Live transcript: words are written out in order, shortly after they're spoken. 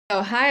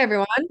Oh, hi,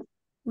 everyone.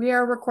 We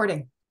are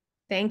recording.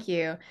 Thank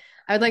you.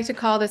 I would like to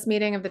call this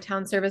meeting of the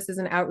Town Services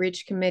and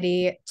Outreach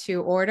Committee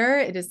to order.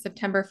 It is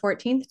September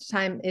 14th.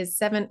 Time is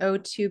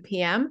 7:02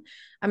 p.m.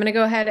 I'm going to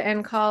go ahead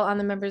and call on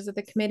the members of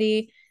the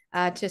committee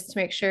just to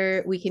make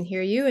sure we can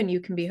hear you and you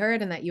can be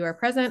heard and that you are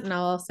present. And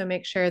I'll also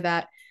make sure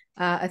that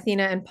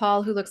Athena and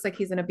Paul, who looks like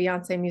he's in a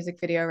Beyonce music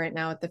video right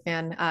now with the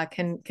fan,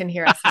 can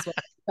hear us as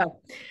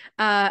well.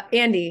 So,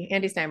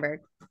 Andy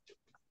Steinberg.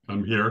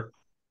 I'm here.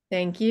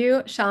 Thank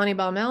you. Shalini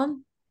Balmel.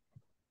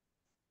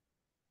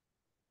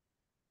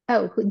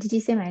 Oh, did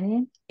you say my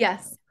name?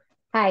 Yes.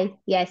 Hi,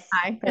 yes,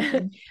 Hi.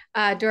 present.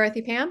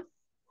 Dorothy Pam.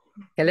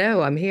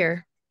 Hello, I'm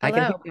here. I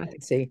can Hello. hear you. I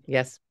can see.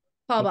 Yes.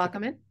 Paul Thank you.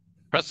 Bachman.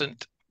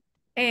 Present.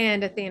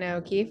 And Athena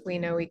O'Keefe. We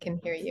know we can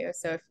hear you.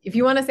 So if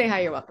you want to say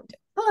hi, you're welcome to.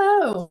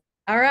 Hello.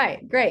 All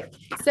right, great.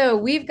 So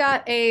we've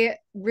got a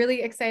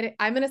really exciting,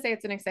 I'm going to say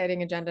it's an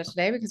exciting agenda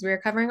today because we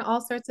are covering all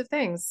sorts of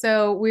things.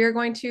 So we are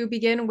going to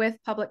begin with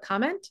public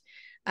comment.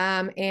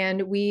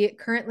 And we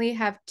currently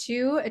have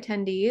two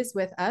attendees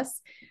with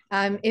us.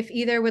 If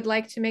either would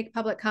like to make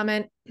public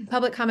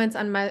comments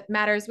on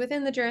matters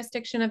within the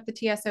jurisdiction of the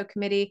TSO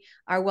committee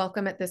are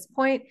welcome at this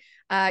point.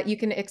 You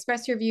can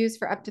express your views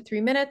for up to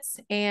 3 minutes,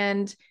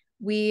 and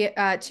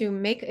to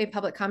make a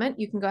public comment,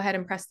 you can go ahead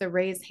and press the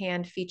raise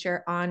hand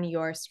feature on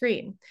your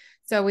screen.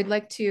 So we'd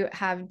like to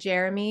have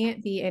Jeremy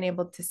be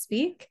enabled to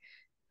speak.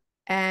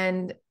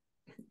 And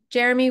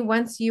Jeremy,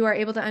 once you are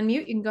able to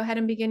unmute, you can go ahead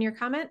and begin your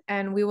comment,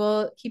 and we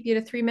will keep you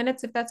to 3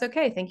 minutes if that's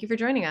okay. Thank you for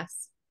joining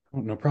us. Oh,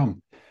 no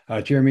problem.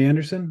 Jeremy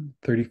Anderson,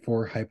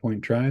 34 High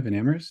Point Drive in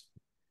Amherst.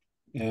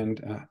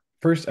 And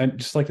first, I'd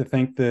just like to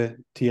thank the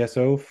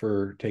TSO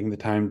for taking the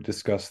time to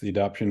discuss the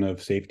adoption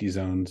of safety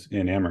zones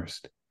in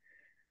Amherst.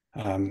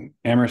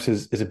 Amherst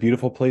is a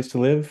beautiful place to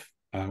live.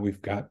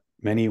 We've got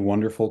many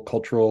wonderful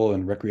cultural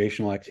and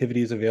recreational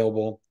activities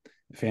available,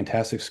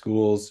 fantastic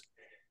schools,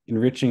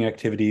 enriching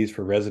activities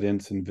for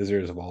residents and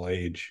visitors of all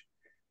age.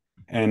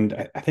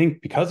 And I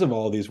think because of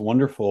all these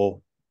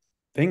wonderful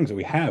things that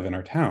we have in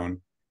our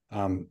town,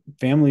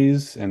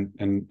 families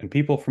and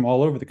people from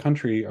all over the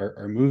country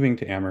are moving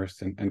to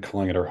Amherst and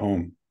calling it our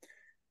home.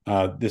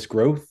 This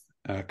growth,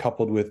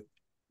 coupled with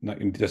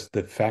just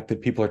the fact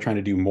that people are trying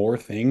to do more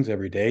things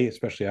every day,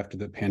 especially after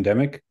the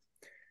pandemic,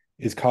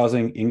 is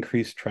causing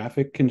increased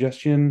traffic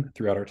congestion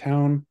throughout our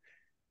town.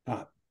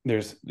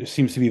 There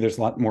seems to be there's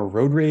a lot more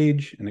road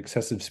rage and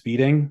excessive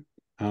speeding,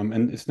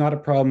 and it's not a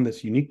problem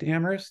that's unique to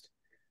Amherst,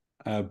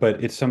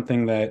 but it's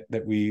something that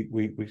we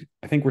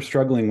I think we're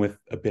struggling with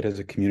a bit as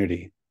a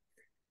community.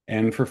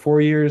 And for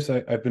 4 years,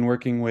 I've been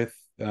working with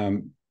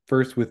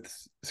first with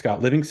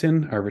Scott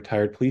Livingston, our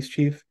retired police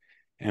chief,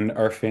 and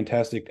our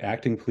fantastic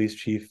acting police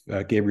chief,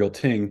 Gabriel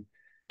Ting,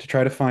 to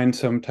try to find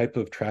some type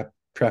of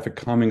traffic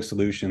calming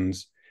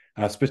solutions,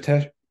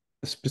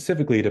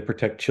 specifically to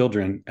protect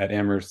children at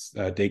Amherst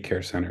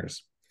daycare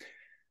centers.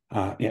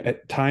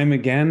 At time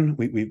again,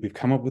 we've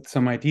come up with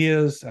some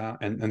ideas,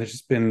 and there's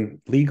just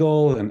been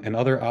legal and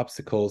other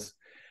obstacles.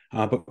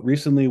 But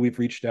recently, we've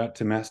reached out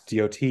to Mass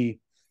DOT,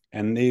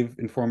 and they've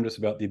informed us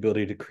about the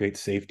ability to create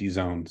safety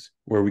zones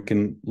where we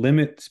can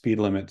limit speed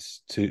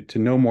limits to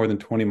no more than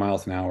 20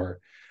 miles an hour,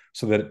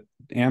 so that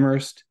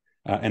Amherst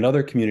and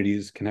other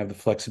communities can have the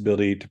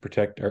flexibility to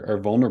protect our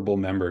vulnerable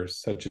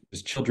members, such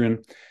as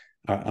children,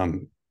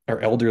 our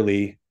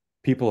elderly,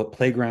 people at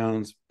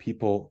playgrounds,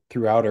 people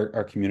throughout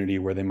our community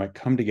where they might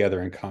come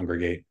together and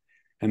congregate.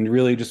 And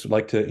really just would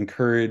like to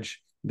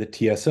encourage the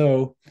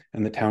TSO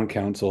and the town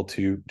council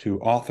to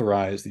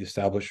authorize the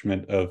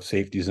establishment of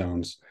safety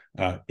zones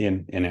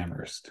in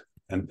Amherst.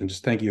 And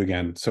just thank you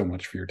again so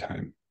much for your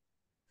time.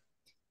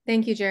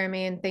 Thank you,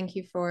 Jeremy, and thank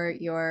you for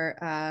your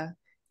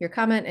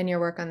comment and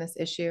your work on this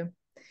issue.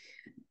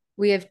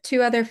 We have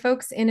two other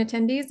folks in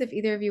attendees. If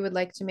either of you would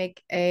like to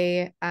make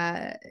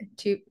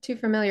two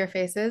familiar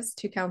faces,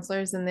 two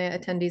counselors in the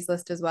attendees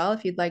list as well.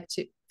 If you'd like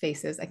to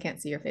faces, I can't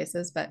see your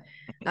faces, but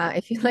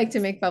if you'd like to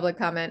make public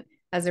comment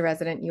as a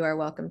resident, you are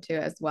welcome to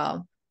as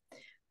well.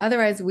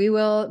 Otherwise, we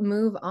will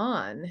move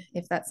on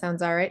if that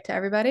sounds all right to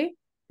everybody.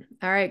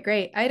 All right,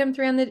 great. Item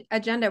 3 on the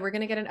agenda, we're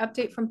going to get an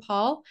update from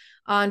Paul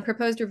on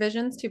proposed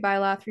revisions to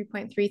bylaw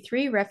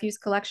 3.33, refuse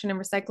collection and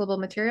recyclable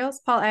materials.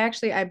 Paul,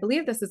 I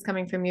believe this is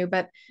coming from you,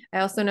 but I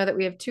also know that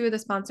we have two of the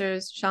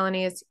sponsors,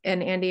 Shalini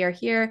and Andy are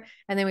here,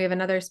 and then we have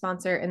another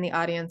sponsor in the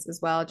audience as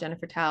well,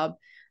 Jennifer Taub.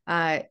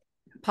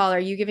 Paul, are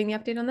you giving the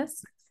update on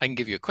this? I can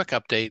give you a quick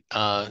update.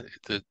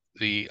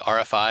 The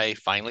RFI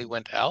finally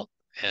went out,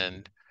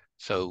 and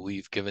so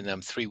we've given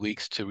them 3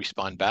 weeks to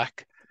respond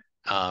back.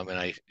 And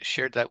I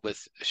shared that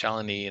with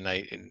Shalini, and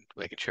I can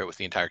share it with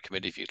the entire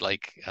committee if you'd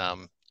like.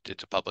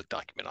 It's a public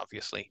document,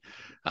 obviously.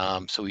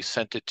 So we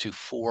sent it to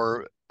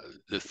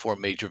the four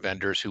major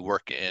vendors who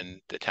work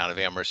in the town of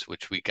Amherst,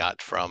 which we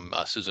got from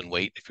Susan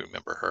Waite, if you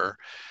remember her.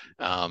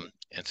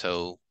 And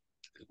so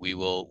we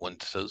will,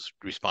 once those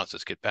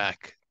responses get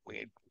back,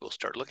 we'll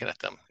start looking at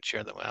them and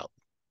share them out.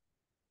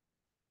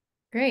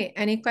 Great.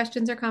 Any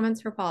questions or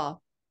comments for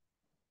Paul?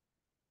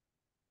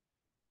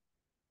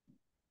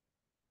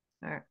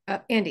 All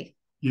right. Andy.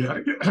 Yeah,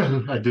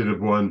 I did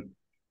have one.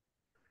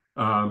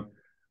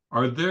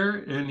 Are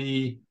there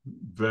any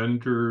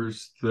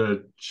vendors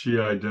that she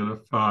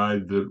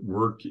identified that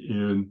work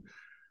in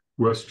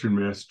Western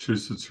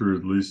Massachusetts, or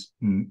at least,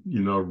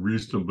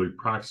 reasonably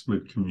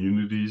proximate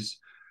communities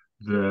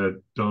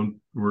that don't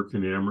work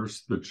in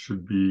Amherst that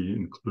should be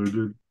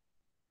included?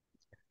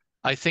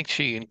 I think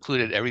she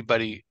included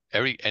everybody,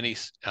 any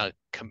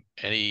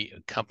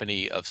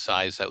company of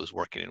size that was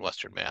working in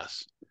Western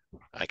Mass.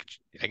 I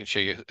can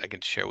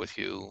share with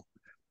you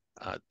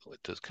what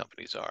those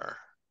companies are.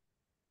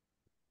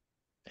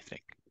 I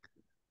think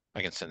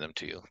I can send them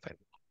to you.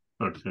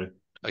 Okay.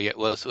 Oh yeah,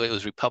 well, so it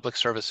was Republic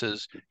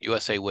Services,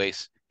 USA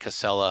Waste,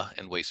 Casella,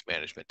 and Waste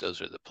Management.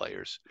 Those are the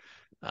players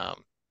that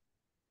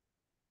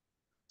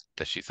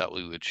she thought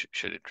we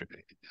should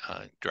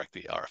direct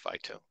the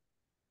RFI to.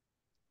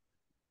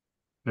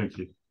 Thank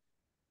you.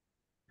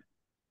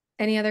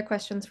 Any other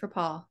questions for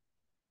Paul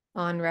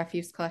on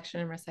refuse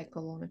collection and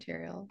recyclable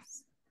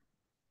materials?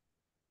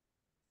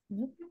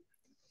 Nope.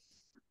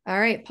 All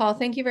right, Paul,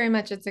 thank you very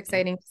much. It's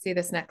exciting to see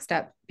this next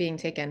step being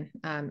taken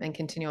and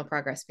continual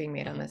progress being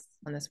made on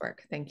this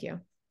work. Thank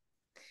you.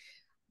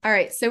 All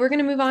right, so we're going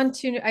to move on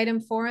to item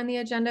 4 on the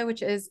agenda,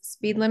 which is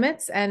speed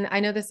limits. And I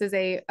know this is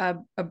a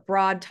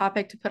broad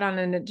topic to put on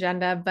an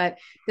agenda, but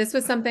this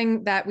was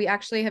something that we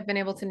actually have been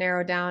able to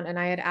narrow down. And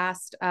I had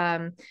asked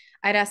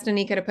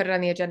Anika to put it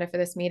on the agenda for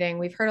this meeting.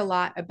 We've heard a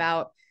lot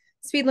about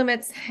speed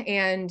limits,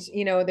 and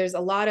there's a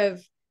lot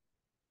of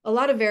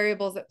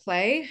variables at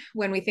play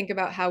when we think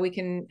about how we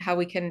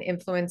can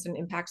influence and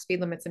impact speed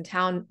limits in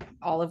town,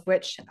 all of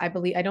which I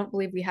don't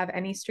believe we have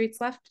any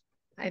streets left.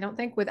 I don't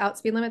think without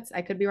speed limits.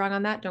 I could be wrong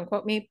on that. Don't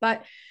quote me.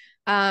 But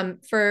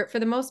for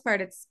the most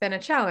part, it's been a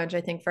challenge,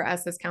 I think, for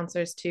us as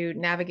counselors to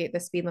navigate the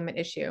speed limit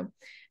issue.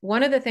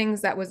 One of the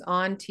things that was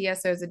on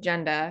TSO's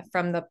agenda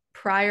from the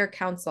prior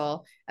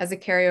council as a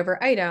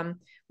carryover item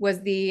was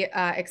the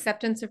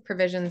acceptance of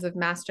provisions of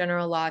Mass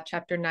General Law,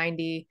 Chapter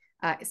 90,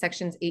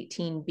 Sections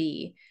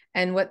 18B.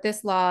 And what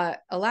this law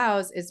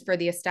allows is for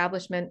the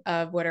establishment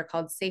of what are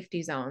called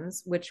safety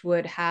zones, which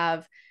would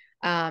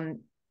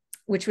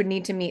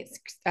need to meet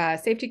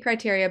safety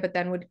criteria, but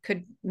then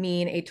could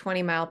mean a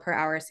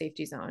 20-mile-per-hour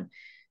safety zone.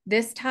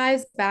 This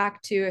ties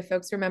back to, if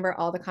folks remember,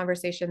 all the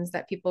conversations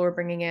that people were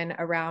bringing in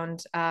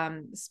around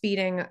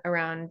speeding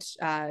around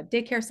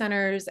daycare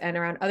centers and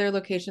around other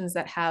locations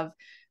that have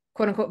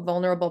quote unquote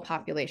vulnerable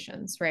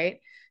populations, right?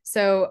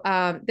 So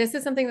this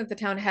is something that the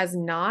town has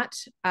not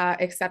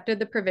accepted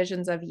the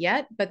provisions of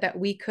yet, but that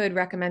we could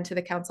recommend to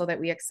the council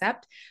that we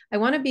accept. I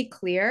want to be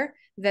clear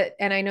that,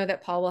 and I know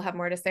that Paul will have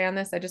more to say on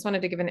this. I just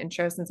wanted to give an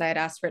intro since I had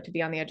asked for it to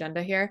be on the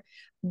agenda here.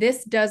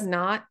 This does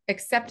not,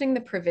 accepting the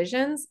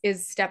provisions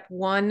is step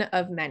 1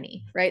 of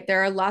many, right?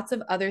 There are lots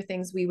of other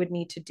things we would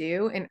need to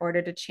do in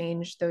order to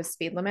change those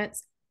speed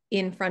limits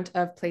in front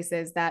of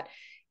places that,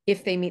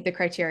 if they meet the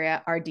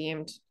criteria, are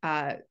deemed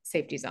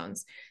safety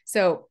zones.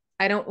 So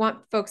I don't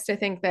want folks to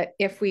think that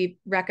if we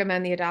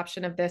recommend the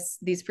adoption of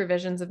these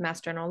provisions of Mass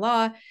General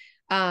Law,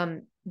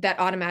 that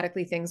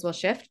automatically things will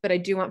shift. But I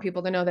do want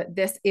people to know that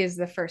this is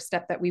the first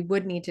step that we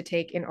would need to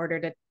take in order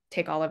to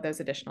take all of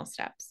those additional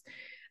steps.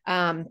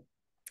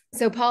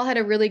 So Paul had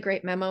a really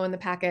great memo in the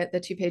packet, the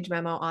 2-page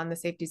memo on the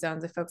safety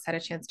zones, if folks had a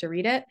chance to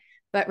read it.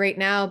 But right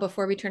now,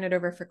 before we turn it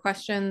over for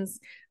questions,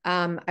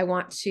 I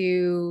want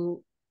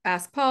to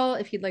ask Paul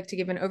if he'd like to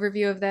give an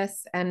overview of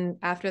this. And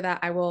after that,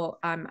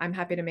 I'm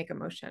happy to make a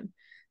motion.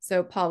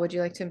 So Paul, would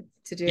you like to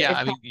do? Yeah,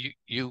 I mean,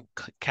 you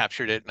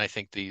captured it. And I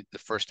think the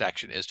first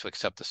action is to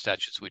accept the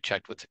statutes. We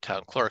checked with the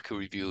town clerk, who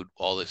reviewed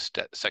all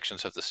the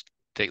sections of the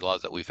state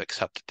laws that we've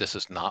accepted. This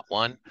is not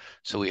one.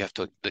 So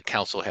the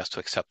council has to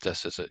accept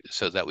this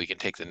so that we can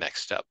take the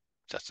next step.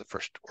 That's the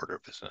first order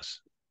of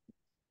business.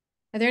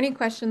 Are there any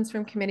questions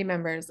from committee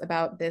members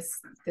about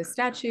this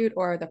statute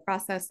or the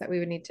process that we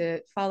would need to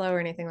follow or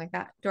anything like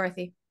that?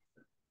 Dorothy?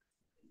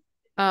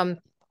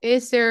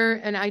 Is there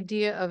an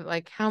idea of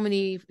like how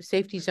many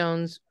safety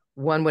zones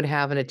one would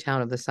have in a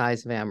town of the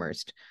size of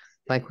Amherst?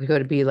 Like, would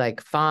it be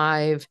like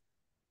 5,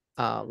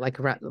 like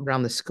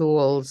around the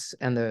schools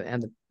and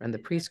the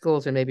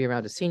preschools, and maybe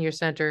around a senior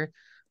center?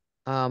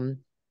 Or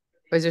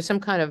is there some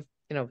kind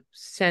of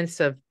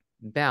sense of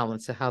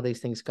balance of how these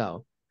things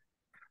go?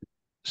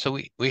 So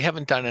we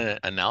haven't done an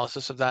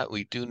analysis of that.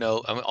 We do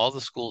know, I mean, all the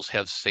schools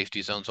have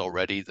safety zones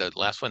already. The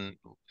last one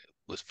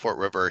was Fort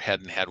River,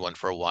 hadn't had one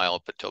for a while,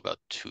 up until about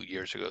 3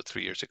 years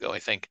ago, I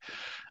think.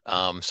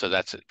 So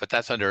but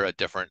that's under a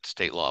different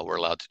state law. We're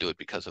allowed to do it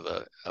because of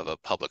a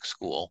public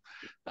school.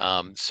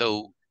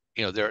 So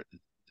there,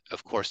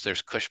 of course,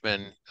 there's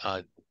Cushman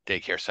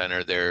Daycare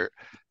Center. There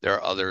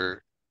are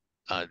other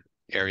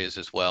areas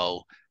as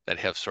well that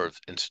have sort of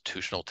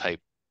institutional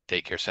type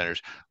daycare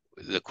centers.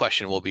 The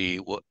question will be,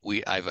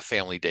 I have a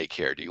family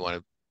daycare. Do you want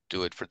to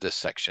do it for this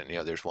section?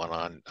 There's one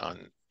on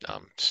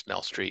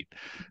Snell Street.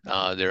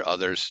 There are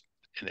others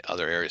in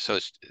other areas. So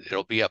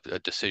it'll be a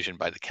decision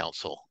by the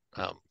council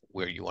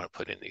where you want to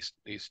put in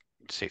these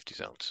safety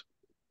zones.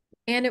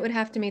 And it would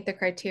have to meet the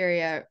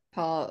criteria,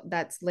 Paul,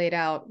 that's laid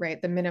out,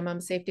 right? The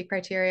minimum safety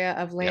criteria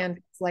of land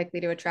that's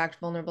likely to attract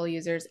vulnerable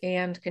users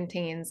and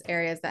contains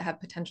areas that have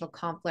potential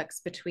conflicts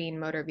between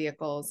motor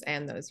vehicles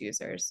and those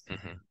users.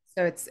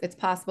 So it's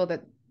possible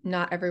that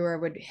not everywhere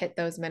would hit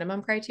those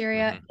minimum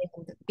criteria,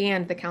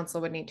 and the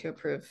council would need to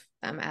approve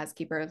them as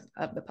keepers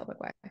of the public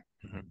way.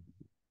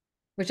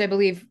 Which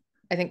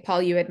I think,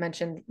 Paul, you had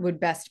mentioned would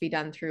best be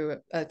done through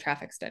a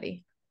traffic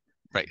study.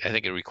 Right. I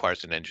think it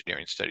requires an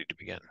engineering study to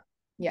begin.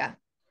 Yeah.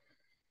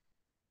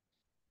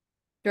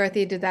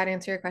 Dorothy, did that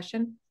answer your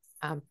question?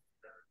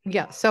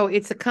 Yeah, so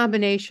it's a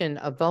combination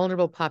of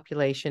vulnerable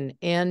population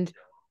and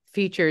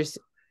features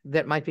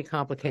that might be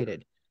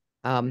complicated.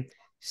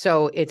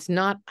 So it's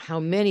not how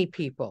many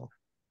people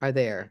are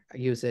there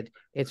use it.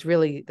 It's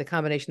really the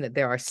combination that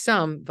there are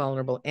some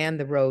vulnerable and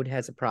the road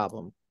has a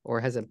problem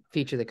or has a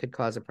feature that could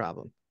cause a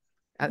problem.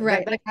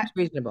 Right. That's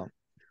reasonable.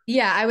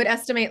 Yeah, I would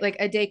estimate like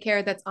a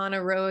daycare that's on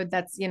a road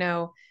that's, you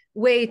know,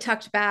 way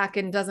tucked back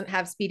and doesn't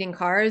have speeding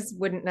cars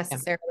wouldn't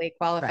necessarily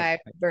qualify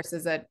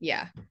versus a,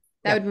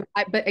 would,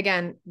 but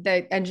again,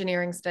 the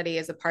engineering study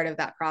is a part of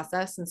that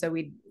process. And so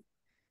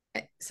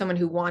someone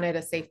who wanted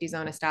a safety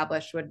zone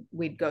established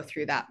we'd go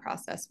through that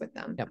process with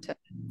them.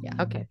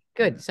 Okay,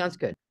 good. Sounds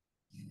good.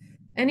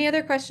 Any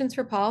other questions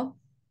for Paul?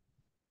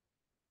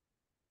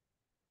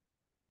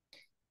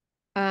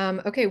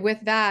 Okay, with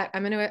that,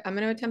 I'm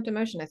gonna attempt a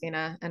motion,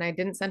 Athena, and I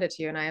didn't send it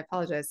to you, and I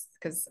apologize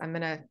because I'm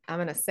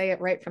gonna say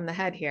it right from the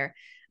head here,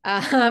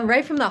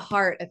 right from the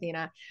heart,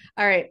 Athena.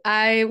 All right,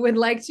 I would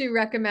like to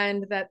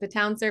recommend that the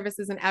Town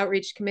Services and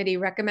Outreach Committee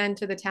recommend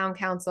to the Town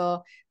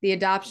Council the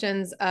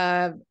adoptions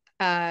of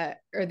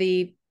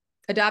the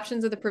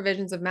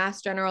provisions of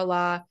Mass General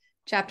Law,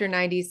 Chapter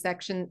 90,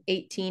 Section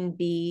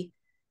 18B.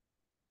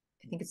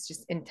 I think it's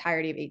just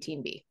entirety of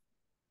 18B.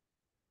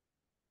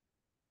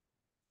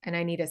 And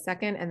I need a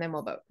second, and then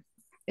we'll vote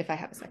if I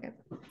have a second.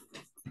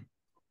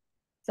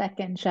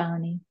 Second,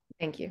 Shalini.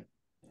 Thank you.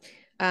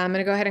 I'm going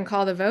to go ahead and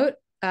call the vote.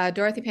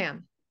 Dorothy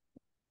Pam.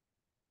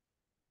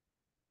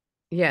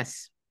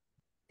 Yes.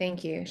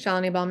 Thank you.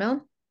 Shalini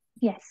Ball-Milne.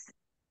 Yes.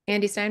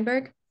 Andy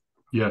Steinberg.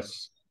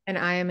 Yes. And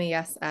I am a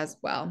yes as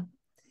well.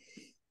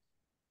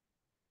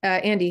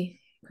 Andy,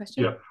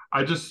 question? Yeah,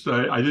 I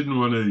didn't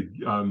want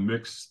to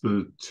mix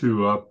the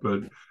two up,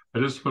 but I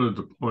just wanted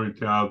to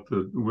point out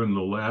that when the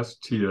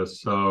last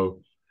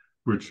TSO,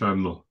 which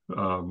I'm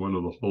one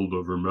of the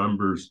holdover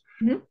members,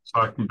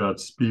 talking about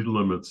speed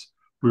limits,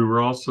 we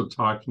were also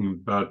talking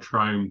about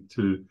trying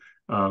to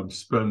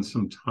spend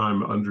some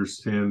time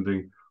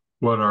understanding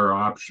what our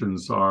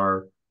options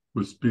are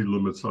with speed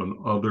limits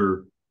on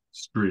other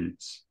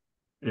streets.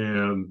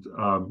 And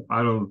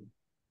I don't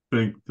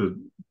think that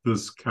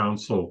this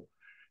council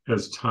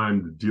has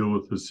time to deal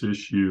with this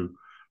issue,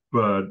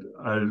 but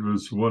it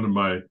was one of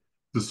my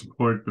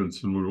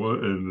disappointments and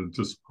the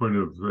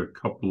disappointment of a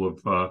couple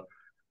of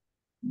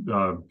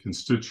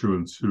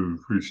constituents who've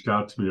reached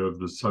out to me over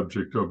the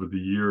subject over the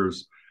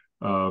years.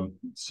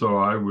 So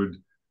I would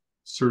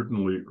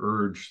certainly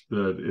urge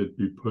that it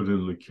be put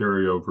in the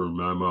carryover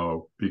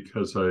memo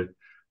because I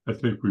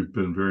think we've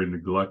been very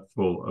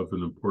neglectful of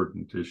an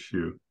important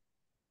issue.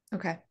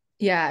 Okay.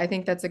 Yeah, I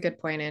think that's a good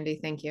point, Andy.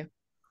 Thank you.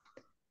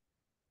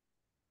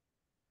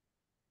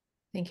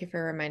 Thank you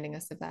for reminding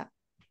us of that.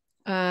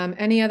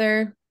 Any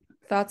other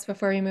thoughts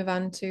before we move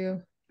on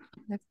to?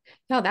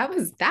 No, that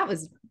was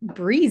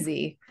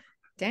breezy.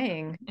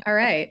 Dang. All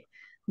right.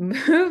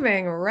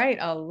 Moving right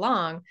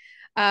along.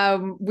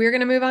 We're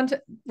gonna move on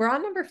to, we're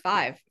on number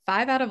 5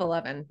 out of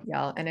 11,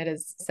 y'all, and it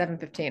is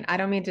 7:15. I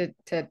don't mean to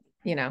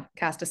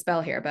cast a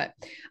spell here, but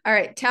all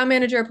right, town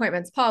manager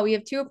appointments. Paul, we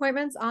have 2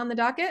 appointments on the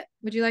docket.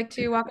 Would you like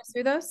to walk us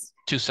through those?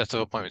 2 sets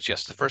of appointments.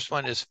 Yes, the first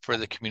one is for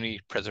the Community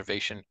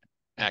Preservation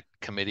Act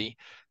Committee.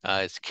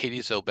 It's Katie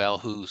Zobel,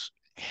 who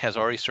has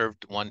already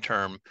served 1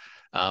 term,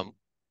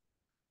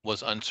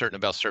 was uncertain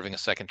about serving a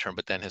 2nd term,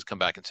 but then has come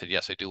back and said,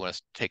 yes, I do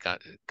want to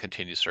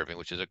continue serving,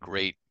 which is a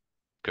great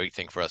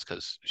thing for us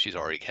because she's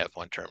already have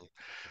 1 term.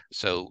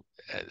 So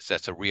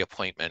that's a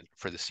reappointment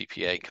for the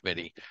CPA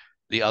committee.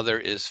 The other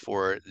is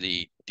for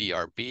the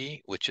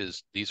DRB,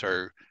 these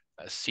are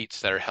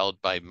seats that are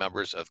held by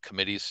members of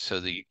committees. So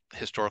the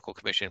Historical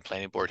Commission and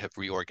Planning Board have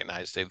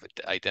reorganized. They've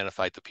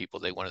identified the people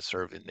they want to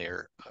serve in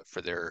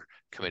for their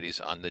committees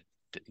on the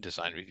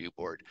Design Review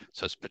Board.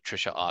 So it's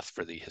Patricia Oth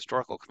for the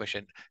Historical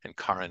Commission and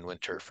Karen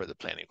Winter for the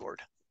Planning Board.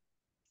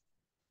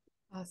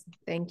 Awesome.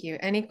 Thank you.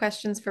 Any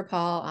questions for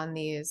Paul on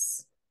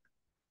these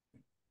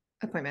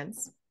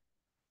appointments?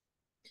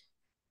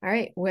 All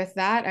right. With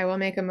that, I will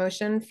make a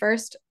motion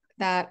first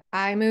that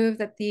I move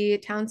that the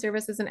Town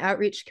Services and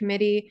Outreach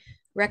Committee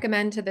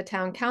recommend to the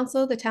Town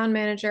Council the town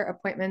manager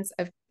appointment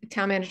of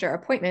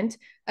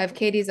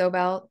Katie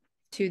Zobel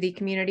to the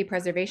Community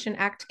Preservation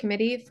Act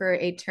Committee for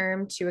a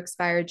term to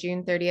expire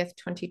June 30th,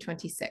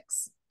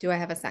 2026. Do I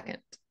have a second?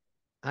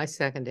 I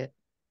second it.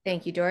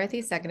 Thank you,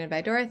 Dorothy. Seconded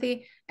by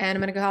Dorothy. And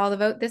I'm going to call the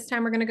vote. This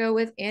time we're going to go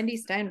with Andy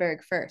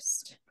Steinberg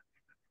first.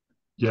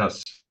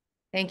 Yes.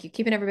 Thank you.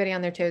 Keeping everybody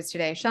on their toes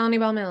today. Shalini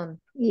Ball-Milne.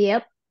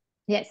 Yep.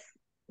 Yes.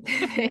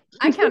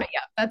 I count it.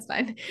 Yeah, that's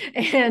fine.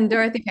 And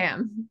Dorothy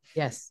Pam.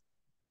 Yes.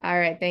 All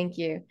right, thank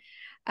you.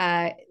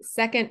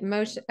 Second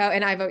motion. Oh,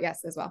 and I vote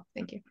yes as well.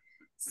 Thank you.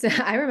 So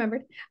I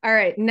remembered. All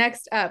right,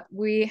 next up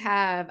we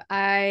have,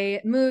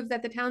 I move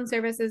that the Town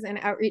Services and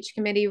Outreach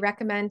Committee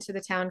recommend to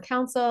the Town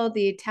Council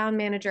the town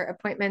manager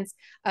appointments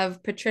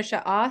of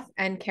Patricia Auth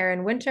and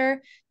Karen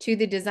Winter to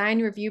the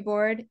Design Review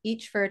Board,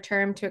 each for a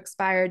term to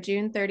expire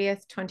June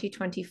 30th,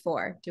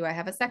 2024. Do I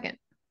have a second?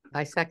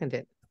 I second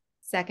it.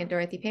 Second,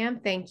 Dorothy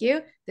Pam. Thank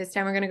you. This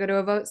time we're going to go to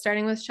a vote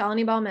starting with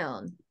Shalini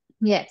Ball-Milne.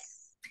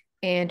 Yes.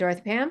 And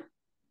Dorothy Pam.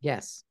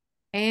 Yes.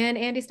 And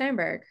Andy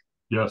Steinberg.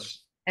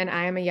 Yes. And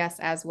I am a yes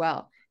as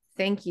well.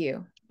 Thank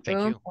you. Thank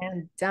Boom you.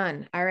 and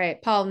done. All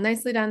right, Paul,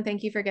 nicely done.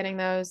 Thank you for getting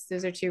those.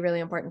 Those are two really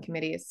important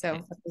committees.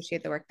 So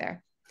appreciate the work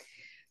there.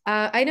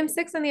 Item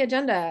 6 on the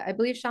agenda. I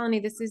believe,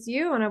 Shalini, this is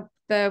you on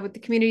with the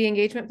community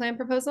engagement plan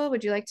proposal.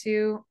 Would you like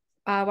to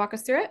walk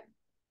us through it?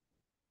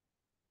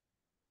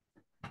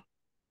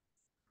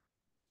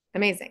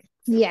 Amazing.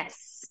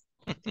 Yes.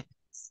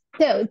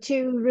 So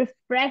to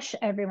refresh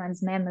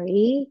everyone's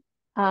memory,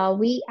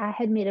 I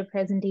had made a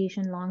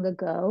presentation long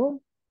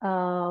ago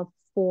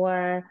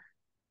for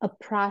a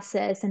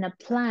process and a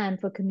plan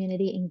for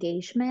community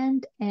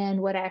engagement. And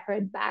what I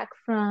heard back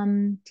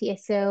from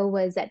TSO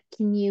was that,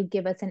 can you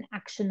give us an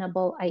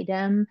actionable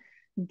item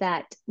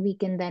that we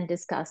can then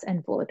discuss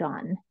and vote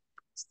on?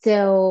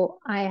 So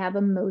I have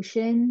a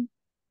motion,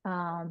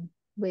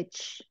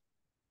 which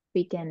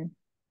we can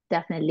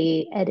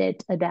definitely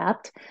edit,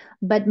 adapt,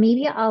 but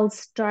maybe I'll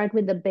start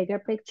with the bigger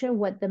picture,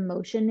 what the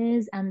motion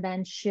is, and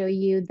then show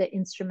you the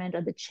instrument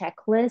or the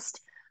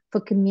checklist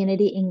for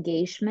community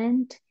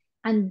engagement.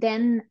 And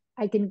then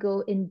I can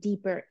go in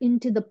deeper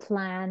into the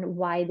plan,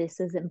 why this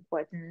is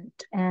important,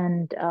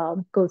 and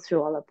go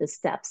through all of the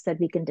steps that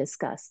we can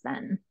discuss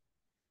then.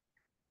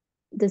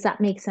 Does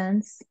that make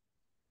sense?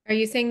 Are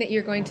you saying that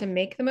you're going to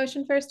make the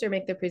motion first or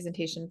make the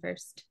presentation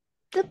first?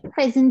 The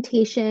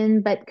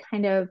presentation, but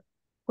kind of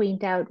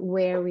point out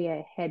where we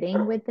are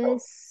heading with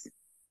this.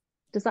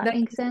 Does that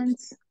make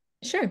sense?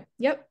 Sure.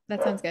 Yep.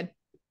 That sounds good.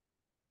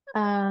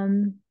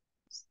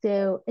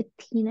 So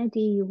Athena, do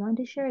you want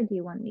to share or do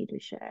you want me to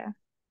share?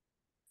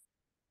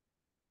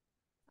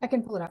 I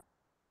can pull it up.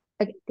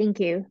 Okay, thank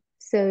you.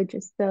 So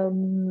just the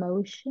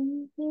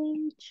motion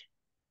page.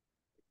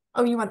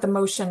 Oh, you want the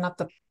motion, not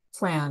the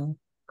plan,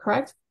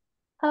 correct?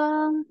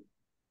 Would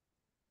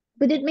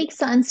it make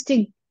sense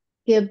to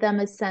give them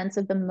a sense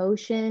of the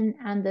motion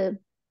and the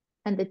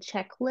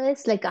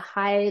checklist, like a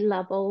high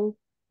level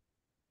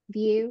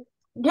view?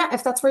 Yeah,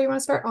 if that's where you want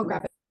to start, I'll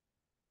grab it.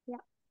 Yeah.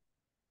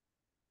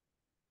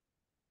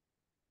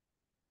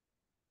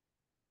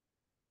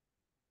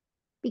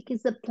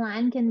 Because the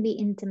plan can be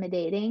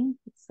intimidating.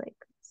 It's like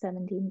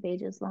 17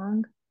 pages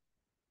long.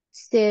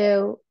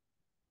 So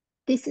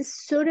this is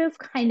sort of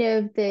kind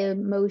of the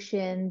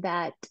motion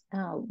that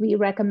we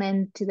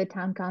recommend to the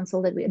town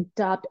council, that we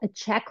adopt a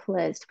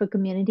checklist for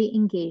community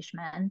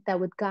engagement that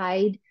would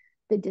guide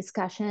the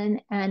discussion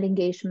and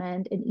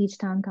engagement in each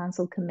town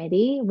council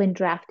committee when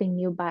drafting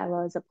new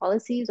bylaws or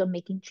policies or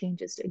making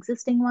changes to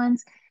existing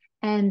ones,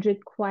 and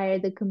require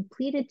the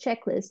completed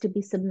checklist to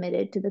be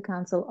submitted to the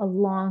council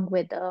along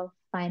with the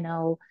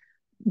final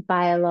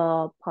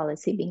bylaw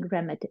policy being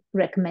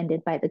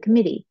recommended by the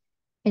committee.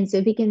 And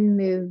so we can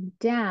move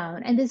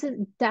down, and this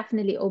is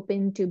definitely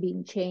open to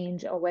being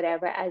changed or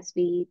whatever as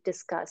we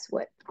discuss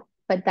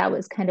but that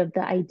was kind of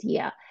the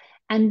idea.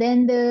 And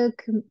then the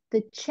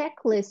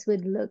checklist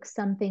would look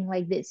something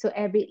like this. So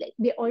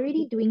we're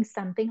already doing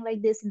something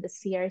like this in the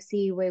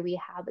CRC, where we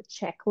have a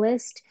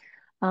checklist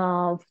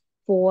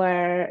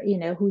for,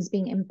 who's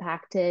being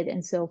impacted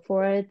and so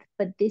forth.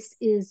 But this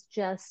is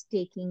just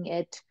taking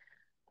it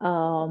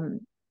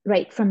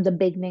right from the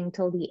beginning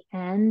till the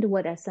end.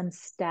 What are some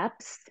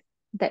steps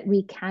that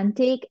we can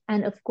take?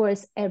 And of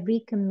course,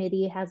 every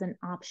committee has an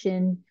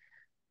option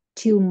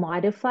to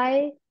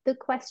modify the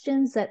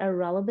questions that are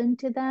relevant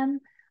to them,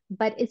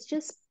 but it's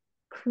just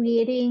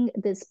creating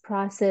this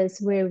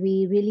process where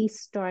we really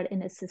start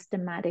in a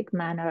systematic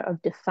manner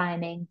of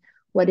defining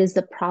what is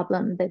the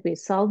problem that we're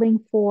solving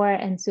for.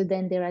 And so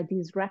then there are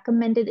these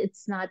recommended,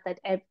 it's not that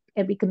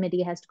every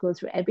committee has to go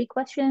through every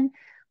question,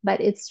 but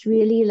it's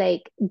really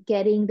like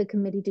getting the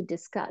committee to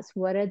discuss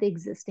what are the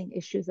existing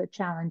issues or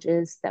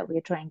challenges that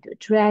we're trying to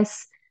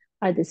address,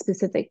 are the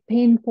specific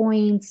pain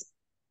points,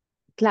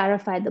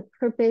 clarify the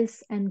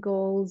purpose and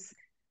goals.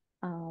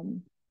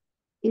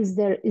 Is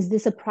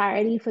this a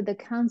priority for the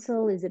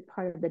council? Is it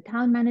part of the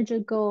town manager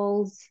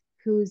goals?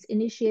 Who's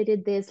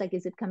initiated this? Like,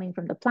 is it coming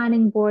from the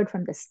planning board,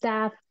 from the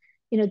staff?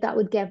 That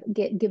would give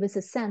us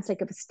a sense.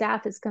 Like, if a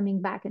staff is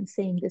coming back and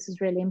saying this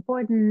is really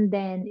important,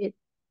 then it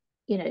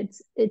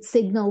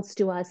signals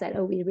to us that,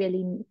 oh, we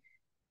really,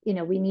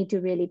 we need to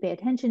really pay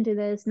attention to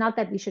this. Not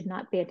that we should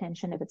not pay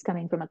attention if it's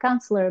coming from a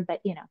counselor,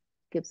 but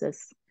gives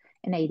us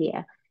an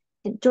idea.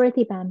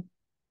 Dorothy, Pam.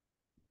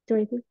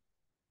 Dorothy.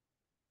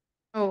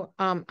 Oh,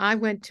 I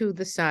went to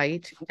the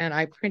site and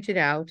I printed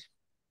out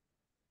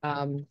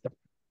the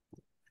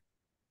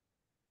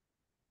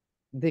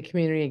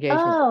community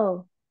engagement.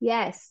 Oh,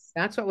 Yes.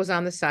 That's what was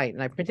on the site.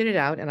 And I printed it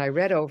out and I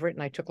read over it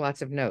and I took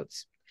lots of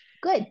notes.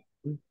 Good.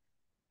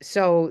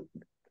 So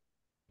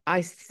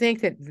I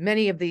think that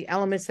many of the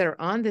elements that are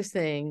on this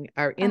thing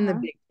are in the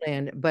big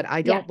plan, but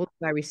I don't believe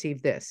I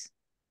received this.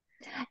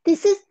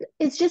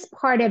 It's just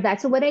part of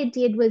that. So what I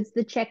did was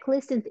the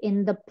checklist is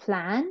in the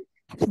plan,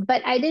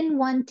 but I didn't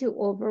want to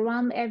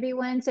overwhelm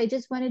everyone. So I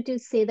just wanted to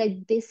say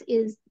that this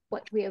is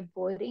what we are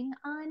voting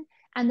on.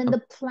 And then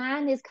the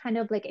plan is kind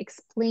of like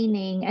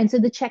explaining. And so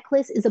the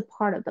checklist is a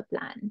part of the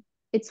plan.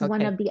 It's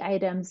one of the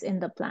items in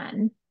the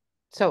plan.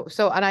 So,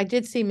 and I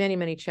did see many,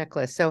 many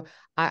checklists. So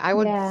I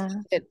would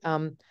say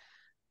that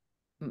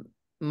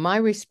my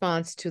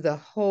response to the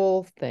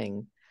whole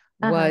thing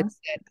was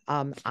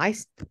that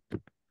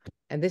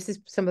and this is,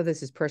 some of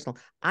this is personal.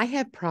 I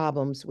have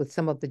problems with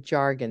some of the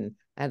jargon,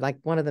 and like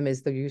one of them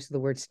is the use of the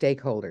word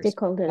stakeholders.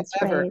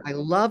 However, I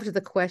loved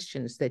the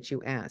questions that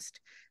you asked,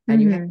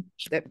 and you have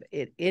that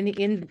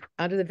in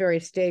under the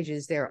various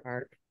stages there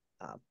are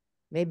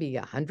maybe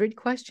 100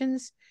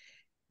 questions,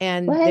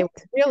 and they were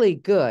really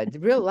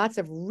good. Lots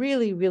of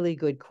really, really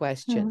good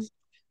questions.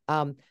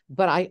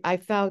 But I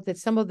found that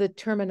some of the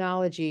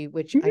terminology,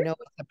 which I know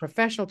is a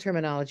professional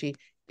terminology,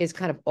 is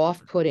kind of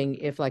off-putting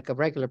if like a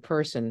regular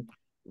person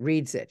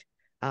reads it.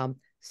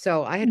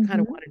 So I had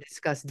kind of wanted to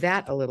discuss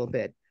that a little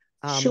bit.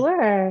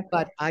 Sure.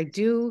 But I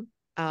do,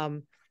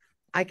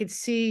 I could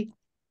see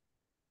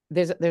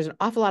there's an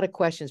awful lot of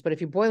questions, but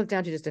if you boil it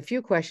down to just a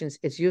few questions,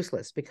 it's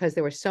useless because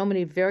there were so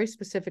many very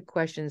specific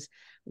questions,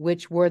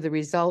 which were the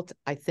result,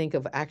 I think,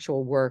 of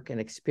actual work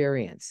and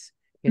experience.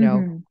 You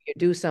know, you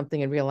do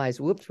something and realize,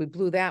 whoops, we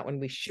blew that one.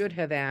 We should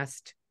have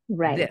asked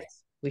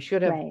this. We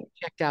should have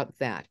checked out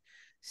that.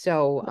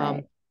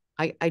 So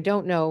I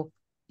don't know.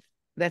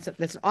 That's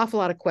an awful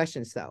lot of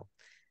questions, though.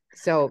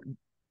 So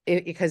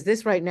because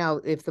this right now,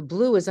 if the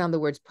blue is on the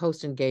words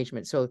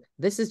post-engagement, so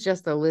this is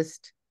just a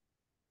list.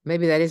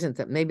 Maybe that isn't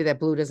that. Maybe that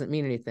blue doesn't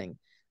mean anything.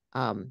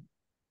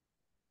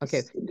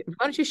 Okay, why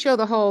don't you show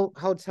the whole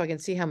so I can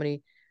see how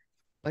many,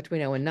 what do we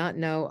know and not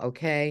know?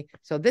 Okay,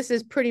 so this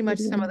is pretty much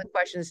some of the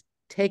questions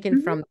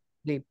taken from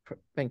the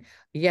thing.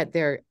 Yet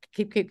they're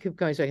keep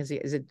going so I can see.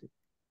 Is it?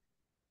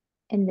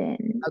 And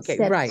then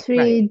step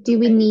 3, do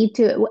we need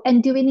to,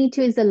 and do we need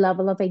to is the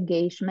level of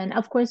engagement.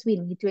 Of course, we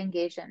need to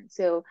engage in.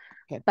 So,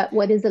 but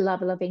what is the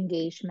level of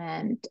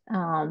engagement?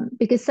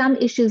 Because some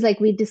issues like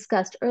we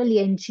discussed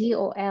earlier in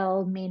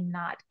GOL may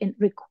not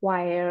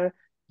require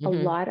a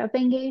lot of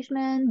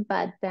engagement,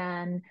 but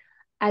then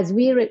as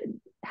we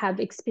have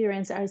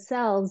experienced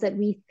ourselves that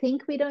we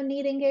think we don't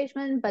need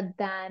engagement, but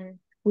then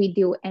we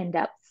do end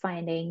up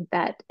finding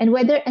that, and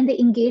the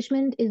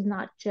engagement is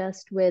not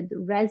just with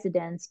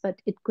residents, but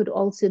it could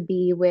also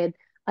be with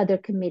other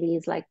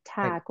committees like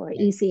TAC or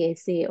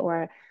ECAC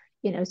or,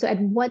 you know, so at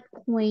what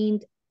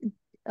point,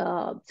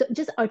 so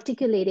just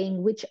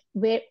articulating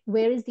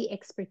where is the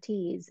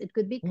expertise? It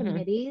could be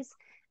committees.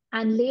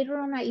 And later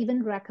on, I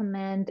even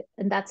recommend,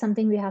 and that's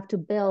something we have to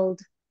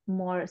build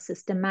more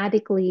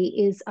systematically,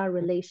 is our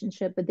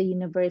relationship with the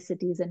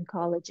universities and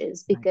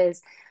colleges,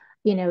 because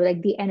you know,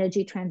 like the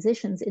Energy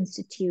Transitions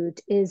Institute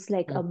is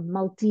like a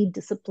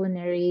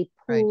multidisciplinary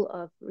pool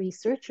of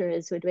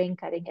researchers who are doing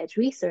cutting edge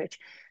research.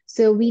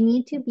 So we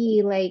need to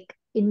be like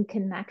in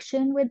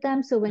connection with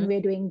them. So when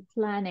we're doing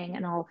planning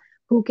and all,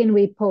 who can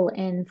we pull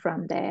in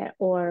from there?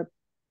 Or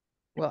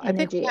I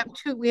think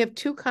we have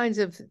two kinds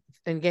of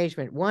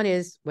engagement. One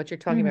is what you're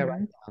talking about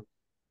right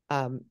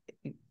now,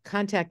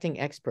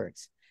 contacting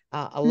experts.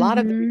 A lot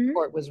of the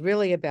report was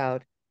really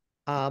about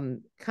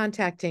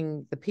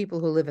contacting the people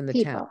who live in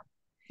the town.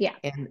 Yeah.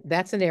 And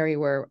that's an area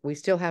where we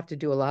still have to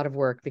do a lot of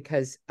work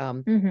because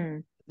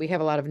we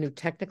have a lot of new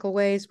technical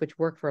ways which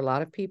work for a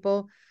lot of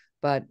people,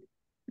 but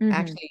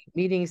actually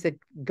meetings that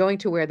going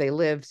to where they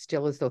live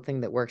still is the thing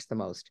that works the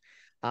most.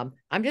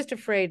 I'm just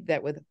afraid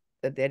that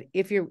that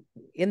if you're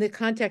in the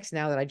context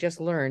now that I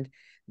just learned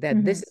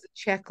that this is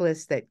a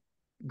checklist that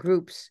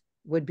groups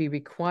would be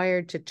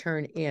required to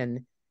turn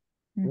in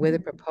with a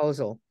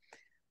proposal,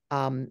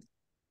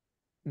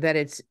 that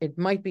it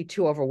might be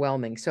too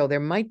overwhelming. So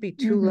there might be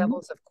two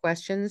levels of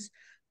questions.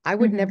 I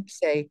would never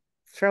say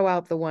throw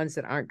out the ones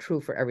that aren't true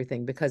for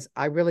everything, because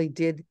I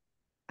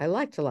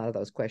liked a lot of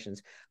those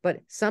questions, but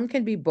some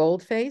can be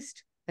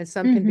bold-faced and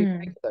some can be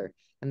regular.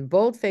 And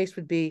bold-faced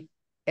would be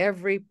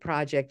every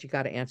project, you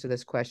got to answer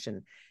this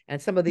question.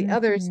 And some of the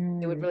others,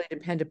 it would really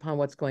depend upon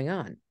what's going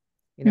on.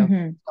 You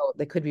know, so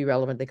they could be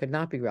relevant, they could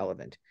not be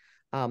relevant.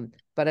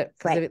 But if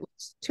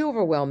it's too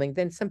overwhelming,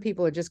 then some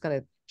people are just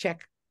going to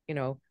check, you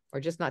know, or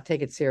just not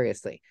take it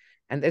seriously.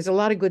 And there's a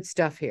lot of good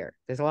stuff here.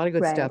 There's a lot of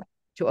good stuff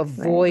to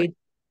avoid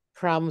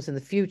problems in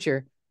the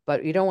future,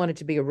 but you don't want it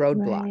to be a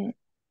roadblock,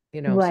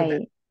 you know?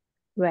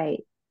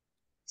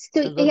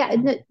 So yeah,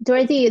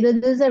 Dorothy,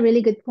 those are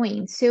really good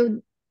points.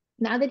 So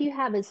now that you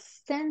have a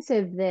sense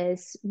of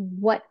this,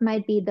 what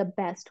might be the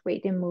best way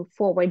to move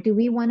forward? Do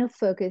we want to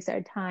focus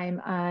our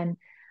time on,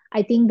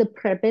 I think the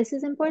purpose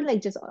is important,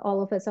 like just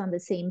all of us on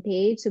the same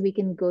page, so we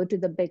can go to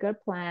the bigger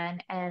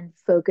plan and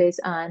focus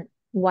on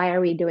why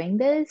are we doing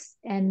this?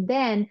 And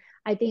then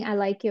I think I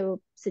like your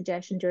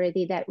suggestion,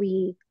 Dorothy, that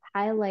we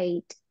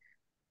highlight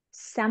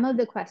some of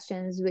the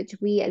questions which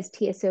we as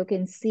TSO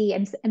can see,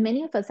 and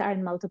many of us are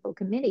in multiple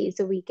committees,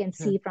 so we can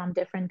see from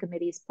different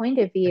committees' point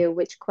of view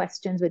which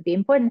questions would be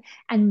important.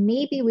 And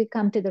maybe we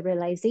come to the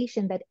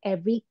realization that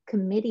every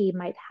committee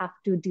might have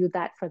to do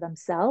that for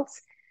themselves,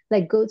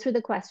 like go through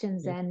the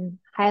questions and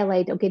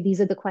highlight, okay,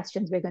 these are the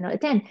questions we're going to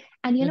attend.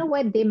 And you know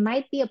what, there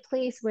might be a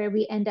place where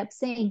we end up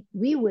saying,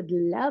 we would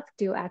love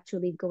to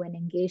actually go and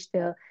engage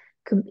the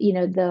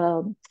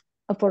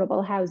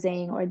affordable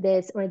housing or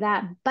this or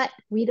that, but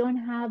we don't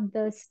have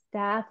the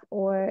staff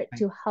or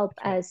to help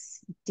us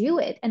do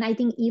it. And I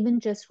think even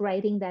just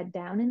writing that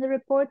down in the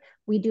report,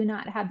 we do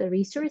not have the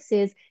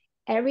resources.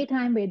 Every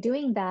time we're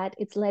doing that,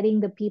 it's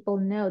letting the people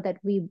know that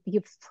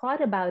you've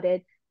thought about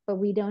it, but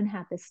we don't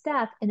have the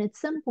staff. And at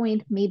some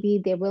point,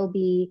 maybe there will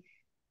be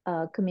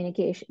a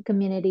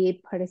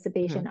community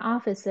participation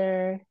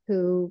officer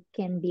who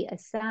can be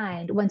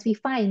assigned. Once we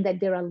find that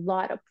there are a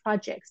lot of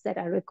projects that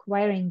are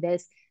requiring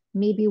this,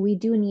 maybe we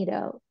do need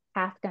a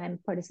half-time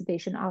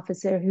participation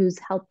officer who's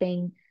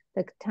helping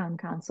the town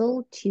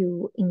council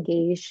to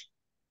engage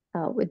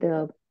with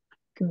the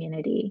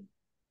community.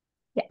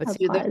 Yeah, but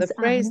see, the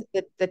phrase,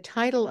 the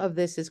title of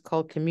this is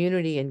called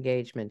community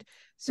engagement.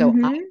 So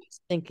I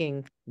was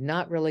thinking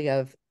not really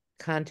of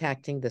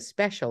contacting the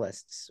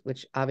specialists,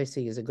 which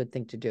obviously is a good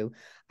thing to do.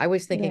 I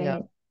was thinking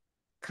of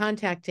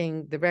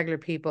contacting the regular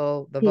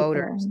people, the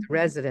voters, the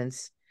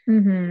residents,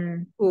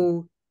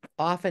 who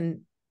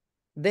often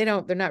they're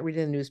not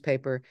reading the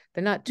newspaper.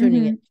 They're not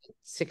tuning in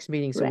 6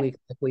 meetings a week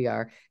like we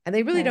are. And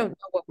they really don't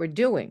know what we're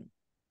doing.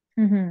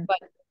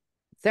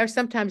 But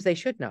sometimes they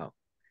should know,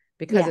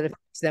 because it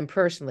affects them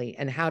personally.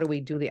 And how do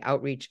we do the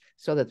outreach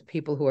so that the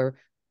people who are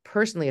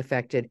personally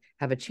affected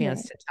have a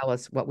chance to tell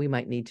us what we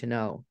might need to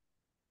know?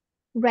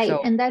 Right.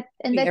 So, and that's,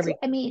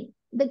 I mean,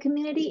 the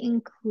community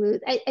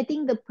includes, I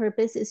think the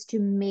purpose is to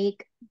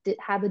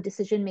have a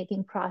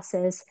decision-making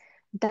process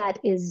that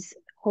is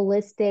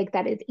holistic,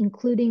 that is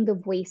including the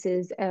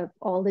voices of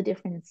all the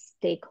different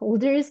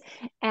stakeholders,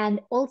 and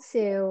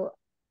also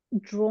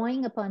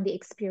drawing upon the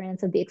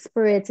experience of the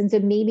experts. And so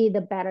maybe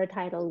the better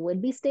title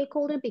would be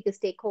stakeholder, because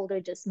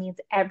stakeholder just means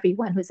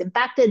everyone who's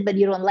impacted, but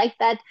you don't like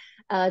that.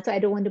 So I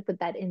don't want to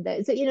put that in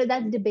there. So,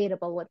 that's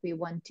debatable what we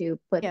want to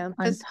put on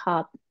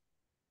top.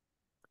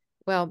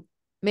 Well,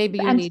 maybe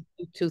you need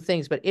two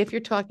things, but if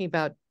you're talking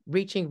about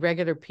reaching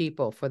regular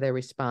people for their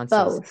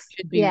responses, it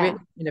should be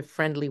written in a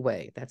friendly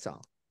way. That's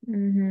all.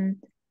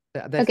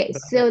 Okay,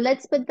 so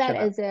let's put that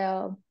as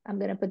I'm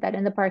going to put that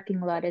in the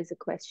parking lot as a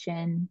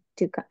question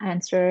to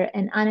answer.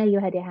 And Anna, you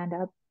had your hand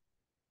up.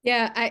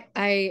 Yeah,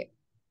 I'm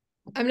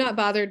not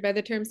bothered by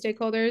the term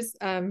stakeholders.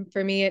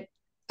 For me,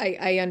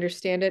 I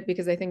understand it,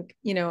 because I think,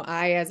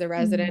 I, as a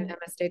resident, am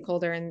a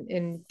stakeholder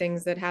in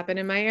things that happen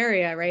in my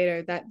area, right?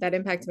 Or that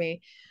impact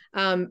me.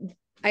 I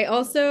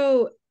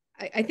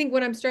think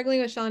what I'm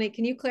struggling with, Shalini,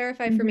 can you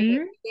clarify for me,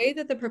 the way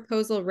that the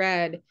proposal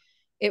read,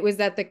 it was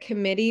that the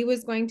committee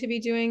was going to be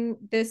doing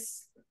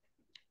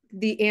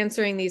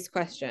answering these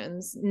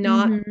questions,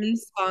 not the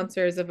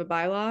sponsors of a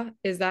bylaw.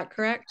 Is that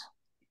correct?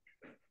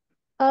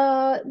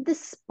 The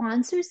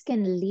sponsors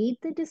can lead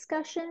the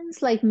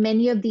discussions. Like,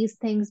 many of these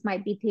things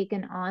might be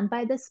taken on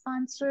by the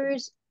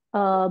sponsors,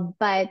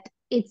 but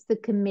it's the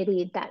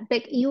committee that,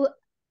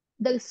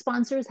 the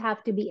sponsors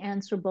have to be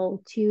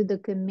answerable to the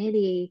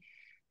committee,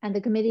 and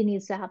the committee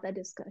needs to have that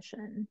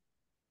discussion.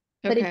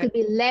 But it could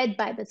be led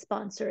by the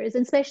sponsors,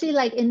 especially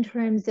like in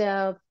terms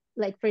of,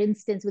 like, for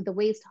instance, with the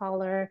waste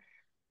hauler,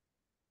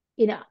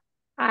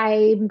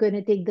 I'm going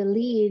to take the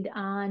lead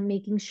on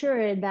making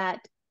sure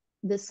that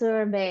there's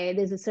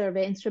a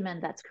survey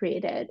instrument that's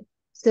created.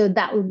 So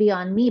that will be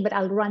on me, but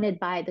I'll run it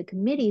by the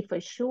committee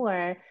for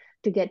sure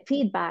to get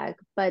feedback.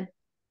 But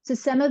so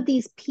some of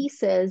these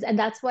pieces, and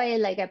that's why,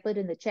 like, I put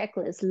in the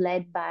checklist,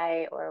 led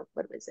by, or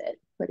what was it?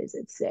 What does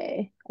it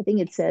say? I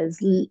think it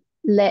says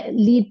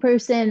lead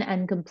person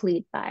and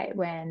complete by,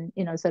 when,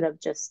 sort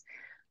of just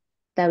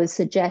that was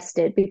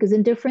suggested, because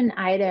in different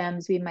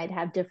items, we might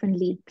have different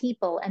lead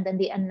people. And then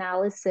the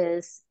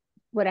analysis,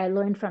 what I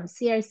learned from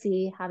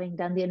CRC, having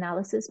done the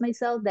analysis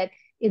myself, that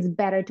it's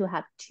better to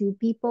have 2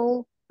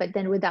 people, but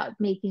then without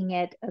making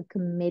it a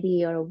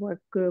committee or a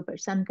work group or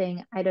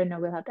something. I don't know,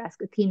 we'll have to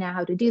ask Athena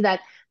how to do that.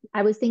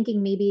 I was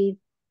thinking maybe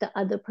the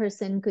other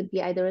person could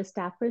be either a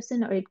staff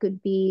person, or it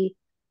could be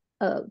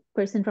a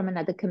person from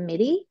another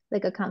committee,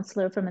 like a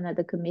counselor from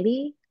another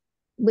committee.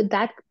 Would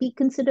that be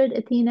considered,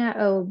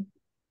 Athena,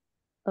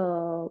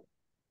 a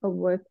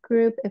work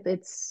group if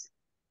it's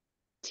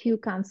 2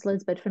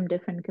 counselors but from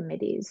different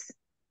committees?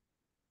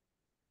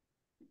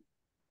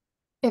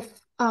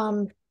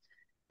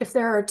 If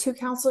there are 2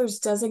 counselors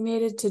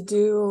designated to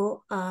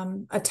do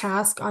a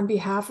task on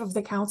behalf of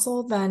the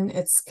council, then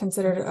it's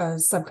considered a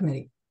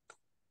subcommittee.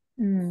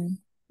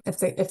 If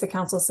the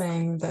council's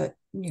saying that,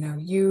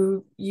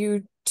 you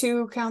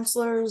 2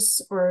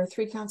 counselors or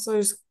 3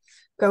 counselors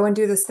go and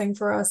do this thing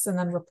for us and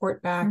then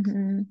report back,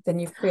 then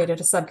you've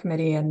created a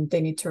subcommittee and they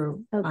need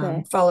to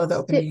follow the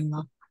open meeting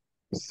law.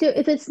 So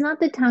if it's not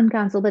the town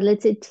council, but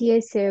let's say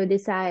TSO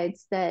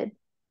decides that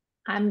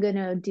I'm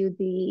gonna do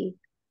the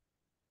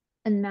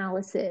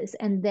analysis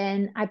and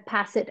then I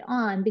pass it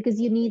on, because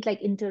you need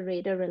like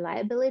inter-rater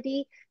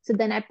reliability. So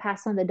then I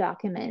pass on the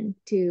document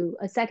to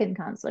a second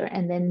counselor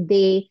and then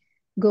they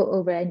go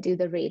over and do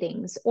the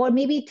ratings. Or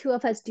maybe two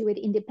of us do it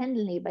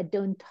independently but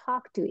don't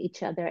talk to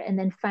each other, and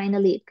then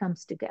finally it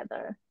comes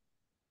together.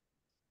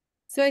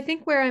 So I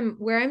think where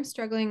I'm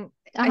struggling,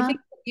 I think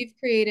what you've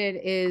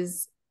created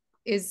is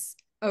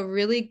a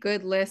really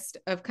good list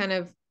of kind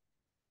of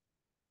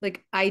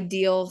like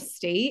ideal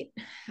state.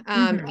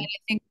 And I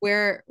think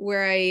where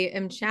I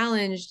am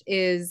challenged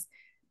is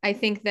I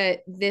think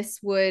that this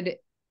would,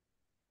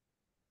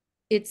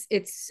 it's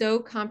so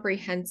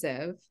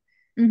comprehensive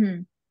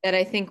that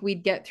I think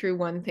we'd get through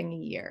one thing a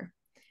year.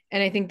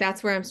 And I think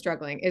that's where I'm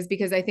struggling, is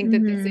because I think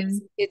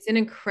that it's an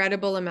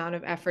incredible amount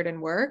of effort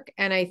and work.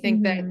 And I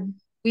think that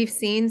we've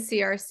seen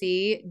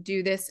CRC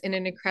do this in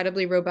an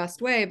incredibly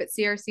robust way, but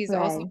CRC is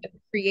also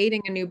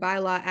creating a new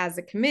bylaw as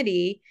a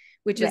committee,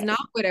 which is not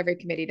what every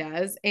committee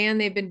does. And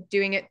they've been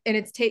doing it, and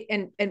it's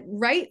and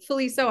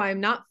rightfully so.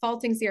 I'm not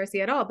faulting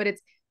CRC at all, but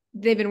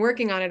they've been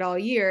working on it all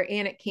year,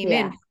 and it came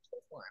in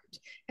formed.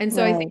 And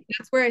so I think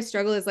that's where I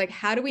struggle, is like,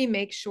 how do we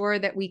make sure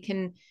that we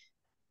can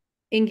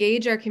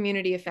engage our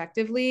community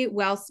effectively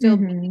while still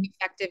being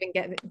effective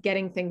and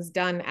getting things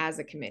done as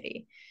a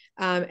committee?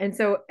 And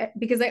so,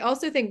 because I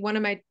also think one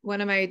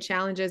of my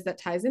challenges that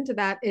ties into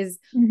that is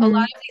a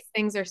lot of these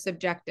things are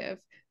subjective,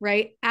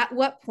 right? At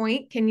what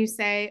point can you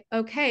say,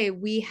 okay,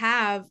 we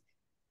have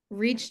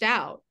reached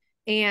out,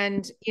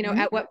 and, you know,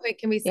 at what point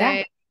can we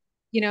say,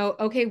 you know,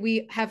 okay,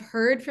 we have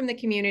heard from the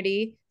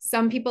community.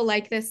 Some people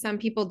like this, some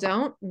people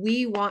don't.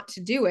 We want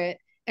to do it.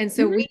 And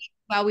so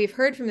while we've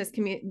heard from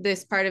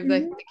this part of the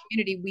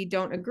community, we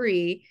don't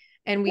agree,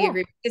 and we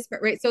agree with this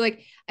part, right? So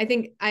like, I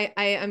think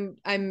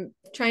I'm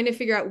trying to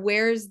figure out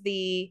where's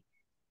the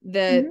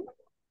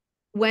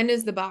when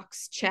is the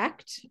box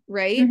checked,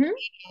 right?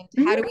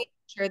 And how do we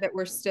ensure that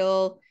we're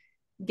still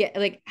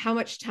how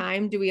much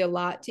time do we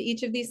allot to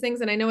each of these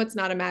things? And I know it's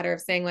not a matter of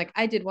saying like,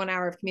 I did 1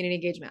 hour of community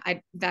engagement.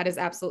 That is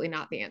absolutely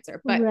not the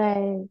answer. But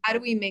how do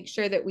we make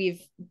sure that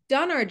we've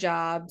done our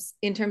jobs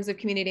in terms of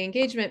community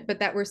engagement, but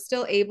that we're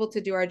still able to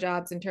do our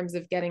jobs in terms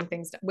of getting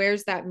things done?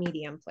 Where's that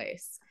medium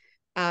place?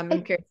 I'm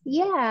curious.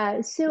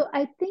 Yeah, so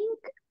I think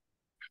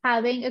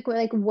having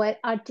what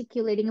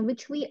articulating,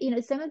 which we, you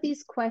know, some of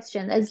these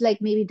questions, as like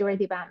maybe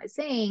Dorothy Bam is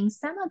saying,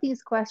 some of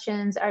these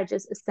questions are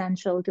just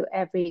essential to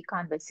every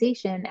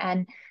conversation,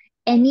 and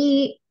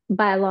any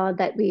bylaw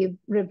that we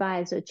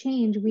revise or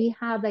change, we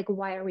have like,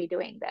 why are we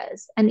doing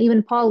this? And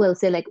even Paul will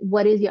say like,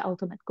 what is your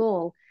ultimate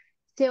goal?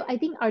 So I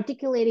think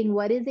articulating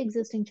what is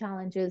existing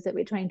challenges that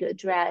we're trying to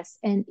address,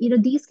 and you know,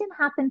 these can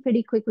happen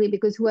pretty quickly,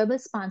 because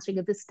whoever's sponsoring,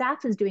 if the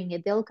staff is doing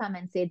it, they'll come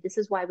and say, this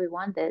is why we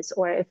want this.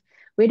 Or if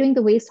we're doing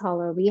the waste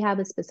hauler, we have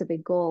a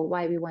specific goal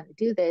why we want to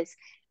do this.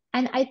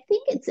 And I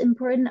think it's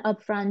important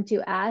upfront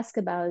to ask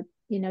about,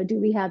 you know, do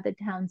we have the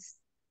town's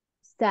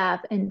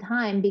staff and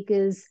time?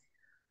 Because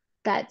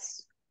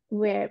that's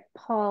where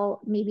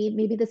Paul,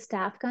 maybe the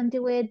staff can't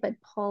do it, but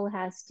Paul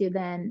has to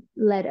then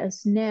let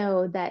us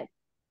know that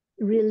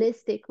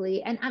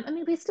realistically, and I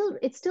mean, it's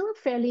still a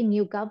fairly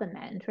new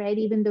government, right?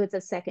 Even though it's a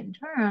second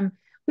term,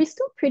 we're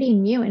still pretty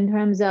new in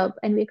terms of,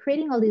 and we're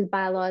creating all these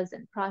bylaws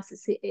and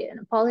processes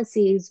and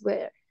policies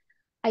where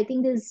I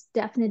think there's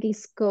definitely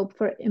scope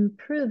for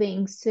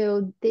improving.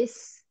 So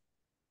this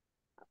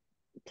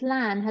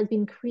plan has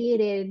been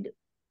created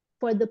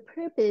for the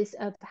purpose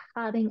of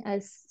having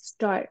us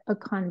start a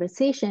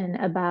conversation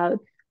about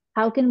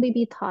how can we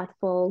be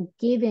thoughtful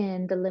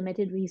given the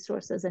limited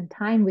resources and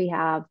time we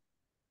have.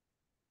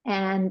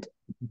 And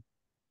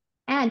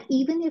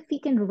even if we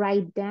can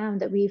write down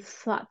that we've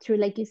thought through,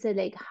 like you said,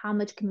 like how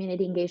much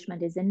community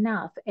engagement is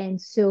enough. And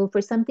so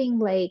for something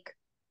like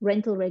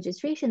rental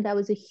registration, that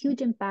was a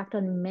huge impact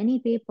on many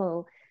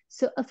people.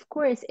 So of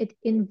course it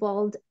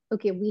involved,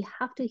 okay, we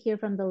have to hear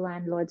from the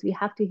landlords, we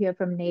have to hear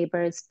from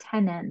neighbors,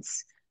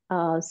 tenants,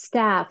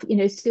 staff, you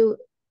know, so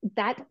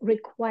that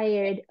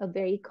required a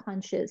very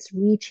conscious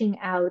reaching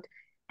out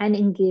and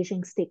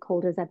engaging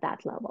stakeholders at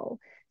that level.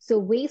 So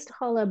waste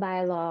hauler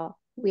bylaw,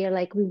 we are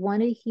like, we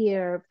want to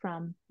hear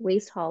from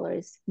waste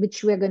haulers,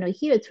 which we're going to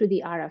hear through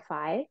the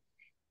RFI.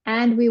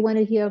 And we want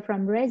to hear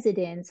from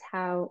residents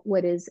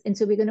and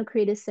so we're going to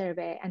create a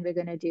survey, and we're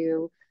going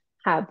to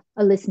have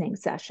a listening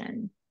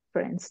session,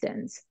 for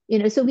instance. You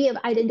know, so we have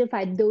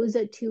identified those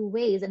are two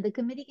ways, and the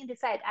committee can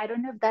decide, I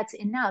don't know if that's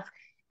enough.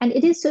 And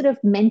it is sort of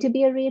meant to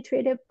be a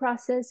reiterative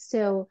process.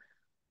 So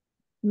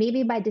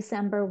maybe by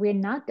December, we're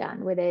not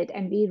done with it,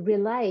 and we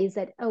realize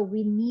that, oh,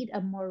 we need a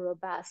more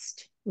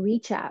robust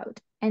reach out.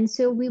 And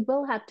so we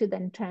will have to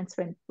then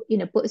transfer, you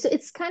know, so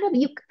it's kind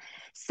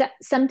of,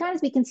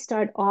 sometimes we can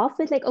start off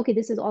with like, okay,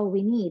 this is all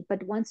we need.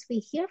 But once we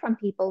hear from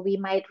people, we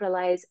might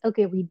realize,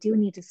 okay, we do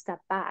need to step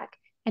back,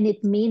 and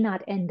it may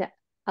not end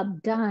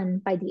up done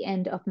by the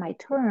end of my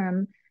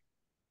term.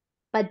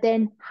 But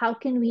then how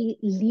can we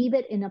leave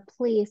it in a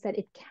place that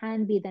it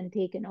can be then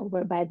taken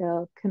over by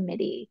the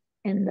committee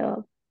in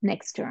the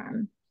next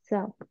term.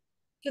 So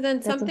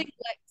then something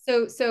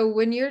like, so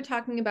when you're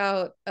talking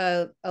about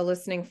a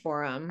listening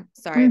forum,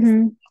 sorry, this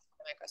is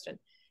my question.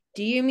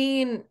 Do you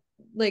mean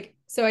like,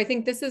 so I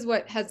think this is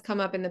what has come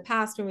up in the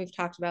past when we've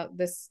talked about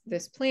this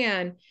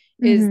plan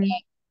is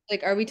that,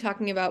 like, are we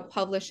talking about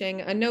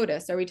publishing a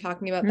notice? Are we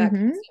talking about that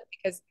kind of stuff?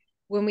 Because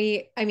when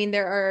I mean,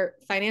 there are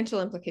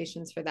financial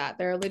implications for that.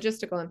 There are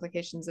logistical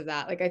implications of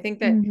that. Like, I think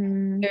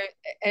that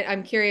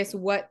I'm curious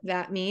what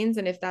that means.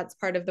 And if that's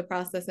part of the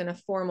process in a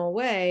formal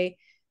way,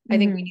 I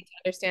think we need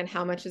to understand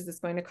how much is this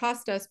going to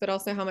cost us, but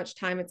also how much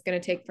time it's going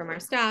to take from our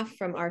staff,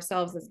 from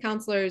ourselves as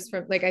counselors,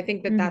 from like, I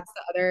think that that's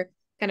the other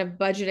kind of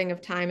budgeting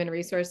of time and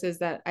resources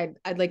that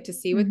I'd like to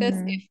see with this.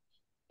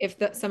 If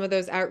some of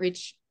those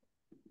outreach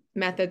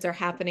methods are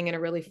happening in a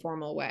really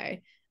formal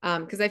way.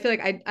 Because I feel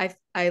like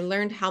I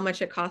learned how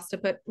much it costs to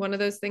put one of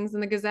those things in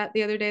the Gazette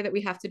the other day that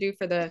we have to do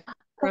for the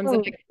forums.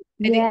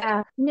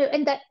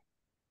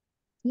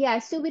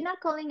 So we're not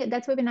calling it,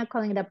 that's why we're not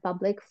calling it a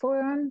public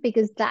forum,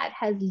 because that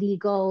has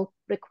legal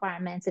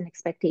requirements and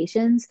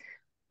expectations.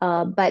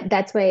 But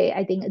that's why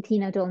I think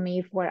Athena told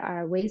me for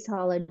our waste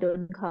hauler,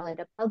 don't call it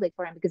a public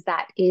forum, because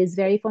that is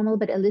very formal.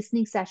 But a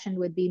listening session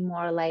would be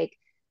more like,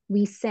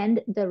 we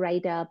send the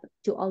write-up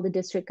to all the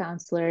district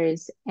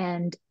counselors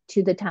and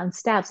to the town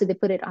staff. So they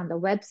put it on the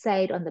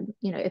website, on the,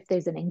 if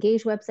there's an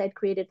Engage website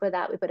created for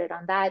that, we put it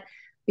on that.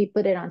 We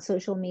put it on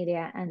social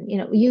media and,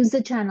 use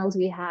the channels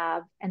we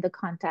have and the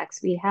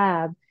contacts we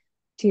have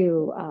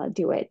to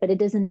do it. But it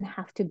doesn't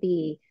have to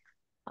be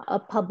a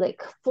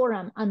public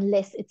forum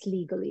unless it's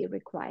legally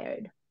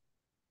required.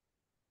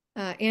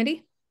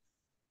 Andy?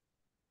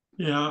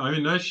 Yeah, I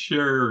mean, I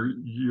share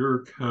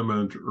your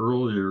comment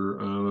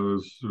earlier. It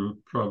was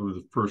probably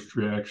the first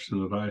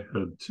reaction that I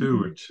had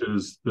too, which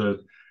is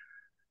that,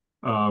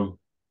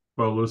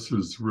 well, this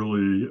is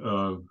really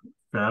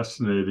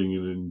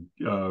fascinating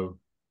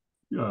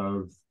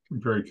and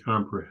very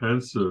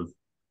comprehensive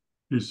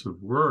piece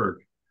of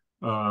work.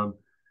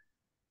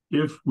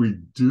 If we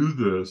do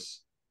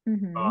this,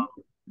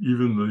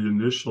 even the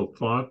initial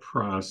thought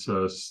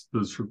process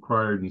that's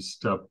required in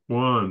step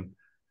one,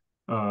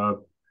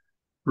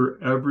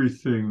 for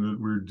everything that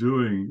we're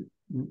doing,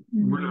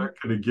 we're not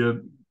going to get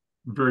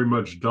very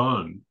much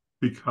done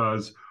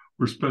because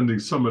we're spending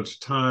so much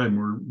time.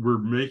 We're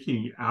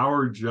making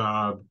our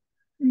job,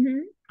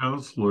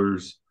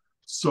 counselors,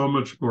 so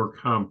much more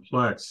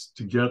complex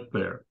to get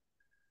there.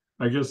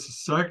 I guess the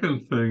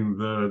second thing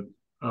that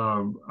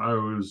I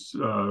was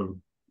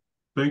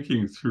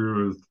thinking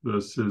through with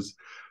this is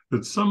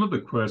that some of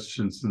the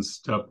questions in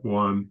step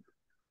one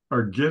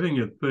are getting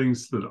at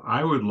things that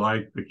I would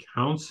like the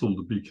council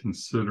to be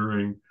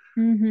considering,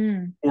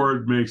 or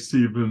it makes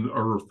even a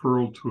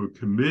referral to a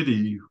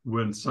committee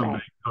when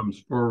somebody comes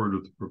forward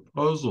with a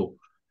proposal.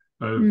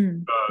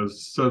 I've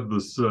said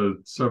this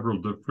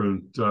several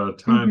different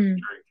times during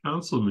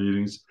council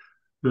meetings,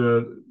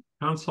 that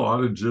council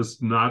ought to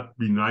just not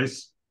be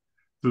nice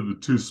to the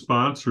two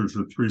sponsors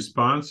or three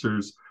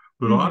sponsors,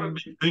 but ought to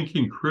be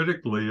thinking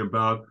critically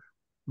about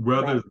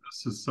whether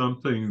this is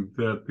something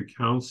that the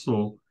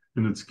council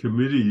and its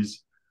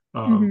committees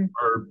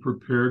are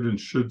prepared and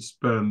should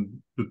spend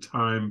the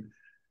time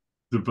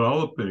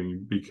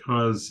developing,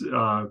 because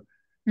of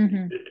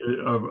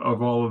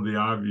all of the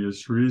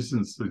obvious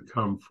reasons that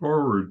come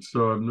forward.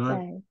 So I'm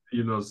not,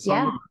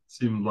 some of it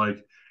seemed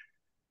like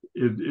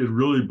it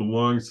really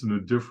belongs in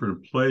a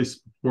different place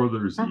before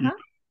there's even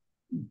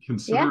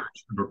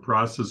consideration of a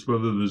process,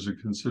 whether there's a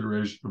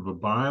consideration of a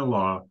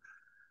bylaw.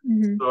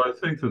 So I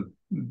think that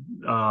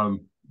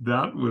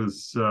that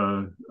was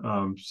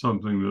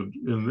something that,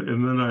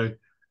 and then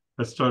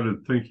I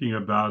started thinking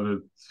about it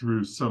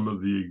through some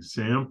of the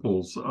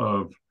examples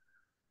of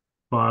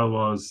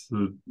bylaws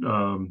that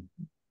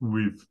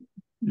we've,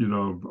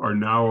 are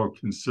now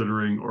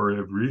considering or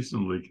have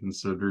recently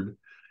considered.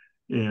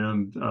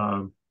 And,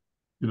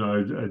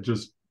 I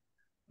just,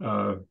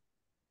 there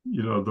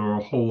were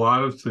a whole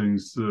lot of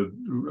things that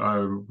I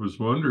was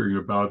wondering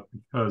about,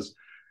 because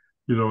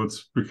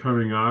it's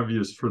becoming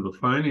obvious for the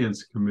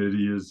Finance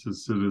Committee is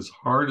that as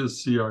hard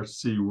as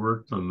CRC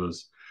worked on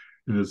this,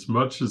 and as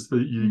much as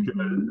the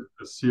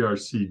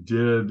CRC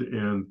did,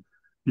 and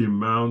the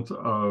amount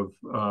of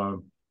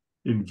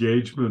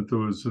engagement that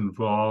was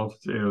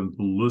involved and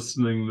the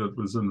listening that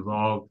was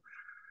involved,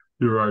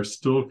 there are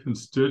still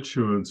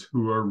constituents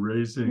who are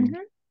raising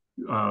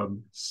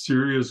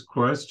serious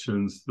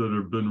questions that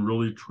have been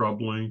really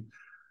troubling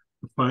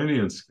the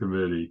Finance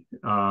Committee.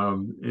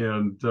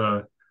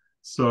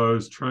 So I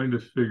was trying to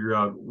figure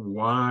out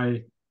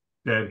why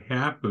that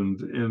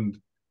happened, and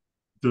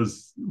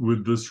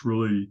would this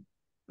really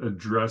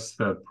address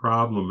that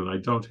problem? And I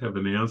don't have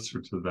an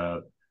answer to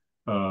that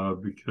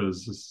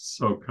because it's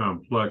so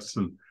complex,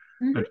 and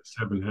I just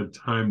haven't had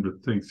time to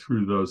think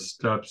through those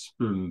steps.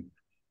 And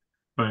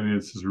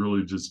Finance is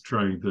really just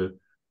trying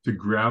to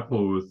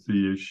grapple with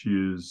the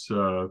issues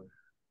that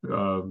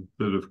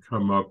have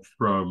come up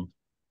from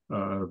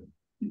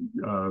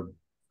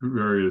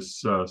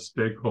various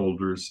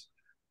stakeholders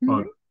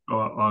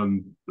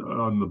on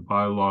the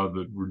bylaw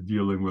that we're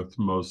dealing with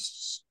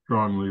most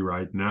strongly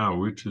right now,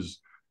 which is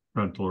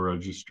rental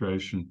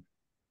registration.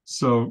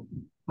 So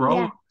for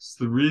all of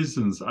the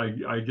reasons,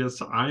 I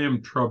guess I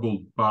am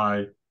troubled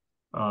by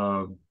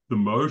the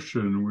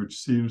motion, which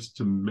seems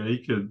to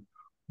make it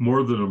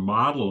more than a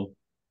model,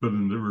 but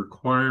in the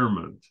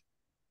requirement.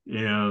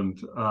 And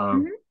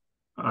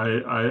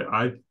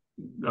I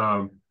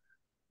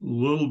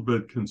little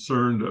bit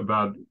concerned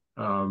about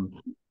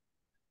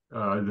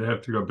they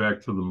have to go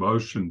back to the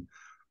motion,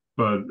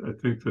 but I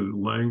think the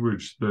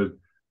language that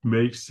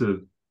makes it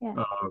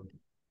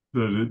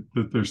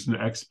that there's an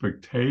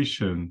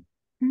expectation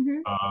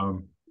in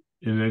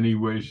any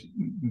way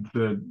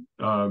that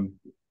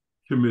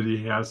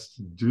committee has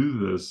to do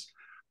this,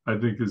 I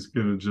think is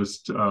going to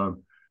just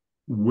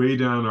weigh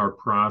down our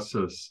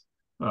process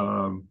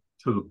to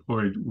the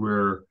point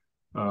where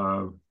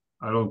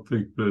I don't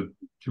think that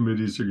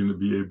committees are going to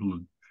be able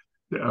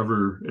to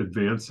ever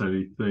advance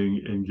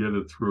anything and get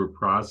it through a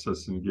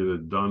process and get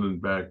it done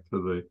and back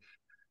to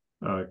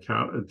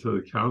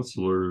the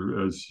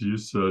counselor, as you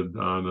said,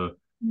 on a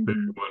maybe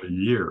one a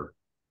year.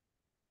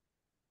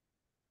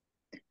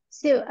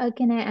 So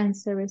can I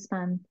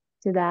respond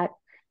to that?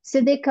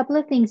 So there are a couple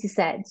of things you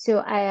said. So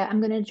I'm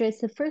going to address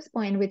the first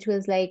point, which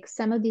was like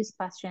some of these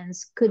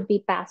questions could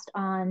be passed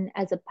on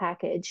as a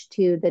package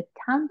to the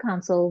town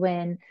council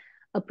when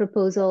a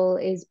proposal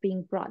is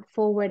being brought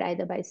forward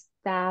either by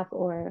staff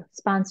or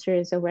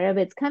sponsors or wherever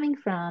it's coming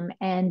from.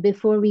 And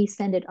before we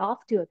send it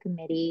off to a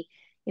committee,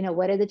 you know,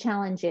 what are the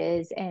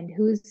challenges and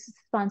who's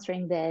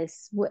sponsoring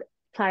this?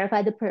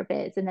 Clarify the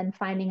purpose, and then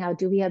finding out,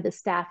 do we have the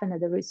staff and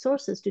the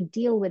resources to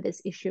deal with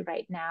this issue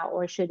right now,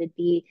 or should it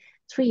be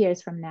 3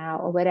 years from now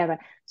or whatever?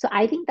 So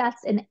I think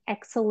that's an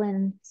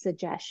excellent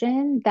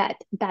suggestion, that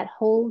that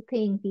whole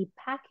thing be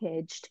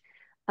packaged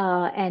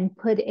and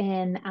put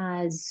in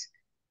as,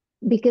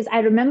 because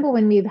I remember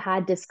when we've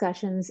had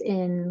discussions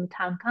in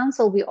town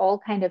council, we all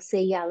kind of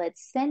say, yeah,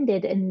 let's send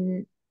it,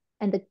 and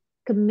the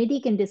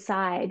committee can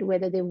decide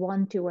whether they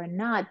want to or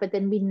not, but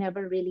then we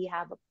never really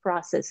have a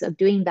process of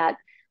doing that.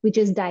 We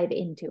just dive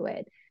into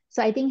it.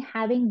 So I think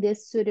having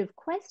this sort of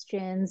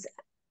questions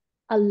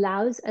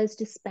allows us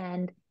to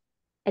spend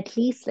at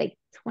least like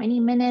 20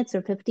 minutes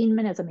or 15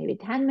 minutes or maybe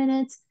 10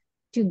 minutes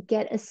to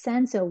get a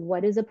sense of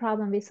what is the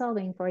problem we're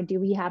solving for. Do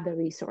we have the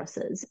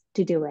resources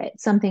to do it?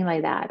 Something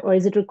like that. Or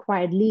is it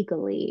required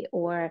legally?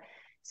 Or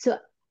so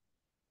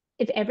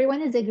if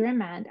everyone is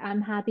agreement,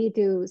 I'm happy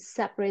to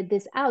separate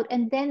this out.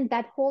 And then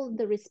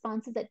the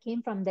responses that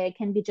came from there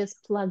can be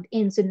just plugged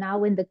in. So now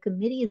when the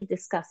committee is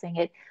discussing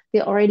it,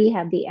 they already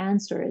have the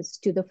answers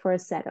to the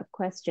first set of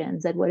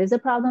questions, that what is the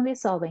problem we're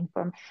solving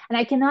for? And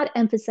I cannot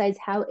emphasize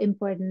how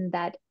important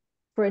that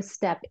first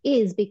step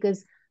is,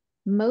 because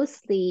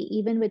mostly,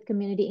 even with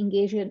community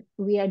engagement,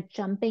 we are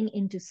jumping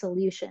into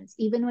solutions.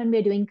 Even when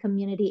we're doing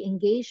community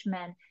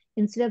engagement,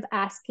 instead of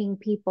asking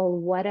people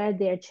what are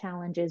their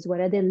challenges,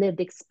 what are their lived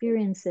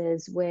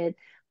experiences with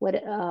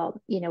what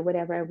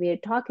whatever we're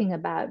talking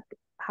about,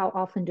 how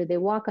often do they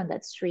walk on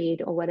that street,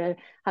 or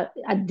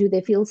how do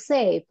they feel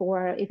safe,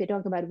 or if you're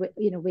talking about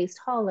waste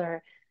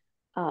hauler,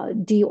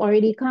 do you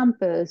already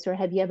compost, or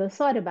have you ever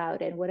thought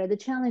about it? What are the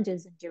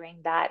challenges in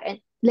doing that? And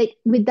like,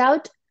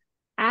 without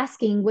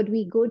asking, what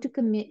we go to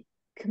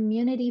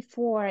community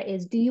for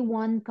is, do you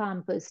want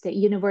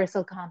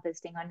universal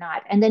composting or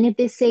not? And then if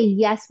they say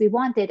yes, we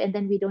want it, and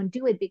then we don't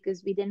do it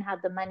because we didn't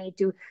have the money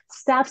to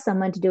staff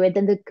someone to do it,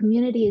 then the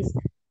community is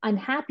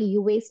unhappy.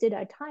 You wasted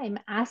our time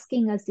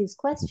asking us these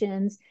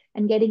questions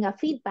and getting our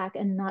feedback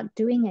and not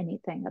doing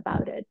anything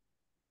about it.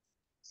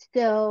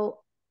 So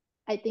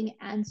I think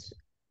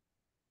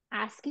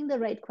asking the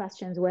right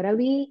questions, what are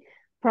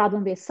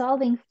problem we're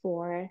solving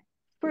for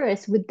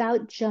first,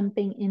 without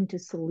jumping into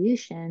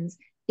solutions,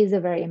 is a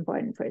very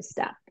important first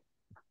step.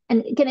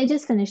 And can I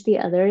just finish the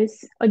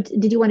others? Or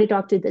did you want to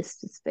talk to this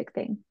specific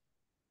thing?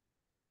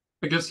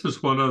 I guess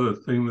there's one other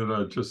thing that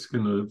I'm just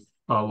going to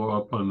follow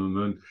up on, and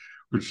then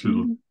which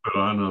will put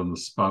on the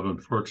spot,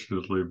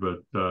 unfortunately, but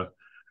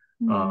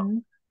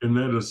and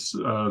that is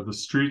the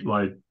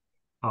streetlight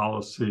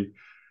policy.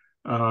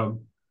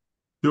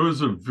 There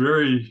was a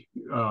very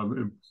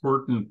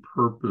important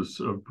purpose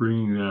of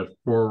bringing that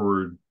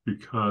forward,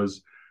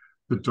 because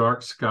the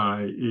dark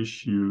sky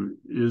issue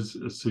is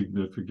a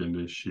significant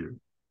issue.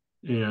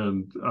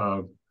 And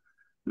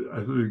I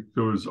think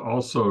there was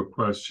also a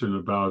question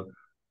about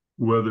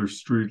whether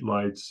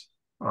streetlights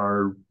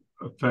are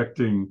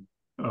affecting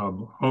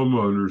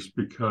homeowners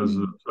because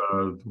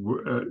of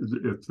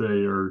if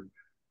they are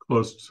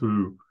close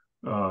to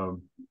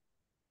home,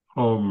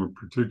 or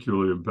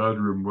particularly a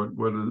bedroom,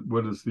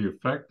 what is the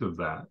effect of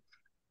that?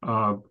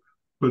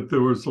 But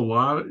there was a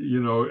lot,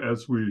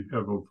 as we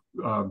have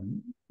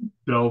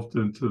delved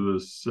into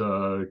this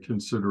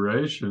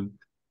consideration,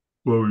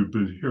 what we've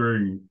been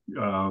hearing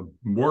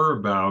more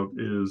about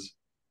is,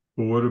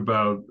 well, what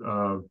about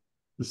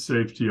the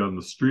safety on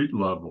the street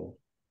level?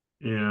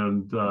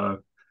 And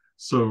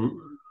so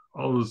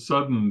all of a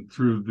sudden,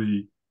 through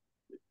the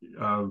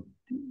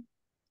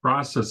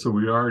process that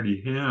we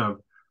already have,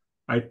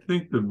 I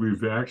think that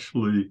we've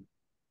actually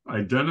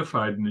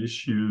identified an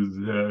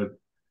issue that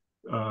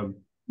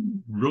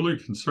really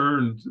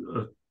concerned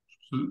a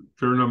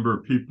fair number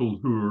of people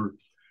who are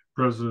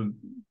present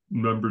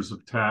members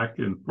of TAC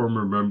and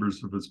former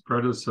members of its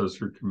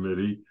predecessor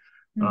committee.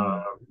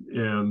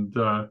 And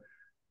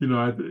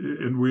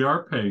we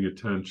are paying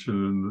attention,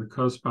 and the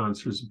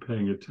co-sponsors are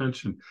paying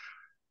attention.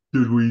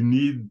 Did we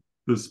need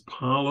this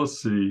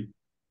policy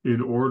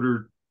in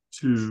order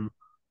to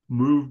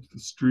move the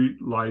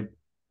street light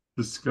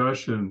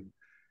discussion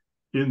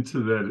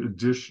into that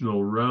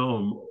additional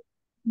realm?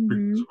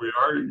 Because we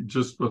are,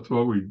 just with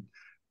what we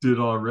did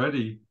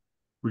already,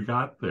 we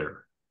got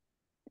there.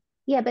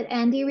 Yeah, but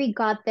Andy, we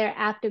got there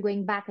after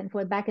going back and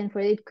forth.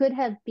 It could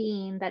have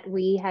been that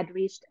we had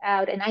reached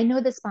out, and I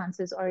know the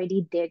sponsors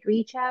already did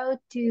reach out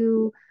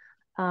to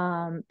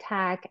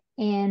TAC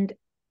and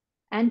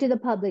to the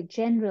public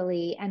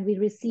generally, and we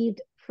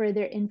received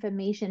further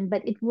information,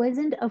 but it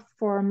wasn't a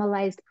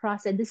formalized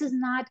process. This is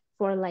not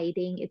for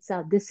lighting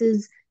itself. This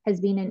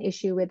has been an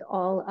issue with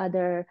all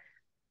other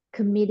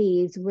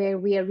committees where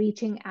we are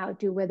reaching out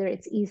to, whether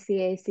it's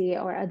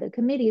ECAC or other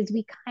committees,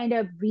 we kind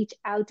of reach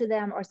out to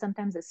them, or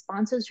sometimes the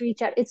sponsors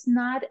reach out. It's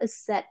not a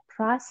set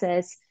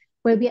process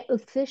where we are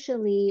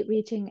officially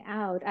reaching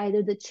out,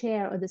 either the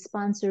chair or the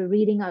sponsor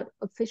reading out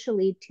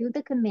officially to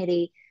the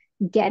committee,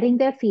 getting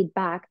their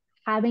feedback,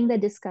 having the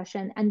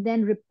discussion, and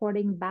then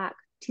reporting back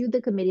to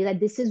the committee that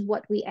this is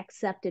what we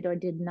accepted or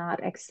did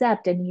not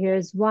accept, and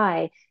here's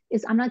why.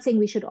 I'm not saying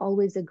we should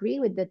always agree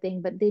with the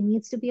thing, but there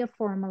needs to be a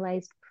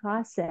formalized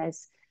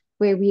process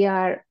where we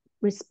are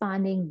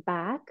responding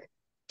back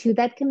to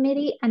that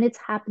committee, and it's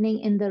happening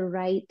in the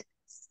right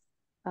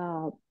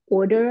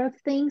order of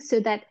things, so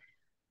that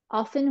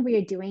often we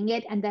are doing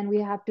it and then we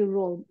have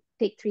to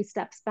take 3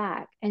 steps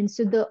back. And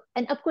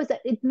of course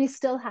it may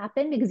still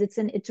happen because it's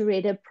an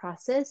iterative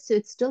process. So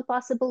it's still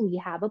possible we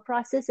have a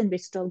process and we're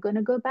still going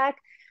to go back.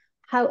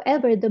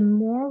 However, the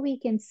more we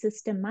can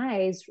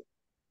systemize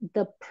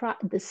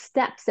the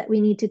steps that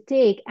we need to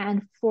take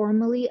and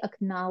formally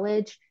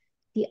acknowledge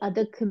the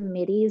other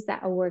committees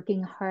that are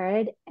working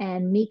hard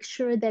and make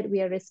sure that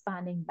we are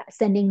responding,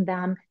 sending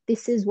them,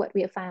 this is what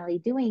we are finally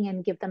doing,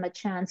 and give them a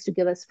chance to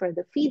give us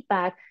further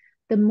feedback,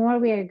 the more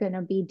we are going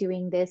to be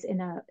doing this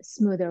in a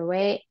smoother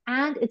way.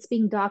 And it's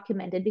being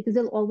documented, because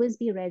there'll always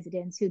be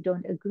residents who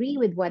don't agree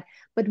with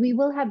but we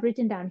will have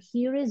written down,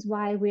 here is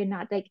why we're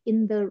not, like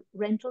in the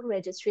rental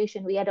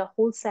registration, we had a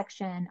whole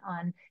section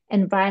on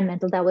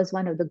environmental. That was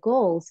one of the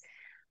goals.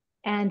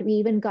 And we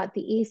even got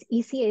the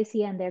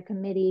ECAC and their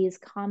committees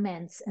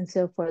comments and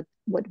so forth,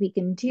 what we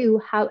can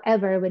do.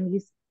 However, when you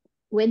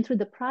went through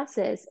the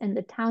process and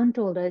the town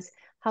told us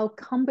how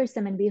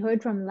cumbersome, and we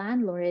heard from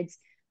landlords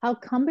how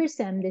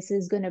cumbersome this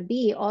is going to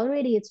be.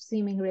 Already it's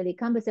seeming really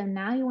cumbersome.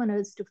 Now you want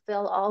us to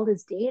fill all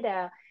this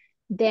data.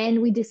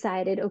 Then we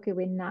decided, okay,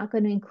 we're not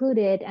going to include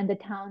it. And the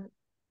town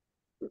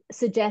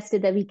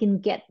suggested that we can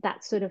get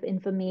that sort of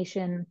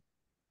information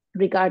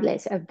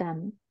regardless of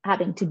them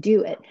having to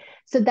do it.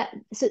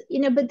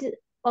 But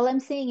all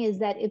I'm saying is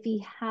that if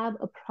we have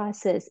a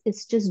process,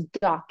 it's just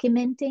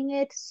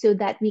documenting it so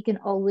that we can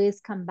always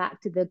come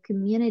back to the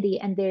community,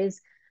 and there's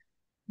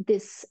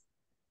this,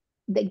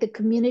 the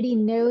community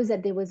knows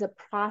that there was a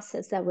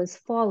process that was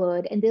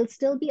followed, and they'll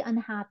still be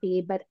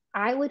unhappy, but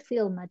I would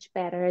feel much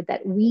better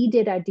that we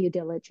did our due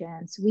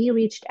diligence, we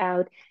reached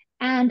out,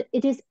 and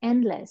it is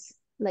endless.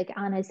 Like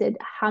Anna said,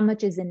 how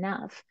much is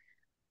enough?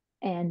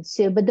 And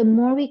so, but the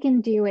more we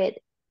can do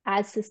it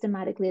as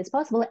systematically as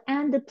possible,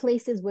 and the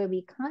places where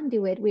we can't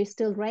do it, we're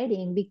still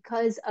writing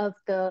because of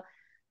the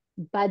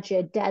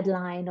budget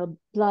deadline or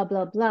blah,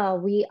 blah, blah,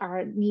 we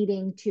are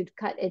needing to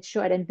cut it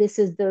short. And this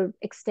is the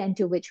extent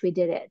to which we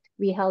did it.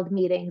 We held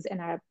meetings in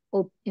our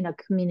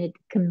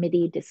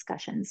committee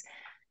discussions.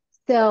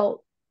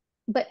 So,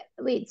 but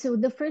wait, so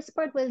the first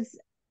part was,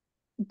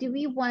 do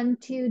we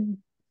want to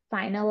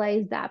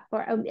finalize that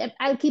part?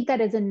 I'll keep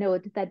that as a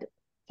note, that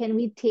can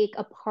we take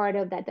a part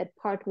of that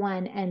part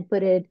 1 and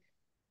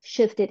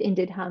shift it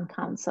into town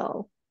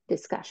council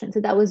discussion?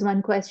 So that was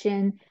one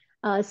question.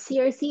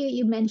 CRC,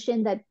 you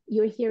mentioned that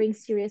you're hearing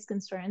serious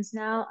concerns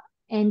now,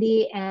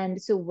 Andy, and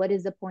so what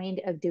is the point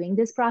of doing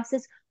this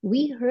process?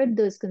 We heard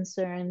those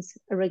concerns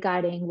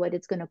regarding what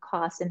it's going to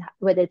cost and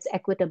whether it's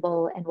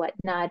equitable and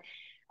whatnot,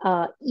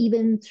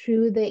 even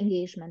through the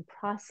engagement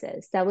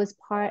process. That was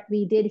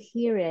we did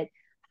hear it.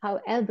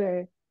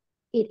 However,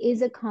 it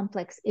is a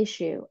complex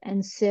issue.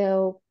 And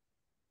so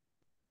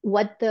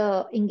what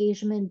the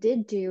engagement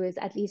did do is,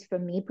 at least for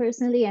me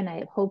personally, and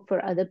I hope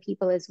for other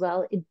people as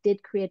well, it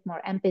did create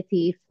more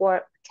empathy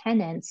for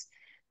tenants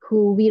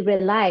who we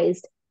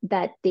realized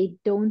that they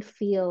don't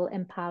feel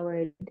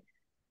empowered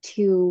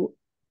to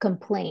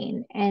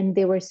complain. And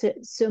there were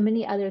so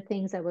many other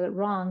things that were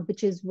wrong,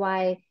 which is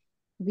why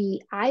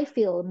I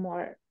feel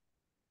more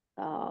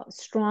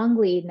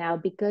strongly now,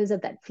 because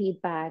of that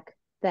feedback,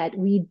 that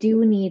we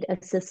do need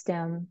a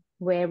system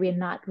where we're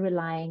not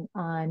relying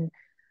on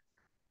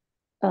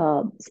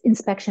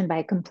inspection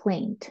by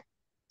complaint.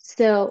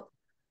 So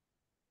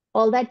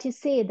all that to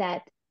say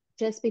that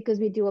just because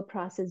we do a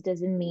process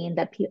doesn't mean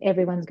that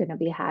everyone's going to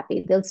be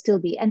happy. They'll still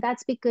be. And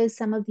that's because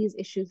some of these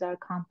issues are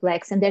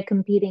complex and they're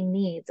competing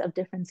needs of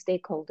different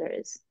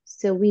stakeholders.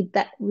 So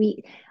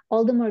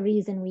all the more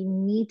reason we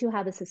need to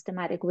have a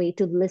systematic way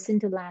to listen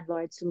to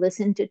landlords, to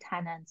listen to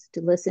tenants,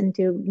 to listen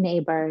to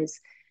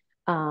neighbors,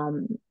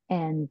 and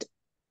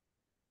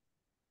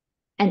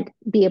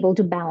be able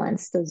to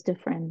balance those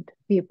different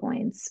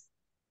viewpoints.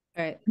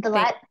 All right.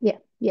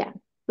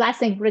 Last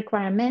thing,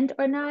 requirement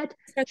or not,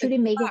 should we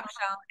make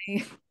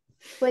it?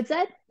 What's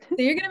that? So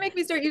you're gonna make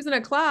me start using a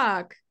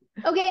clock.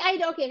 Okay,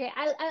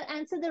 I'll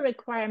answer the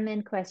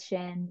requirement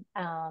question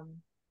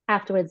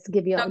afterwards.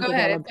 Give you no, go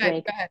ahead. a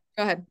break.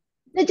 Go ahead.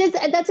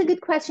 That's a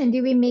good question.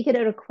 Do we make it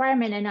a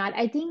requirement or not?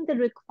 I think the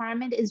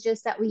requirement is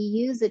just that we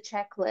use a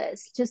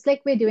checklist, just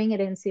like we're doing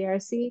it in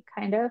CRC,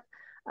 kind of.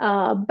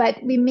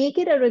 But we make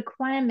it a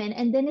requirement,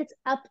 and then it's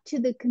up to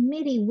the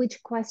committee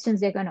which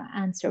questions they're going to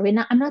answer.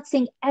 I'm not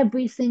saying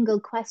every single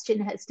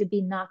question has to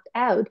be knocked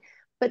out,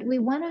 but we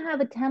want to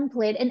have a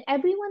template, and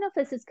every one of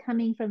us is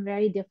coming from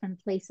very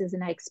different places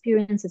in our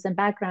experiences and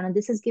background, and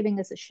this is giving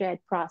us a shared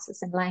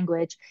process and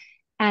language.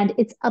 And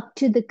it's up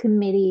to the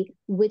committee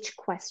which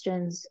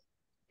questions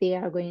they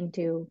are going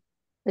to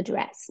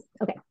address.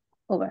 Okay,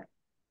 over.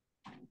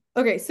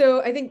 Okay,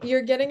 so I think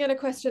you're getting at a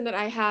question that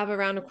I have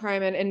around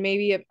requirement and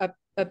maybe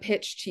a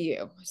pitch to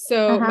you.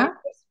 So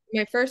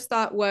my first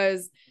thought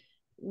was,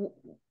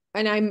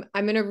 and I'm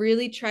going to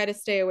really try to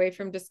stay away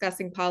from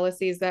discussing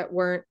policies that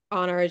weren't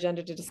on our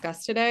agenda to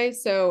discuss today.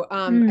 So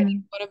I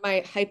think one of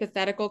my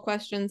hypothetical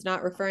questions,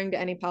 not referring to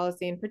any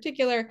policy in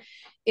particular,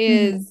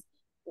 is,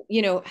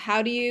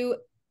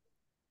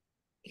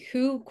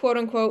 who quote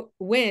unquote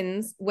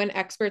wins when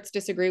experts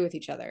disagree with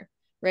each other,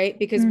 right?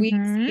 Because we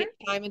see it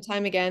time and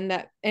time again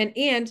that,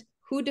 and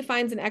who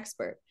defines an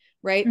expert,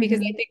 right? Because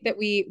I think that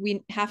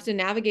we have to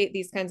navigate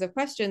these kinds of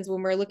questions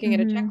when we're looking at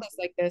a checklist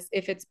like this,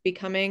 if it's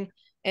becoming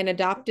an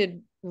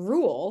adopted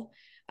rule.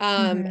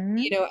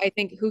 I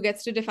think who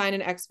gets to define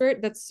an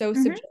expert, that's so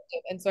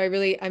subjective. And so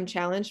I'm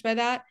challenged by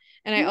that.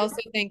 And I also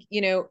think,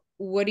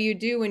 what do you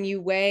do when you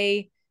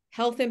weigh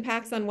health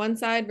impacts on one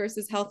side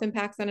versus health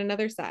impacts on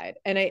another side?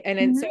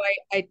 And so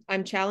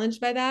I'm challenged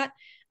by that,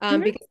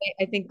 because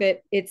I think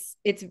that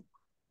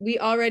we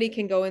already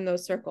can go in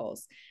those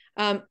circles.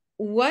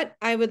 What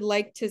I would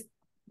like to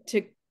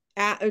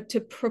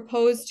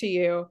propose to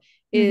you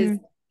is,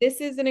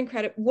 this is an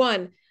incredible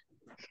one.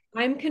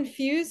 I'm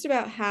confused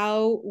about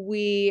how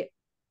we,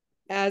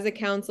 as a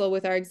council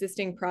with our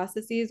existing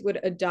processes, would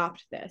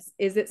adopt this.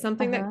 Is it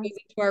something that goes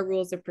into our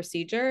rules of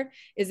procedure?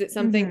 Is it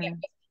something that,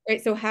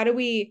 right? So how do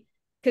we,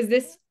 because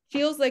this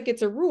feels like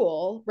it's a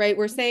rule, right?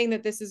 We're saying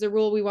that this is a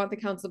rule we want the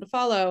council to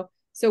follow.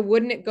 So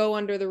wouldn't it go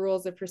under the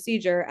rules of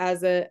procedure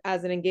as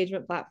an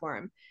engagement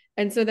platform?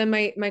 And so then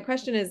my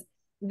question is,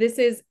 this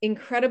is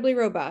incredibly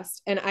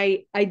robust. And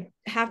I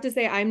have to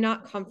say, I'm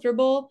not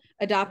comfortable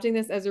adopting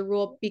this as a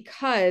rule,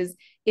 because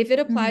if it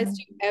applies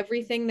to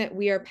everything that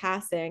we are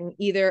passing,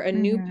 either a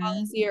new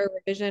policy or a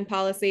revision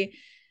policy,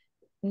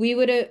 we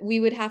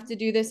would have to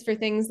do this for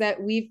things that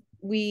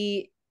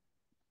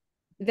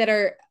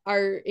that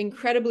are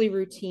incredibly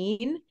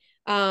routine.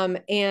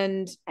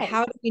 And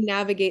how do we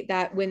navigate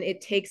that when it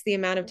takes the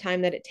amount of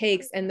time that it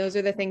takes? And those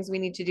are the things we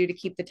need to do to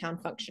keep the town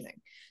functioning.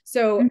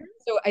 So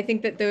I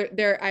think that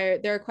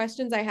there are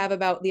questions I have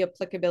about the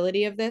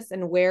applicability of this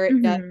and where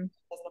it doesn't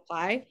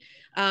apply.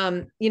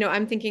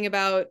 I'm thinking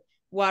about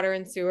water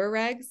and sewer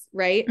regs,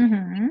 right? We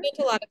spent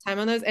a lot of time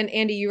on those. And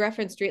Andy, you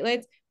referenced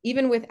streetlights.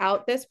 Even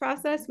without this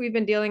process, we've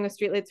been dealing with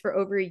streetlights for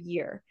over a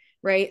year,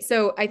 right?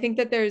 So I think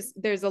that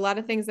there's a lot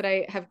of things that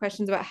I have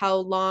questions about how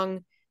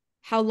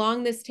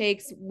long this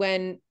takes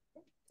when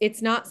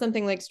it's not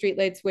something like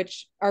streetlights,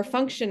 which are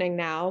functioning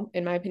now,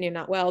 in my opinion,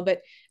 not well,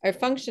 but are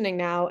functioning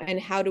now. And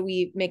how do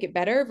we make it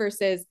better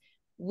versus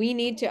we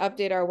need to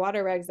update our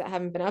water regs that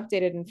haven't been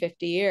updated in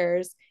 50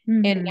 years.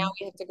 And now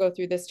we have to go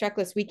through this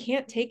checklist. We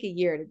can't take a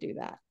year to do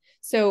that.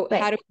 So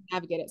how do we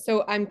navigate it?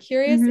 So I'm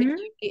curious if you'd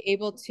be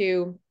able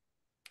to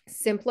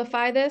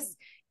simplify this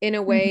in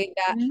a way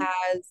that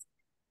has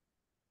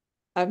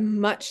a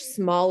much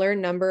smaller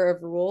number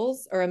of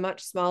rules or a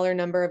much smaller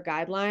number of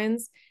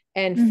guidelines,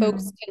 and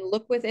folks can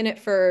look within it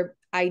for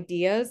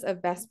ideas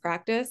of best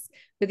practice,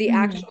 but the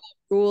actual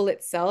rule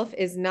itself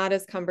is not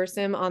as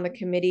cumbersome on the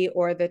committee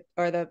or the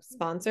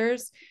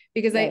sponsors.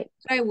 Because what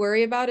I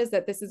worry about is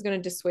that this is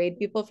going to dissuade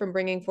people from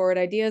bringing forward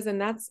ideas,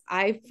 and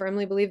I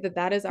firmly believe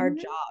that is our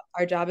job.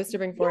 Our job is to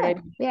bring forward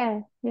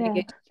ideas.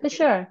 Yeah, for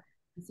sure.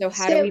 So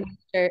how do we make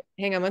sure,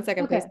 hang on one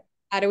second, please.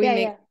 How do we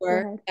make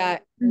sure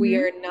that we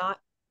are not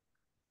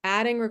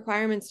adding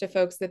requirements to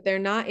folks that they're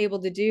not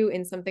able to do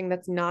in something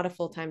that's not a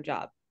full-time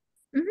job?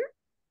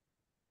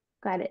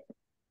 Got it.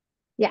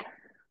 Yeah.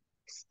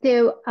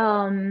 So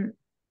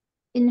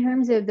in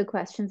terms of the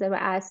questions that were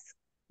asked,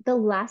 the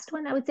last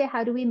one, I would say,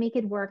 how do we make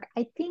it work?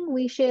 I think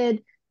we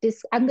should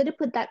I'm going to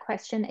put that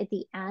question at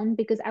the end,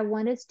 because I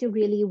want us to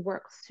really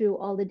work through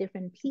all the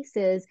different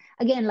pieces.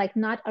 Again, like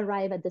not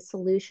arrive at the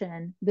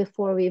solution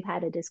before we've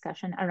had a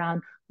discussion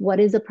around what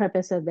is the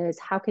purpose of this?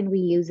 How can we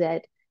use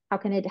it? How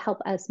can it help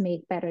us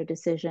make better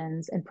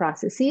decisions and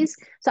processes?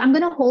 So I'm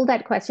going to hold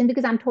that question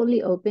because I'm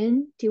totally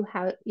open to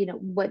how, you know,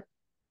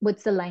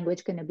 what's the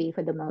language going to be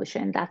for the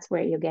motion? That's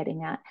where you're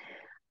getting at.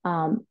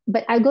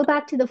 But I go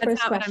back to the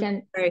first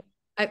question.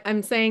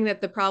 I'm saying that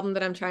the problem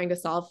that I'm trying to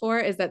solve for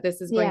is that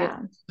this is going to take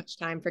too much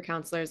time for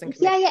counselors and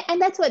committees. Yeah,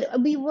 and that's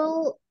what we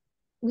will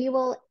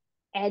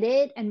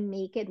edit and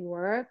make it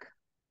work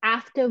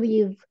after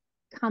we've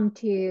come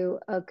to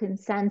a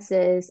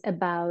consensus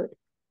about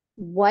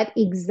what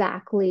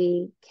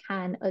exactly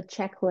can a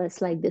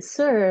checklist like this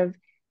serve,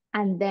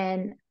 and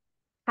then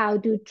how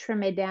to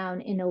trim it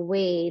down in a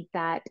way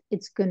that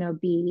it's going to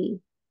be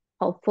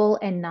helpful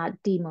and not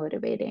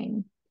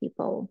demotivating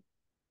people,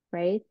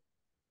 right?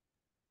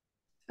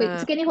 Wait,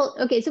 so can you hold?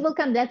 Okay, so we'll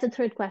come. That's the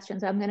third question.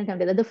 So I'm going to come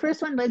to that. The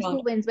first one was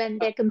who wins when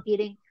they're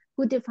competing?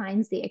 Who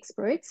defines the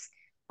experts?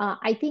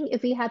 I think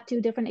if we have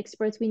two different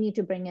experts, we need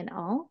to bring in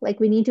all. Like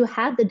we need to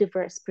have the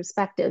diverse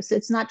perspective. So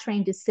it's not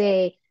trying to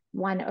say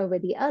one over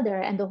the other.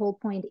 And the whole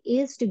point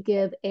is to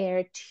give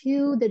air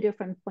to the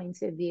different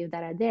points of view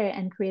that are there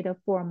and create a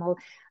formal.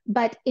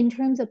 But in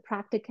terms of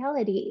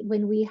practicality,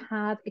 when we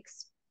have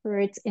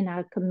experts in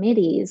our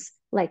committees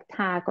like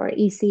TAC or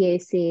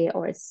ECAC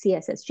or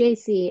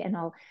CSSJC and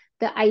all,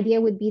 the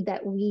idea would be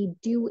that we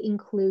do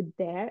include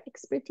their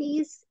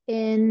expertise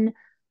in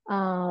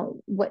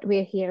what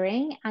we're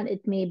hearing, and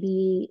it may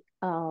be,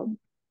 and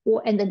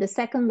then the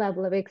second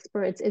level of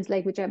experts is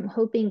like, which I'm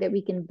hoping that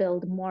we can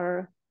build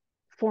more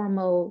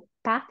formal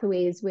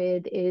pathways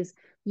with, is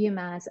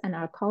UMass and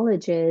our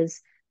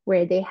colleges,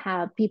 where they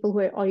have people who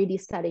are already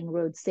studying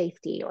road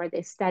safety, or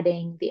they're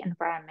studying the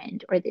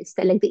environment, or they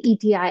study, like the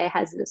ETI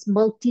has this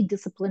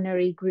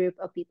multidisciplinary group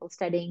of people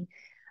studying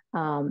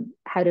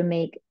how to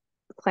make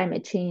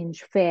climate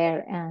change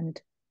fair and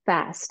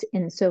fast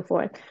and so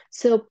forth.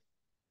 So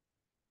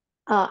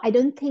I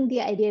don't think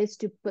the idea is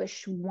to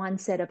push one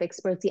set of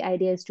experts. The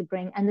idea is to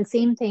bring, and the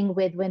same thing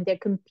with when they're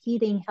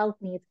competing health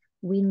needs,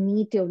 we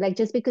need to, like,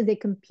 just because they're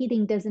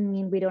competing doesn't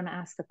mean we don't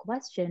ask the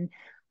question.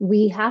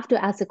 We have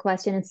to ask the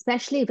question,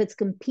 especially if it's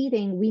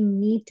competing, we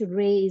need to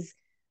raise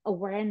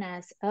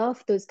awareness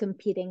of those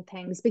competing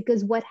things,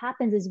 because what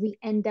happens is we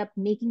end up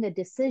making a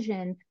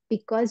decision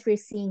because we're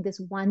seeing this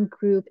one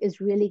group is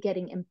really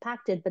getting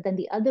impacted, but then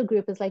the other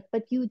group is like,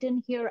 but you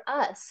didn't hear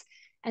us.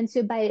 And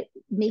so by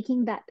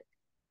making that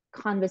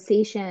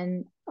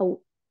conversation, you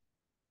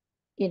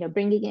know,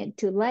 bringing it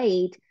to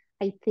light,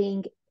 I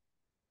think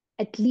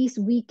at least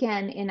we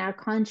can, in our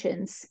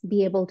conscience,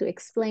 be able to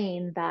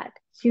explain that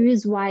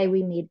here's why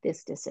we made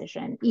this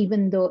decision,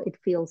 even though it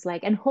feels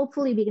like, and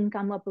hopefully we can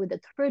come up with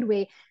a third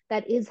way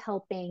that is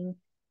helping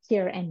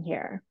here and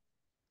here.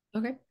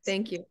 Okay,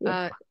 thank you.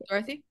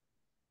 Dorothy?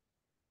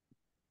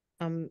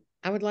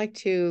 I would like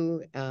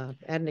to add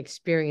an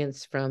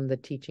experience from the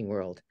teaching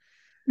world.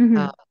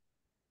 Mm-hmm.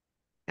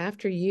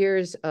 After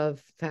years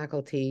of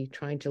faculty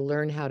trying to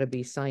learn how to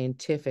be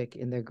scientific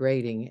in their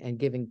grading and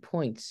giving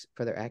points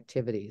for their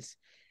activities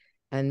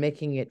and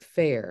making it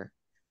fair,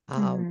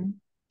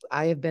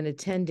 I have been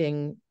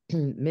attending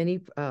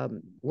many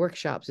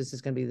workshops. This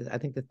is going to be, I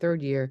think, the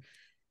third year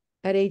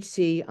at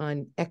HC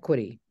on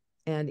equity.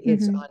 And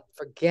it's on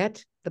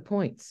forget the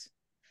points,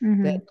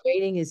 that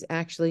grading is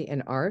actually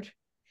an art,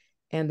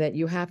 and that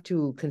you have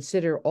to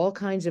consider all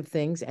kinds of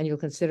things, and you'll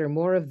consider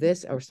more of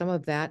this or some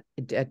of that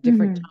at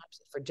different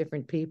times for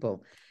different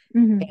people.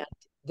 And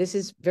this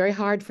is very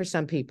hard for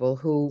some people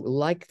who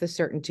like the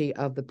certainty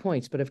of the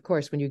points. But of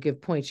course, when you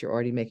give points, you're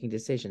already making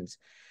decisions.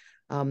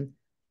 Some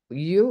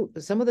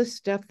of the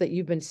stuff that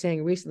you've been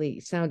saying recently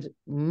sounds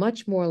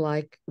much more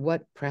like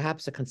what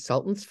perhaps a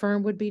consultant's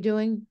firm would be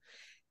doing.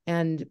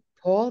 And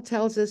Paul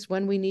tells us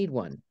when we need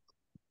one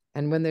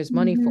and when there's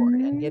money for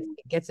it, and it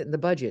gets it in the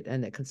budget.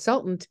 And a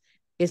consultant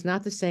is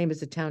not the same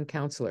as a town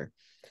councilor.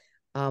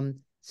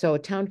 So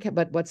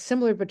but what's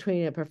similar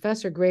between a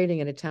professor grading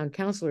and a town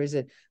councilor is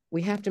that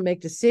we have to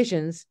make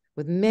decisions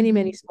with many,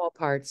 many small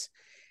parts,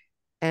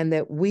 and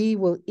that we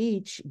will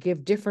each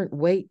give different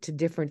weight to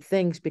different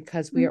things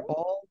because we are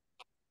all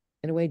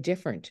in a way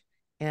different,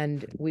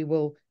 and we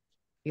will,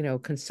 you know,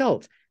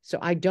 consult. So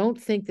I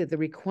don't think that the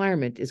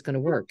requirement is going to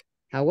work.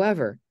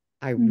 However,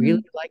 I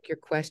really like your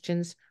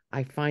questions.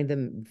 I find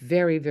them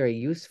very, very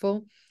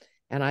useful.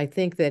 And I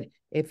think that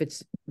if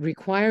it's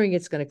requiring,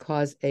 it's going to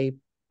cause a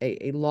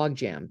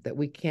logjam that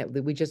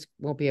we just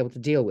won't be able to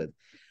deal with.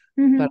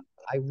 But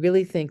I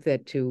really think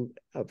that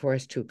for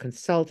us to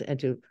consult and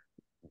to,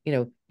 you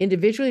know,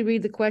 individually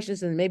read the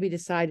questions and maybe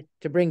decide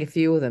to bring a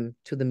few of them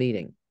to the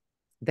meeting,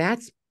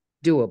 that's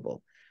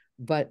doable.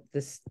 But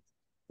this,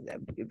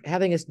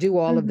 having us do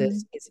all of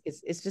this,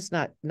 it's just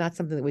not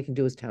something that we can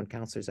do as town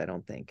councilors, I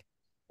don't think.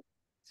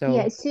 So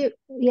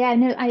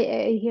no,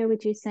 I hear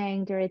what you're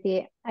saying,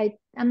 Dorothy.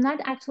 I'm not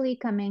actually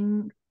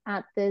coming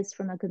at this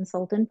from a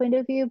consultant point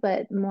of view,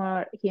 but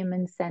more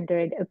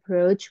human-centered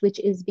approach, which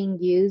is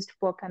being used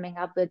for coming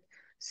up with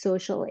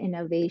social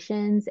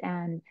innovations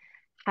and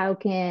how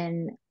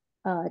can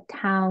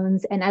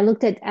towns, and I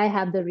looked at, I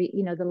have the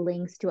the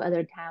links to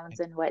other towns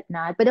and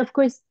whatnot, but of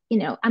course,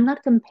 I'm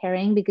not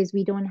comparing because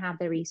we don't have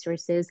the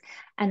resources.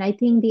 And I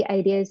think the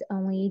idea is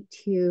only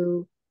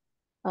to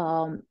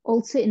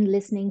also in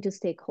listening to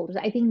stakeholders.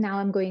 I think now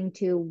I'm going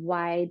to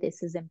why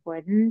this is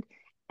important.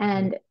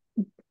 And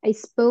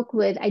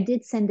I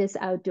did send this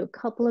out to a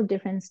couple of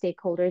different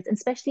stakeholders,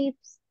 especially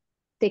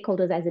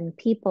stakeholders as in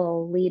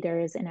people,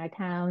 leaders in our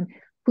town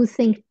who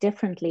think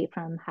differently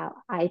from how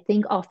I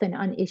think often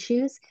on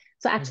issues.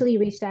 So I actually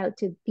reached out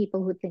to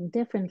people who think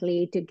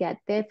differently to get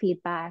their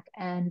feedback.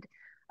 And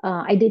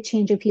I did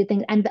change a few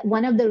things. And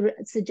one of the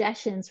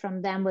suggestions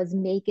from them was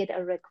make it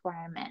a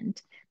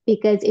requirement.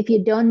 Because if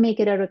you don't make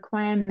it a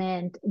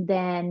requirement,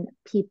 then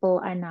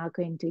people are not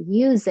going to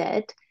use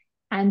it.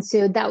 And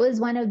so that was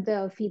one of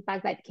the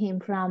feedback that came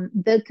from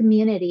the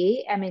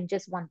community. I mean,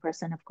 just one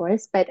person, of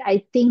course, but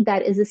I think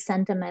that is a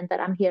sentiment that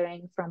I'm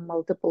hearing from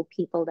multiple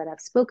people that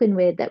I've spoken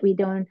with, that we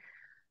don't,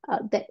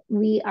 that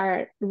we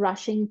are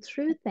rushing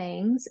through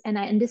things. And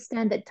I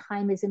understand that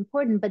time is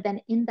important, but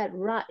then in that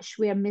rush,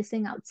 we are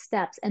missing out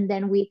steps. And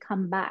then we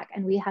come back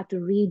and we have to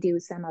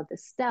redo some of the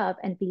stuff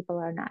and people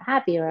are not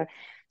happier.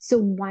 So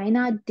why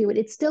not do it?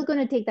 It's still going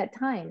to take that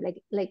time.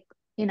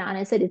 And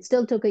I said, it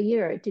still took a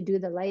year to do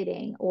the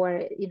lighting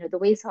or, the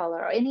waste hauler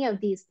or any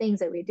of these things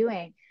that we're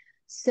doing.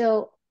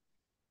 So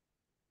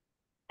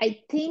I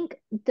think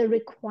the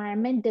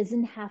requirement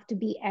doesn't have to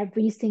be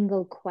every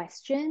single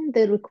question.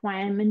 The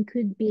requirement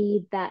could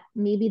be that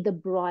maybe the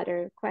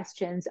broader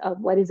questions of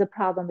what is a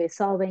problem we're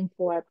solving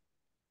for.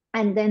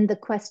 And then the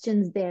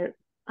questions there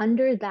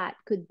under that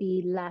could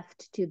be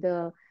left to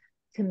the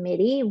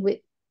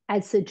committee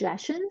as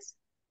suggestions,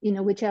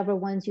 whichever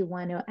ones you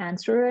want to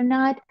answer or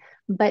not,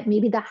 but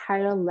maybe the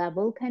higher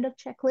level kind of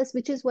checklist,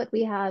 which is what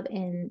we have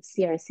in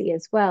CRC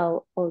as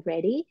well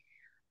already.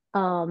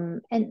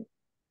 And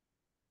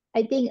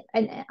I think,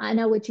 and I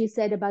know what you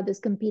said about those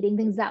competing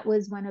things, that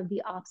was one of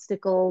the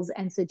obstacles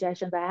and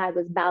suggestions I had,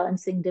 was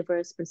balancing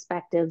diverse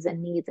perspectives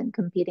and needs and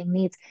competing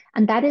needs.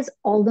 And that is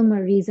all the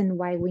more reason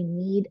why we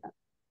need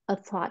a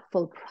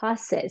thoughtful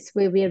process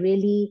where we're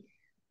really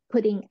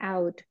putting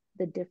out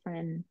the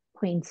different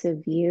points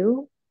of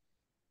view.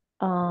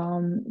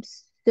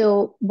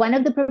 So one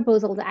of the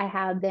proposals I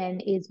have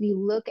then is we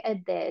look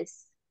at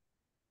this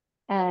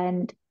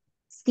and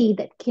see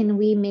that can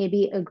we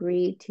maybe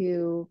agree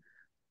to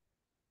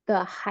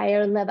the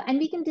higher level, and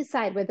we can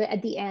decide whether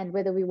at the end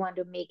whether we want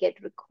to make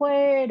it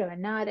required or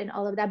not and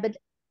all of that. But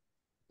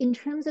in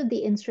terms of the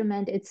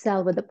instrument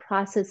itself or the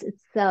process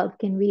itself,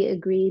 can we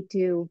agree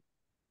to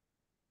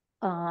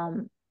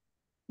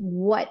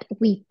what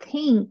we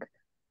think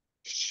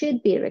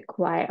should be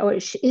required or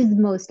is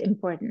most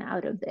important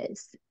out of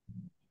this?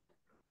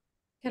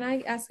 Can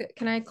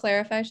I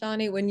clarify,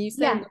 Shalini, when you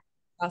say Yeah.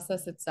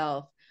 process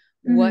itself,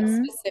 what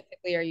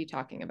specifically are you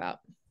talking about?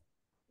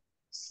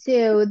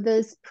 So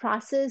this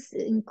process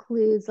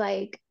includes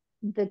like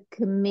the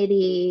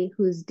committee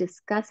who's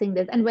discussing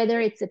this, and whether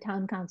it's the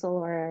town council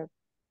or,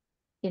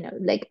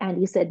 like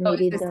Andy said,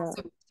 maybe so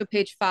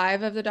page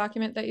 5 of the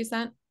document that you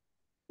sent?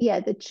 Yeah,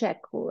 the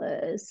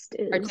checklist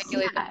is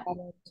Articulate the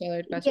problem,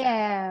 tailored question.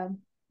 Yeah.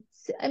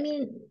 So, I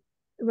mean,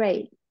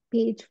 right,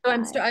 page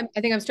 5. So I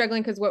think I'm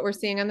struggling because what we're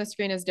seeing on the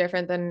screen is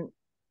different than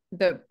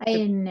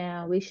I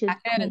know we should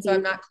and so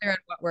I'm not clear on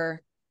what we're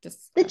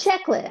just the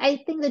checklist. I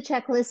think the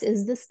checklist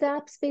is the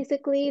steps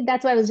basically.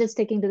 That's why I was just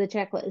sticking to the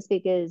checklist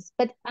because,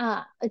 but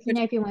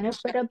Athena, if you want to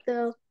put up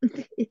the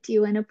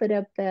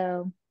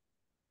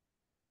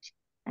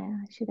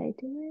should I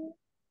do it?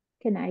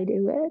 Can I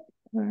do it?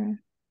 Or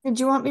did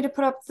you want me to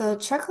put up the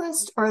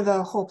checklist or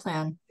the whole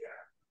plan?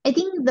 I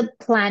think the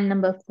plan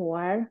number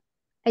 4.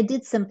 I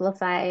did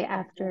simplify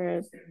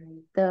after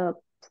the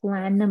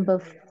plan number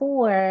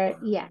 4.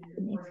 Yeah,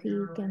 and if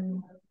you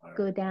can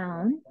go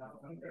down.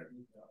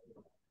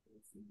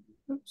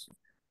 Oops.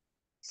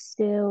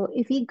 So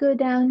if you go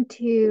down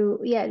to,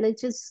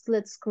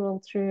 let's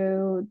scroll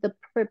through the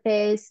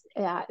purpose.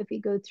 If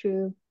you go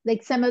through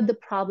like some of the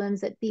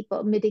problems that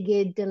people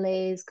mitigate,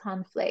 delays,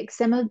 conflicts,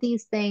 some of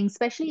these things,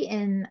 especially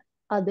in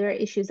other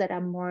issues that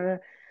are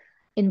more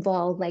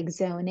involved, like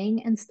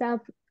zoning and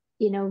stuff,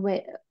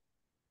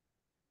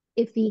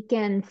 if we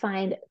can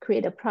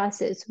create a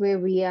process where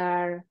we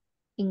are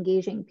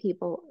engaging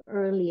people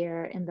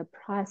earlier in the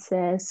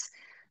process,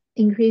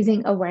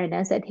 increasing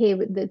awareness that, hey,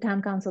 the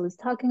town council is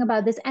talking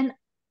about this. And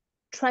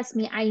trust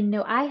me, I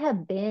know I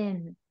have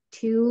been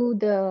to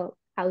the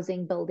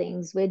housing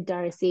buildings with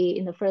Darcy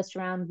in the first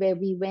round where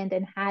we went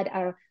and had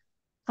our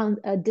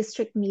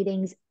district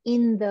meetings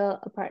in the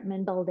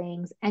apartment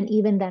buildings. And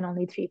even then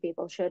only 3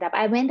 people showed up.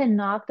 I went and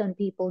knocked on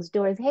people's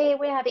doors. Hey,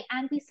 we're having,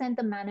 and we sent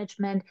the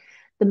management.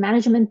 The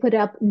management put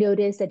up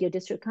notice that your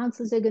district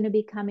councils are going to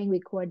be coming.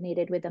 We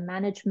coordinated with the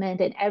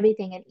management and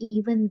everything. And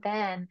even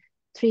then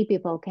 3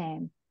 people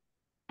came.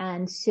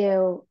 And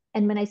so,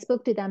 and when I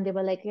spoke to them, they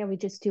were like, yeah, we're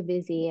just too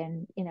busy.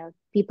 And,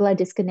 people are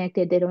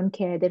disconnected. They don't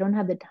care. They don't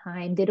have the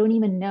time. They don't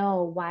even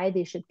know why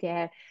they should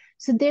care.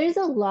 So there's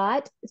a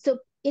lot. So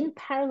in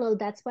parallel,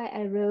 that's why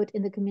I wrote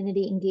in the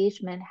community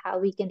engagement how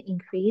we can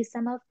increase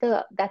some of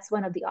the, that's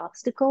one of the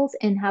obstacles,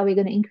 and how we're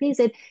going to increase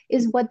it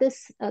is what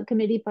this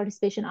community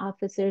participation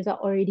officers are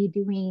already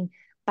doing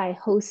by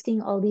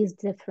hosting all these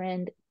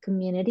different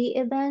community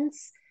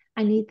events.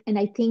 And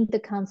I think the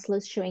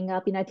counselors showing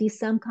up, at least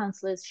some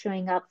counselors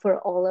showing up for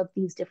all of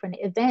these different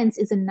events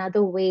is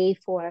another way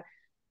for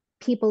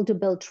people to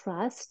build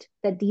trust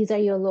that these are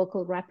your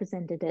local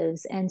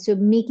representatives. And so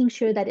making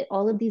sure that at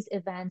all of these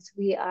events,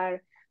 we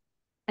are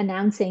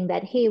announcing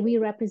that, hey, we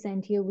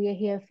represent you, we are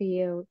here for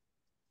you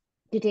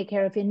to take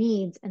care of your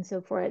needs and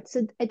so forth.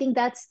 So I think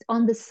that's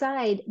on the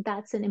side,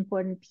 that's an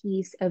important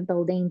piece of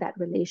building that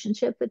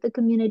relationship with the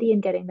community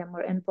and getting them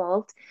more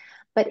involved.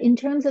 But in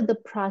terms of the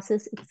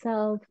process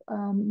itself,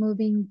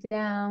 moving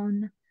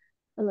down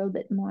a little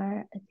bit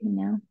more,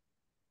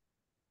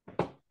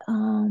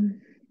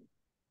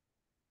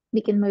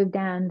 we can move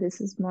down. This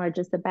is more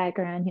just the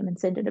background,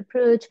 human-centered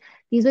approach.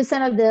 These were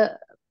some of the,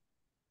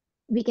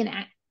 we can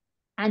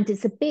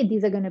anticipate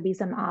these are going to be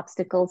some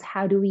obstacles.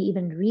 How do we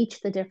even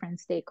reach the different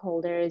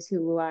stakeholders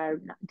who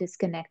are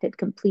disconnected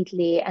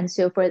completely and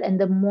so forth? And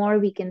the more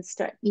we can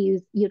start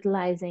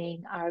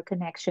utilizing our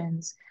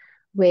connections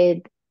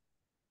with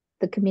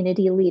the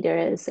community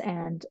leaders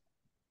and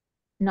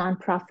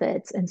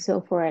nonprofits and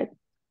so forth,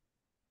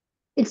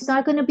 it's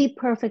not going to be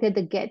perfect at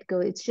the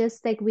get-go. It's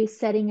just like we're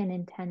setting an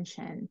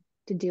intention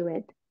to do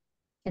it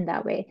in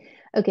that way.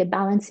 Okay,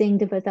 balancing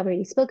diverse, I've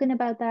already spoken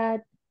about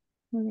that.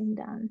 Moving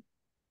down.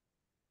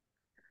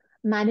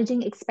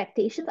 Managing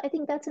expectations, I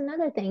think that's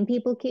another thing.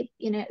 People keep,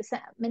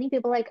 many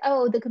people like,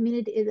 oh,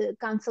 the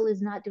council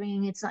is not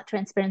doing, it's not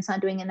transparent, it's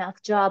not doing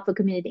enough job for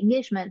community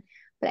engagement.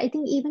 But I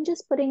think even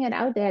just putting it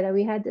out there that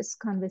we had this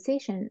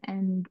conversation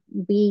and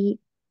we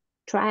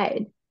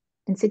tried,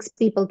 and 6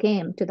 people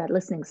came to that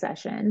listening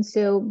session.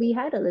 So we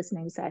had a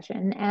listening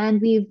session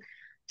and we've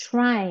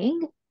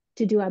trying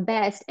to do our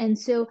best. And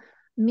so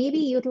maybe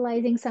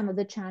utilizing some of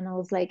the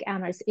channels like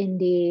Amherst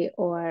Indie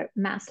or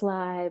Mass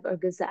Live or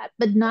Gazette,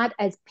 but not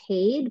as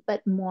paid,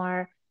 but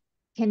more,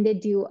 can they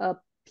do a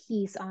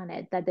piece on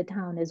it that the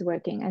town is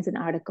working as an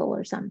article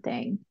or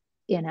something,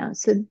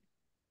 So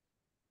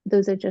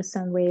those are just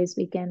some ways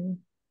we can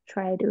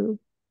try to.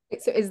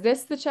 So is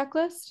this the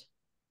checklist?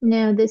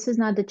 No, this is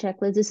not the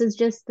checklist. This is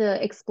just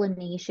the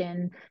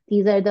explanation.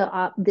 These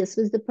are this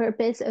was the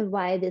purpose of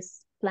why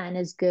this plan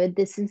is good.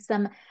 This is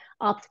some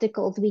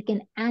obstacles we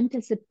can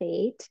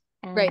anticipate.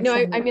 Right. No,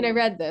 I mean, I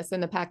read this in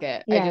the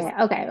packet.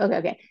 Yeah.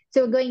 Okay.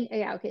 So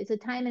okay. So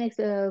time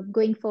and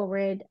going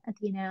forward,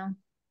 the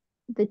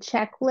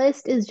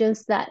checklist is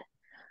just that.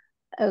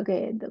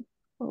 Okay.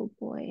 Oh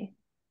boy,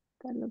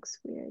 that looks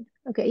weird.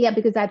 Okay. Yeah,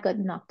 because that got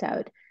knocked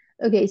out.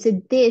 Okay.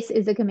 So this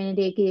is the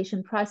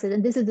communication process,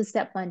 and this is the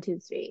step 1, 2,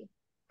 3,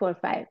 4,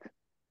 5.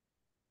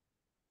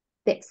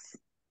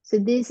 So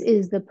this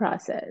is the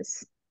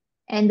process.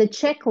 And the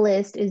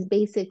checklist is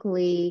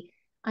basically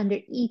under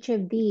each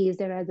of these,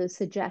 there are the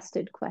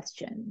suggested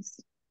questions.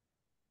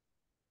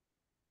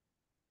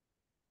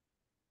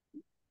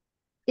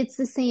 It's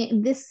the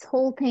same. This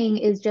whole thing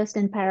is just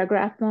in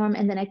paragraph form,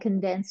 and then I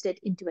condensed it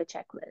into a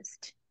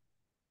checklist.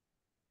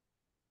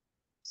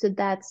 So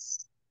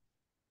that's,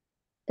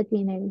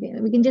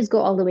 we can just go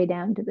all the way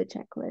down to the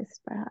checklist,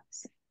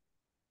 perhaps.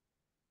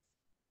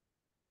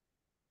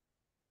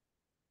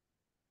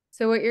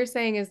 So what you're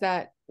saying is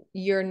that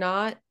you're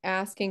not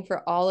asking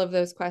for all of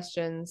those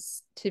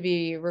questions to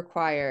be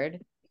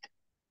required,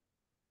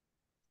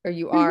 or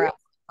you are asking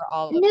for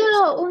all of them?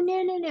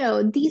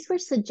 No. These were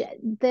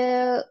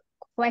the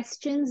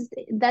questions.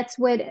 That's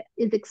what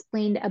is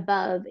explained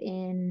above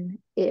in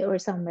it or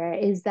somewhere,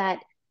 is that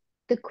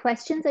the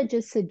questions are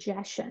just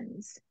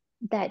suggestions,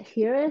 that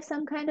here are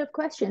some kind of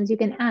questions you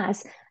can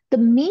ask. The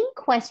main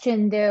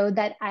question, though,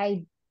 that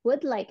I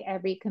would like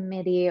every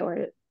committee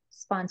or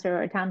sponsor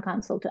or town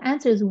council to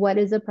answer is, what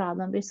is the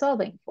problem we're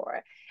solving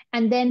for?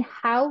 And then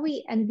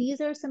and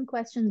these are some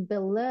questions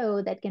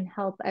below that can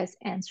help us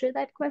answer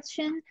that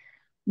question.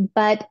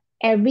 But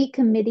every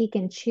committee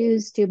can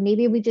choose to,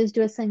 maybe we just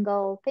do a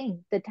single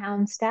thing. The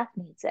town staff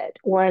needs it.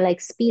 Or like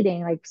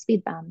speeding, like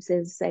speed bumps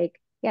is like,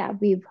 yeah,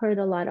 we've heard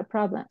a lot of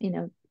problem,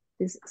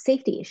 these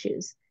safety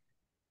issues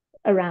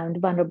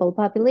around vulnerable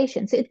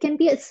populations. So it can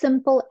be a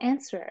simple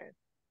answer.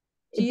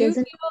 Do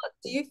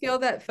you feel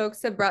that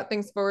folks have brought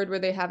things forward where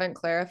they haven't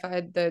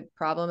clarified the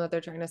problem that they're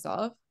trying to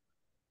solve?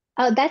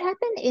 That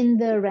happened in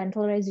the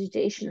rental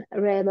registration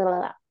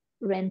bylaw,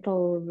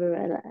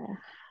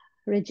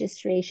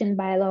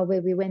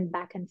 where we went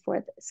back and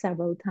forth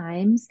several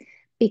times,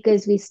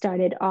 because we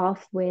started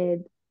off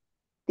with,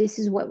 this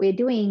is what we're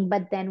doing,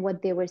 but then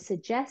what they were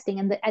suggesting,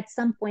 and at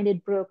some point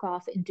it broke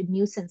off into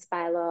nuisance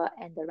bylaw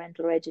and the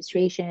rental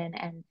registration,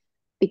 and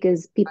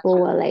because people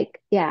were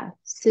like, yeah,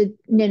 so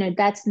no,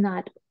 that's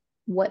not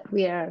what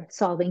we are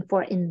solving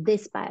for in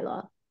this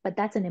bylaw, but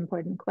that's an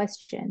important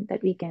question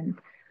that we can,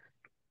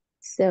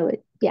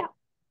 yeah.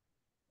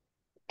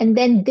 And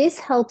then this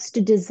helps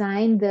to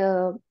design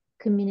the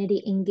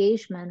community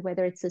engagement,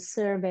 whether it's a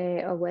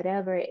survey or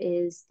whatever,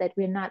 is that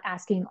we're not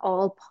asking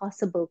all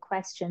possible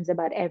questions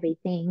about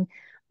everything,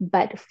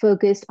 but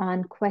focused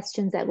on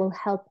questions that will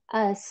help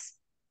us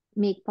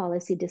make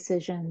policy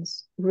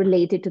decisions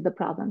related to the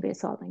problem we're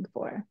solving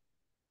for.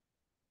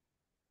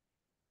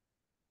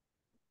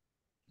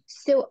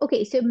 So,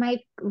 okay, so my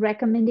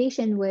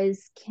recommendation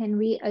was, can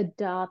we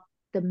adopt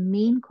the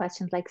main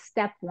questions, like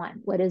step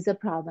 1, what is the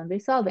problem we're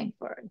solving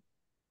for?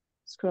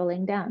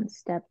 Scrolling down,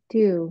 step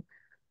 2,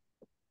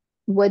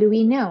 what do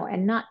we know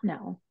and not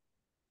know?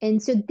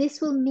 And so this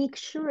will make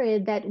sure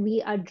that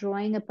we are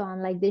drawing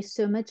upon, like, there's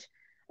so much,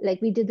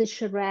 like we did the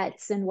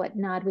charrettes and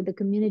whatnot with the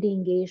community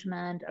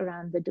engagement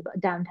around the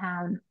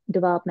downtown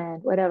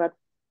development, whatever.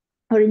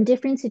 Or in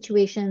different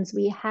situations,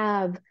 we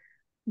have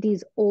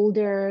these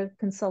older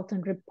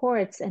consultant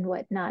reports and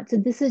whatnot. So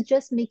this is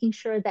just making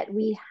sure that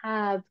we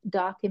have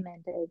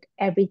documented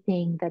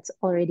everything that's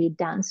already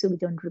done so we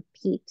don't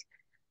repeat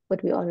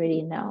what we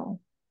already know.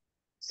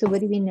 So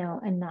what do we know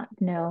and not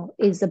know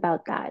is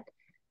about that.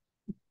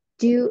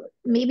 Do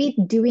we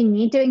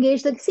need to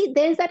engage see,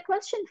 there's that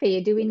question for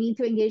you. Do we need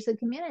to engage the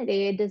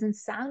community? It doesn't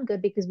sound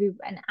good because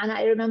and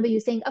I remember you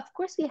saying, of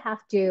course we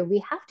have to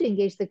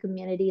engage the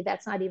community.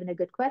 That's not even a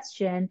good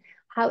question.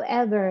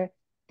 However,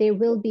 there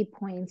will be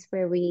points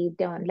where we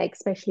don't, like,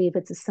 especially if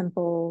it's a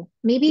simple,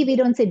 maybe we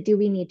don't say, do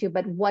we need to,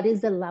 but what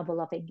is the level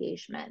of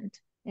engagement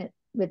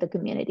with the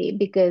community?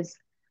 Because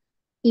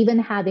even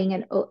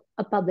having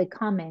a public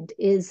comment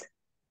is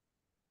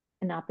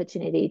an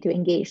opportunity to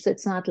engage. So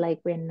it's not like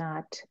we're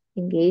not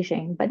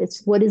engaging, but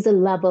it's what is the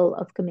level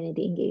of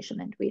community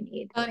engagement we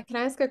need. Can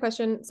I ask a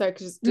question? Sorry,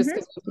 just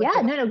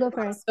yeah, no, go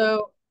for it.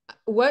 So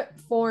what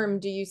form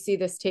do you see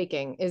this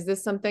taking? Is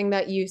this something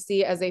that you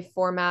see as a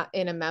format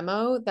in a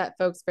memo that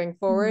folks bring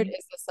forward?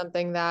 Is this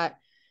something that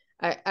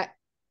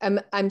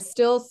I'm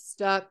still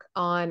stuck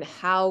on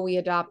how we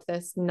adopt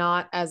this,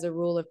 not as a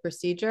rule of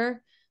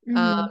procedure?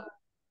 And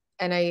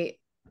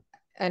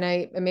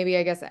maybe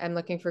I guess I'm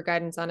looking for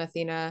guidance on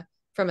Athena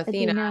from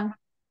Athena.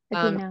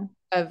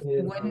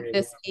 Wouldn't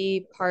this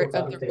be part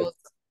of the rules?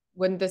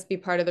 Wouldn't this be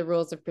part of the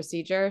rules of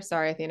procedure?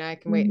 Sorry, Athena, I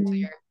can wait until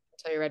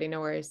you're ready.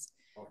 No worries.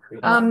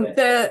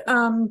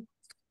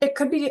 It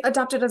could be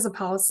adopted as a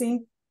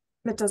policy.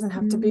 It doesn't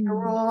have to be a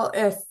rule.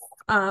 If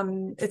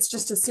it's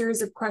just a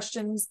series of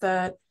questions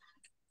that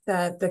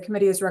the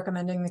committee is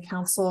recommending the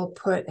council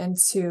put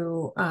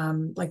into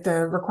like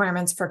the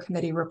requirements for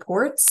committee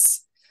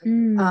reports.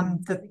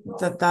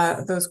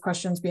 Those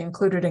questions be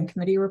included in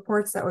committee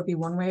reports. That would be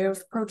one way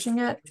of approaching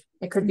it.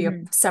 It could be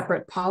a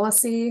separate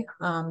policy.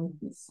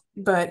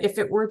 But if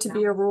it were to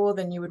be a rule,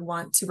 then you would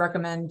want to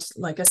recommend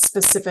like a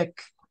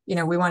specific,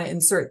 we want to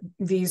insert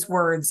these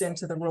words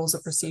into the rules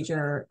of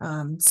procedure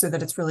so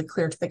that it's really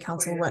clear to the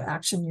council what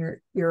action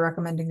you're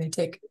recommending they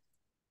take.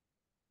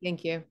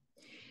 Thank you.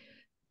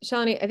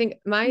 Shalini, I think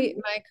my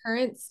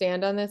current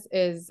stand on this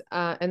is,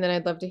 and then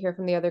I'd love to hear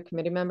from the other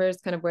committee members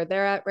kind of where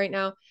they're at right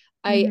now.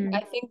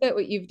 I think that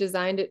what you've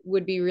designed, it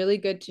would be really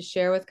good to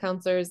share with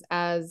counselors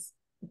as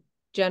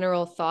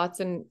general thoughts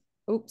and,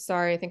 oops,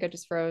 sorry, I think I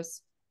just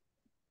froze.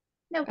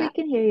 No, we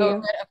can hear you.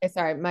 Oh, okay,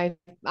 sorry,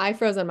 I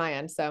froze on my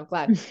end, so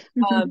glad.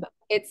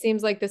 It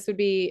seems like this would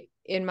be,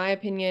 in my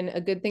opinion,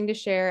 a good thing to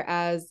share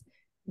as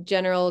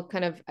general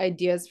kind of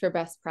ideas for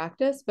best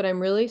practice, but I'm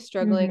really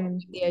struggling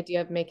with the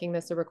idea of making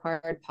this a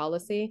required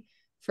policy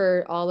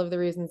for all of the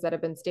reasons that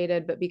have been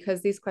stated. But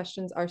because these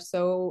questions are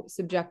so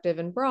subjective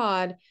and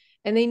broad,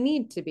 and they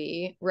need to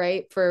be,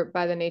 right,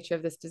 by the nature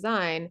of this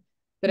design,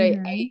 but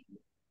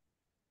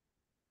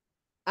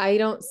I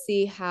don't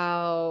see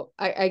how,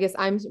 I guess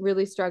I'm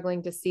really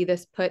struggling to see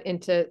this put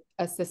into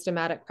a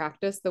systematic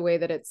practice the way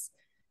that it's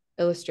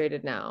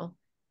illustrated now.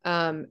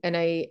 And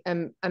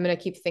I'm going to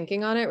keep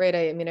thinking on it, right?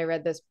 I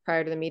read this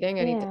prior to the meeting.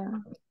 I need to put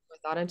more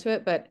thought into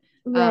it, but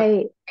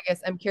I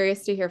guess I'm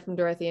curious to hear from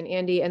Dorothy and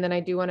Andy. And then I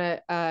do want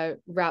to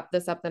wrap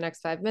this up the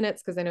next 5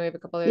 minutes because I know we have a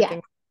couple other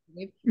things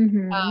to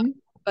do.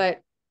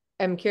 But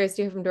I'm curious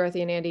to hear from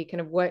Dorothy and Andy,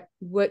 kind of where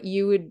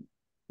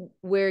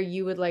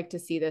you would like to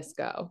see this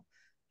go,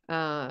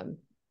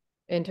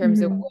 in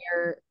terms of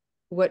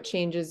what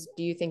changes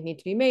do you think need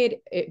to be made?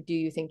 Do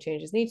you think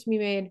changes need to be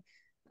made?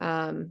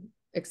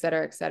 Et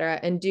cetera, et cetera.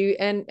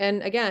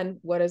 And again,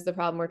 what is the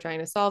problem we're trying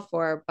to solve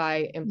for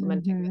by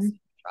implementing this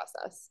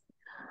process?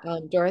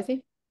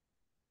 Dorothy?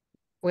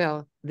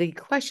 Well, the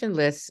question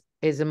list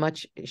is a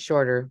much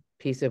shorter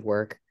piece of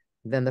work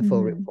than the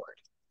full report.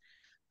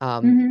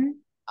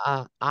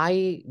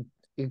 I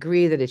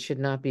agree that it should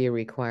not be a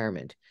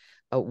requirement.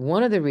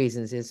 One of the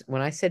reasons is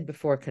when I said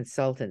before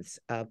consultants,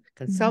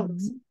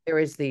 there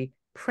is the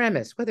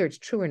premise, whether it's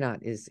true or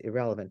not is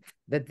irrelevant,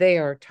 that they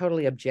are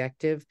totally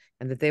objective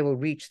and that they will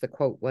reach the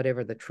quote,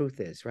 whatever the truth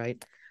is,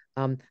 right?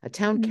 A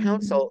town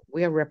council,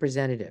 we are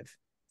representative.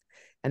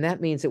 And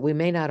that means that we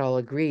may not all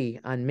agree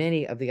on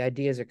many of the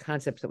ideas or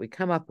concepts that we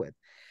come up with.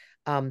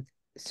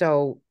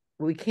 So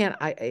we can't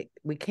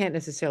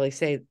necessarily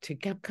say to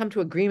come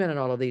to agreement on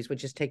all of these would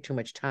just take too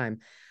much time.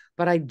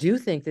 But I do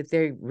think that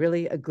they're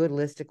really a good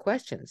list of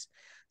questions.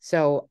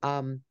 So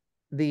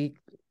the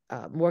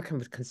more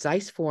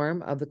concise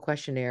form of the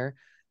questionnaire.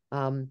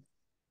 Now,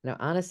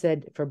 Anna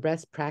said for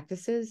best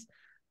practices,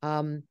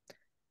 I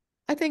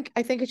think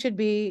it should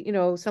be, you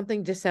know,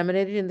 something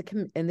disseminated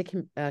in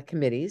the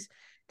committees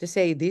to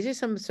say these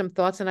are some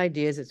thoughts and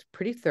ideas. It's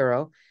pretty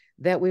thorough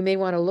that we may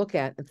want to look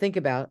at and think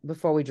about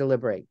before we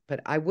deliberate.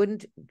 But I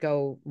wouldn't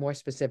go more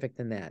specific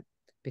than that,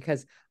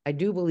 because I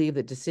do believe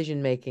that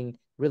decision making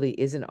really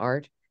is an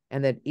art,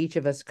 and that each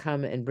of us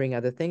come and bring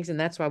other things, and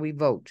that's why we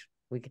vote.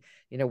 We,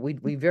 you know,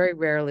 we very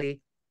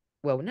rarely,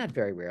 well, not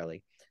very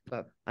rarely,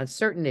 but on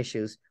certain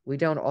issues, we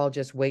don't all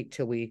just wait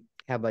till we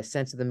have a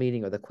sense of the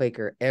meeting or the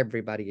Quaker,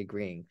 everybody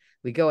agreeing.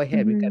 We go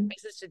ahead, we've got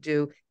business to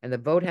do, and the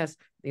vote has,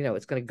 you know,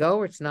 it's going to go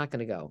or it's not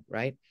going to go,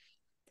 right?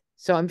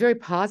 So I'm very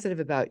positive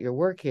about your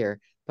work here,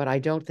 but I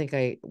don't think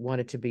I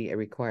want it to be a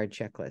required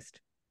checklist.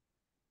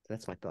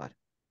 That's my thought.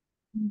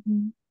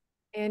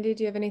 Andy,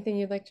 do you have anything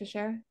you'd like to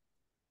share?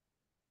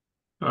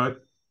 I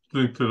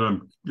think that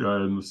I'm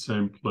in the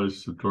same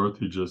place that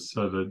Dorothy just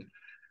said it.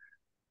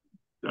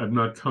 I'm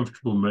not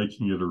comfortable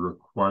making it a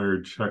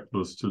required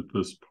checklist at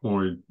this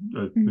point.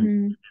 I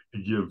think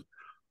we give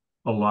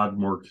a lot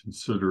more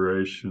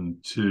consideration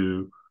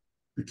to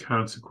the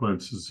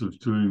consequences of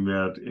doing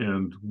that,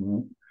 and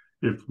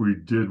if we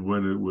did,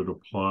 when it would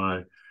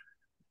apply.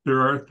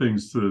 There are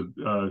things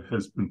that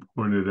has been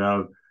pointed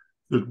out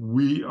that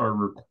we are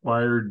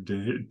required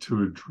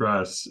to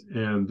address,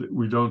 and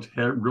we don't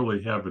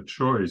really have a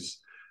choice.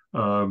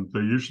 They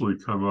usually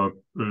come up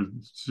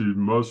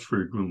most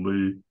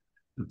frequently,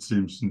 it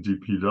seems, in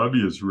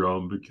DPW's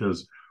realm,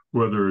 because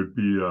whether it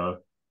be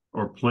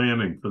or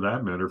planning for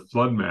that matter,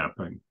 flood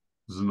mapping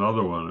is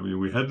another one. I mean,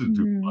 we had to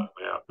do flood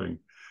mapping,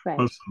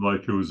 mostly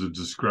like it was a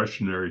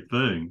discretionary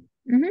thing.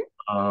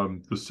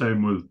 The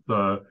same with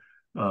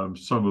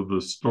some of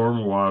the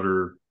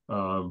stormwater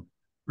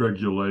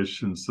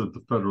regulations that the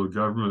federal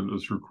government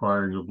is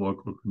requiring of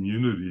local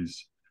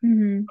communities.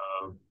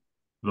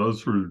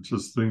 Those were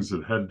just things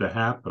that had to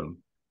happen.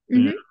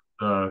 And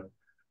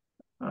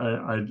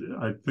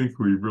I think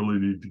we really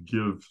need to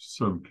give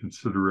some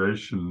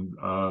consideration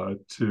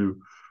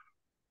to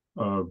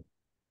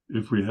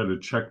if we had a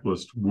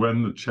checklist,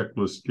 when the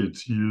checklist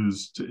gets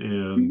used,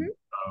 and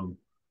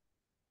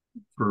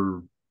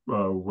for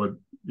what,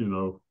 you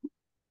know,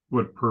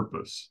 what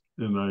purpose.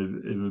 And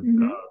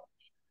on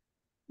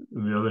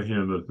the other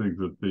hand, I think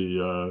that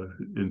the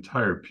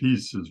entire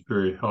piece is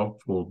very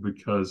helpful,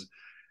 because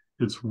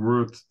it's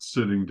worth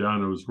sitting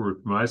down. It was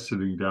worth my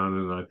sitting down,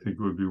 and I think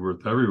it would be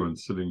worth everyone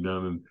sitting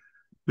down and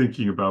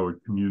thinking about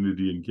what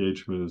community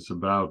engagement is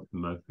about.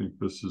 And I think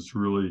this has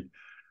really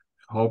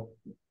helped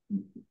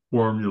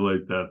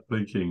formulate that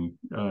thinking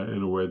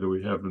in a way that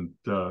we haven't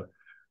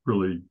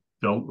really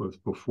dealt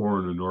with before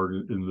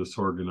in this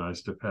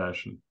organized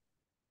fashion.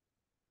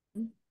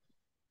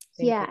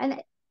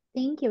 And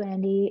thank you,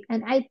 Andy.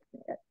 And I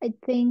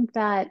think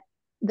that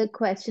the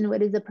question,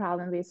 what is the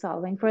problem we're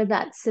solving for,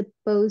 that's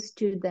supposed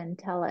to then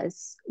tell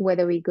us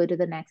whether we go to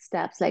the next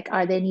steps. Like,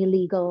 are there any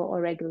legal or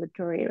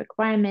regulatory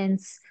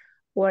requirements,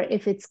 or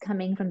if it's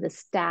coming from the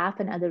staff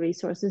and other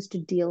resources to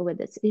deal with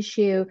this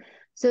issue.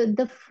 So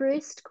the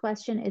first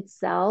question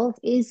itself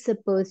is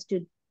supposed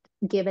to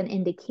give an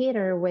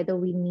indicator whether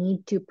we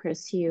need to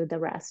pursue the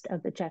rest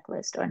of the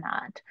checklist or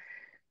not.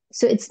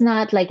 So it's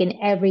not like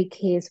in every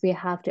case we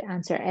have to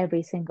answer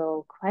every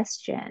single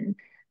question.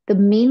 The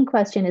main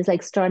question is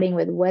like starting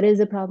with, what is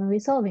the problem we're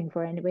solving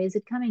for, and where is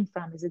it coming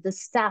from? Is it the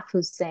staff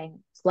who's saying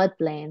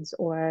floodplains,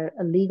 or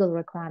a legal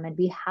requirement?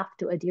 We have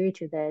to adhere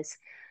to this.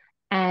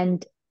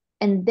 And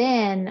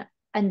then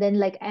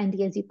like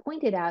Andy, as you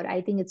pointed out,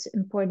 I think it's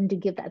important to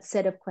give that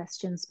set of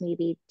questions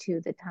maybe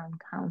to the town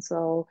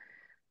council,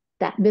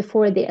 that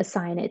before they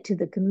assign it to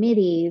the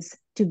committees,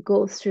 to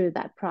go through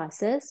that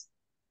process.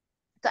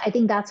 So I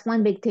think that's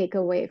one big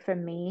takeaway for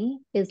me,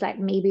 is like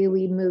maybe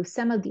we move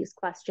some of these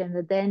questions,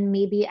 and then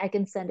maybe I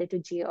can send it to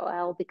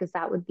GOL, because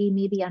that would be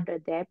maybe under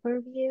their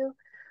purview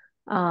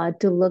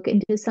to look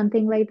into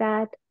something like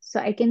that.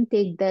 So I can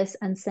take this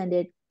and send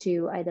it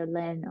to either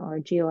Lynn or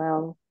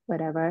GOL,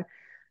 whatever,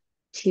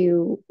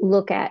 to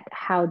look at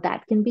how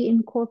that can be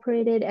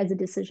incorporated as a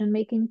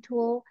decision-making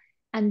tool.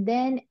 And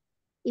then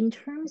in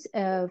terms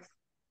of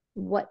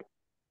what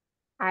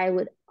I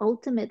would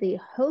ultimately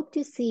hope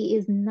to see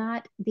is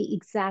not the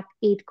exact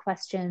 8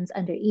 questions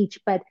under each,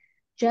 but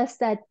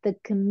just that the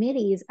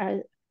committees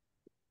are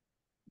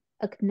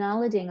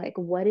acknowledging like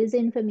what is the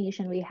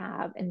information we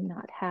have and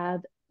not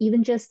have,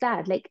 even just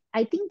that. Like,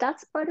 I think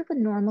that's part of a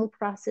normal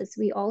process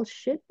we all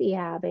should be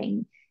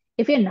having.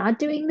 If you're not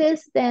doing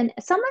this, then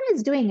someone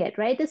is doing it,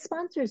 right? The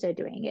sponsors are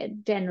doing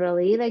it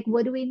generally. Like,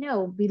 what do we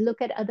know? We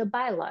look at other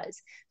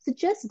bylaws. So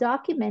just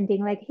documenting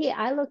like, hey,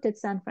 I looked at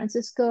San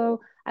Francisco,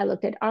 I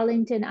looked at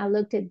Arlington, I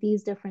looked at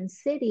these different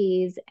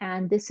cities,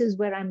 and this is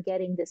where I'm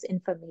getting this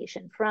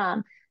information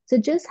from. So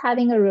just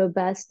having a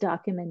robust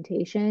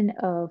documentation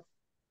of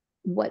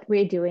what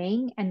we're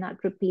doing and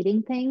not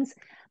repeating things.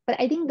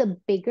 But I think the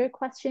bigger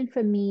question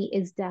for me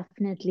is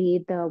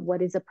definitely the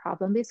what is the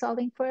problem we're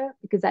solving for,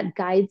 because that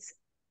guides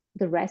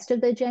the rest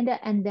of the agenda.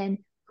 And then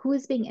who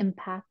is being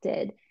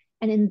impacted.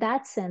 And in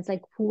that sense,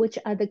 like which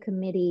are the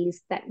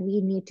committees that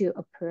we need to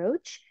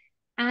approach,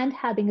 and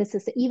having a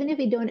system, even if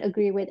we don't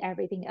agree with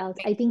everything else.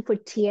 I think for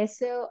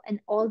TSO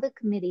and all the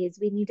committees,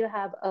 we need to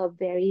have a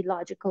very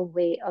logical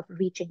way of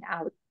reaching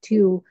out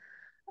to,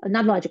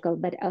 not logical,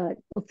 but an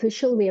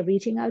official way of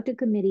reaching out to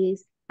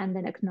committees and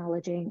then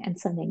acknowledging and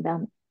sending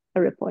them a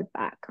report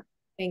back.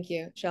 Thank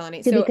you,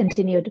 Shalini. To be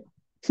continued.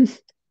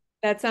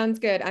 That sounds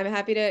good. I'm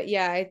happy to,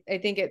 I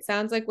think it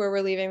sounds like where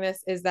we're leaving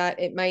this is that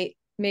it might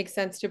make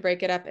sense to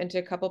break it up into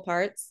a couple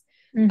parts.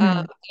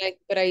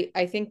 But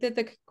I think that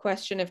the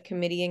question of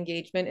committee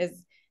engagement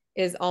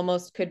is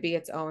almost could be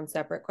its own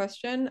separate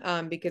question,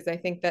 because I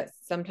think that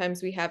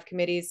sometimes we have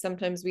committees,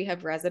 sometimes we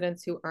have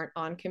residents who aren't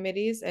on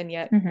committees, and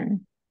yet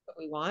what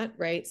we want,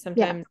 right?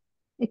 Sometimes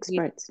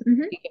experts.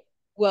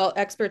 Well,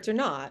 experts or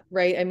not,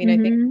 right? I mean, I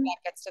think that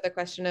gets to the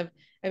question of,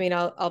 I mean,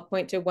 I'll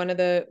point to one of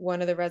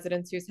the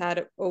residents who's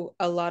had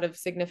a lot of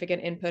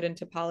significant input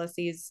into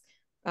policies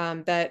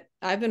that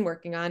I've been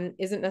working on,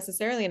 isn't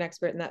necessarily an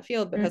expert in that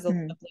field, but has a lot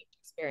of lived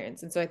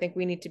experience. And so I think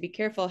we need to be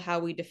careful how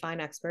we define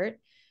expert,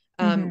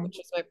 which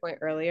was my point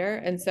earlier.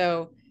 And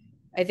so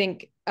I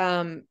think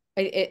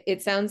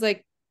it sounds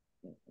like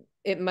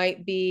it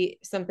might be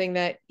something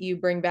that you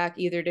bring back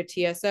either to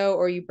TSO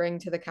or you bring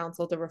to the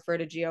council to refer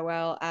to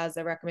GOL as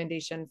a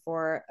recommendation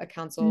for a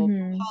council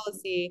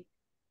policy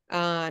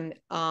on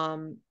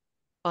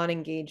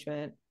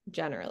engagement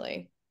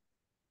generally.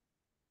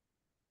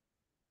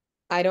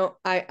 You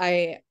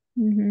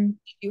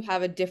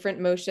have a different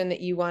motion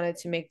that you wanted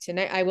to make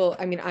tonight.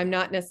 I'm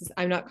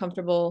not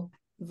comfortable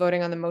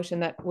voting on the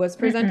motion that was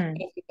presented.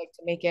 If you'd like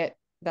to make it,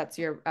 that's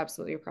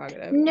absolutely your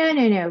prerogative. No.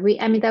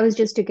 That was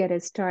just to get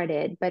it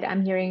started, but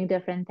I'm hearing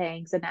different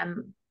things, and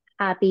I'm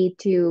happy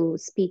to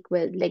speak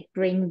with,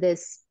 bring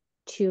this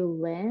to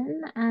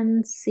Lynn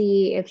and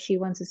see if she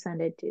wants to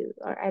send it to,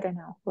 or I don't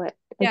know what.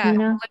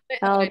 Yeah.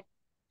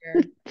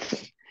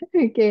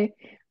 Okay.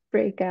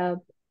 Break up.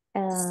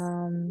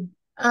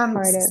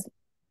 Part of.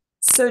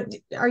 So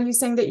are you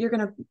saying that you're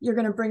gonna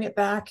bring it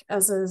back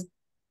as a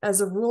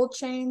rule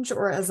change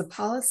or as a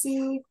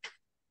policy?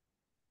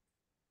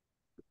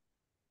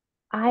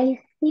 I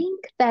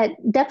think that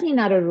definitely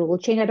not a rule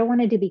change. I don't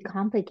want it to be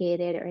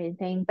complicated or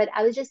anything, but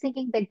I was just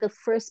thinking the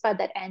first part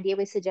that Andy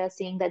was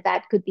suggesting,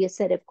 that could be a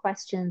set of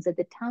questions that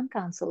the town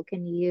council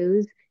can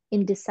use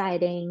in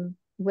deciding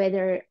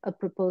whether a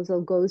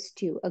proposal goes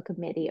to a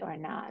committee or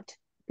not.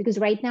 Because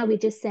right now we're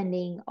just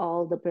sending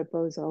all the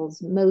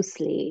proposals,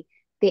 mostly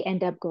they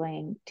end up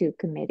going to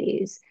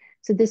committees.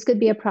 So this could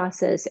be a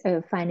process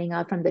of finding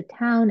out from the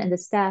town and the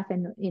staff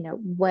and,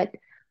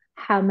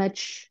 how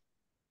much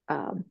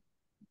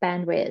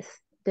bandwidth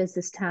does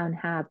this town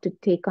have to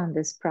take on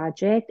this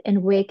project,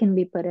 and where can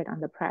we put it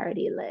on the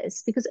priority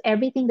list? Because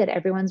everything that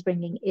everyone's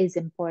bringing is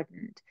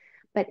important,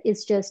 but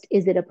it's just,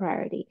 is it a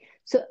priority?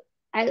 So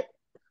I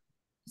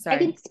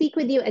can speak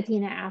with you,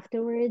 Athena,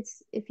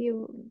 afterwards if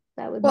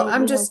that would. Well,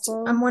 I'm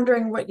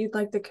wondering what you'd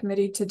like the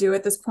committee to do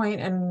at this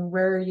point and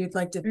where you'd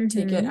like to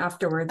take it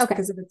afterwards. Okay.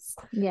 Because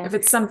if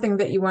it's something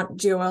that you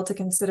want GOL to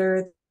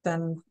consider,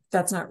 then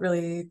that's not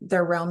really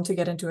their realm to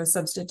get into a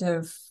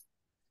substantive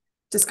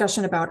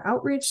discussion about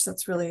outreach.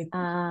 That's really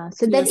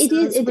so that it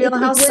is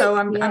wheelhouse. So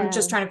I'm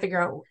just trying to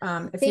figure out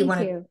if you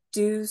want to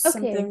do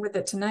something with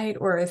it tonight,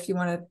 or if you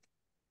want to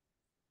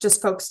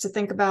just folks to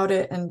think about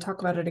it and talk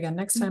about it again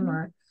next time,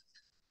 or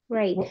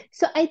right.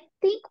 So I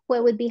think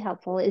what would be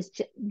helpful is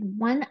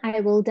one, I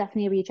will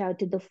definitely reach out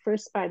to the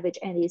first part which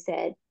Andy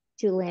said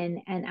to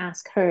Lynn and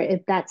ask her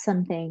if that's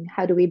something,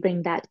 how do we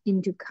bring that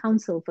into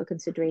council for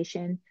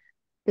consideration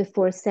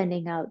before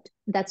sending out.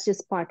 That's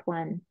just part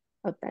one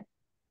of that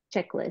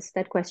checklist,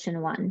 that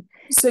question one.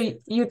 So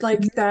you'd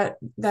like that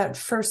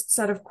first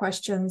set of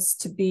questions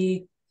to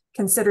be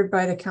considered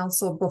by the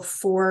council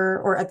before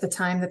or at the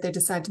time that they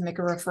decide to make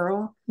a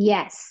referral?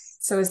 Yes.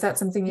 So is that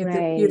something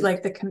you'd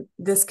like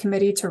this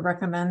committee to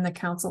recommend the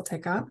council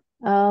take up?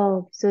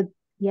 Oh, so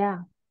yeah,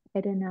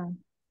 I don't know.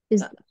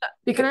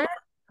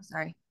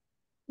 Sorry.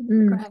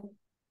 Go ahead.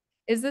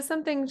 Is this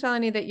something,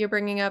 Shalini, that you're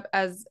bringing up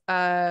as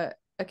a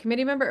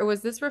committee member, or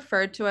was this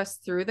referred to us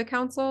through the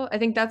council? I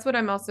think that's what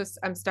I'm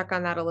stuck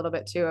on that a little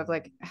bit too, of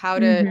how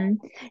to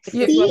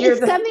see it's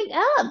coming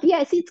up.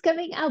 Yeah, see it's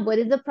coming up. What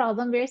is the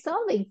problem we're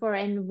solving for,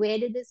 and where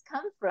did this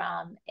come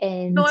from?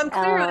 And no, I'm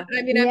clear. I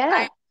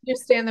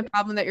understand the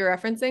problem that you're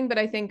referencing, but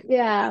I think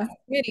as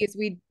committees,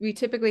 we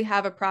typically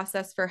have a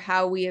process for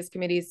how we as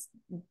committees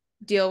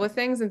deal with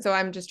things, and so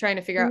I'm just trying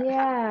to figure out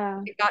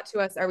how it got to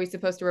us. Are we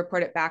supposed to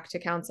report it back to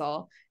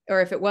council? Or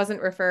if it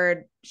wasn't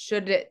referred,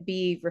 should it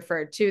be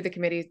referred to the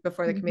communities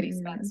before the committee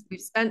spends?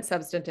 We've spent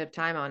substantive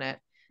time on it.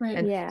 Right.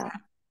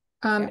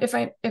 And,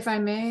 if I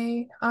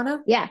may,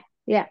 Anna? Yeah.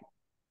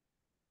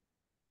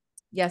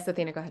 Yes,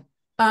 Athena, go ahead.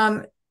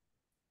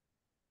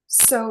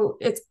 So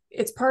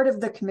it's part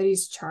of the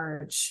committee's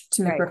charge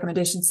to make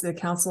recommendations to the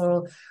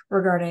council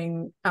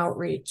regarding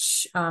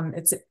outreach.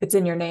 It's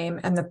in your name,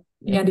 and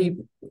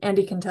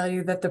Andy can tell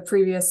you that the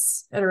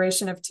previous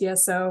iteration of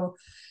TSO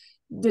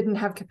didn't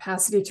have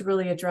capacity to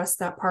really address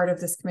that part of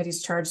this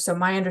committee's charge. So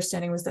my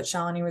understanding was that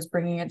Shalini was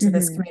bringing it to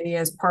this committee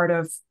as part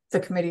of the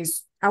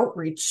committee's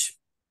outreach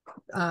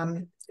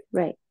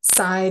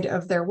side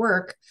of their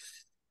work.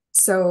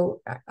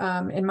 So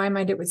in my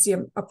mind, it would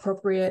seem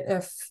appropriate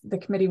if the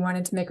committee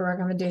wanted to make a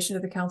recommendation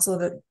to the council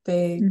that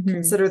they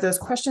consider those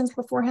questions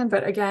beforehand.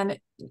 But again,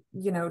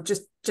 you know,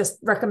 just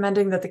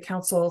recommending that the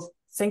council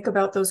think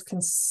about those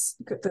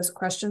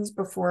questions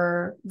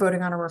before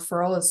voting on a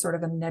referral is sort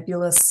of a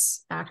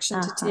nebulous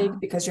action to take,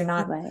 because you're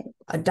not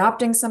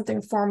adopting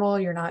something formal.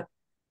 You're not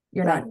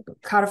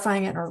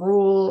codifying it in a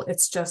rule.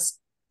 It's just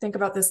think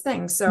about this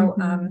thing. So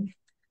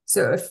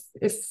so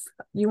if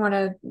you want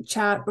to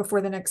chat before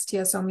the next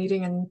TSO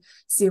meeting and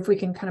see if we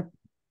can kind of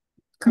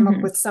come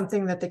up with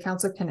something that the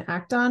council can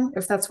act on,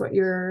 if that's what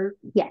you're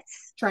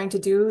trying to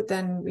do,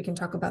 then we can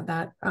talk about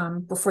that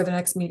before the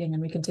next meeting,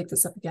 and we can take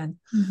this up again.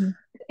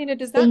 Athena,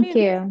 does that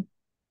mean?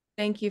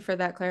 Thank you for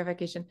that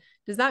clarification.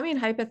 Does that mean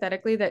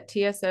hypothetically that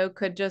TSO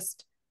could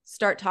just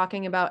start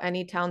talking about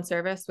any town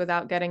service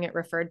without getting it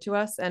referred to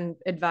us and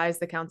advise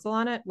the council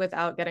on it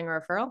without getting a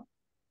referral?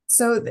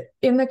 So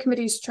in the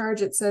committee's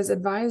charge, it says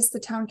advise the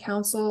town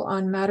council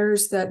on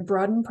matters that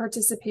broaden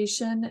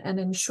participation and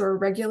ensure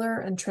regular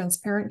and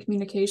transparent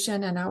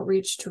communication and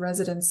outreach to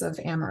residents of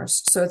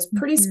Amherst. So it's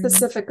pretty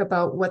specific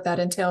about what that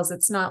entails.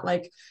 It's not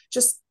like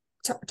just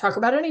talk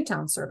about any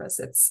town service.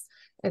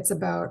 It's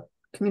about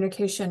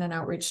communication and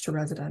outreach to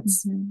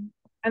residents.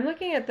 I'm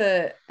looking at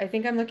I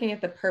think I'm looking at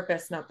the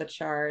purpose, not the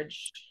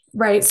charge.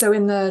 Right. So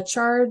in the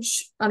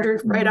charge,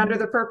 right under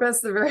the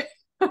purpose, the very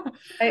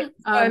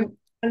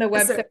on the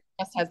website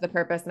just has the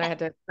purpose, and I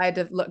had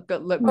to look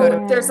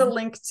there's a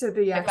link to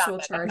the actual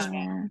charge.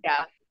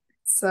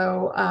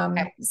 So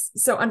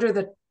so under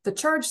the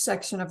charge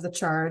section of the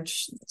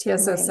charge,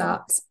 TSO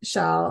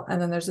shall,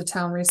 and then there's a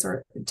town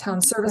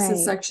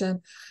services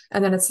section,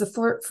 and then it's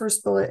the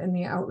first bullet in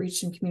the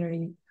outreach and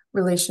community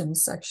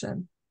relations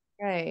section.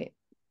 Right.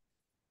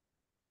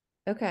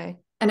 Okay.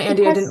 And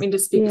Andy, I didn't mean to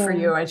speak for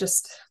you. I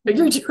just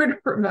figured you would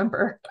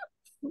remember.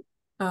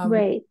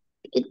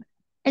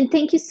 And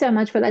thank you so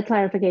much for that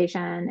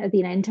clarification,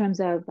 Athena, in terms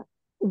of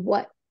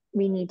what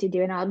we need to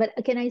do and all. But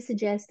can I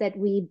suggest that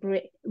we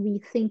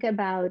think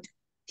about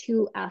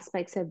two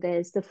aspects of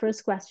this? The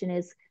first question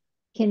is,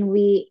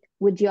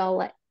 would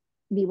y'all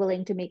be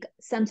willing to make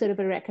some sort of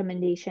a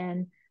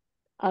recommendation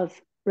of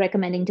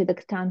recommending to the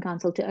town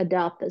council to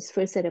adopt this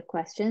first set of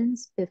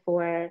questions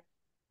before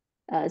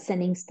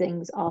sending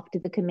things off to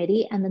the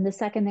committee? And then the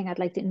second thing, I'd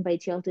like to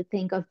invite y'all to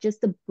think of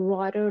just the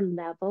broader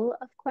level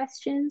of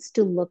questions,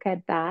 to look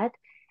at that.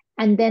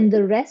 And then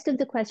the rest of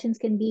the questions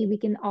we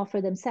can offer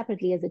them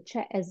separately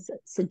as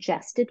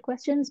suggested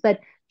questions, but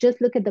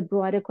just look at the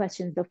broader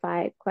questions, the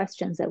 5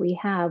 questions that we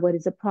have. What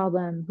is the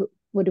problem?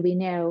 What do we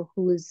know?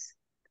 Who's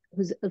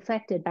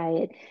affected by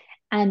it?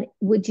 And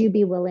would you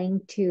be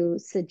willing to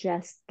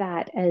suggest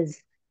that as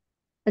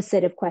a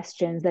set of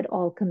questions that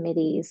all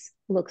committees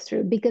look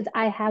through? Because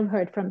I have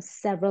heard from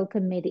several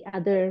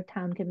other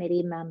town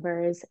committee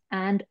members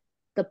and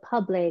the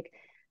public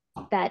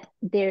that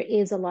there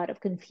is a lot of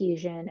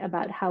confusion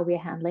about how we're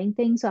handling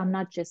things. So I'm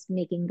not just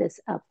making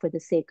this up for the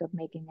sake of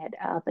making it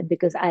up, and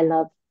because I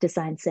love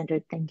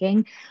design-centered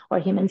thinking or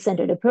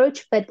human-centered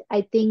approach, but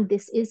I think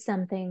this is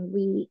something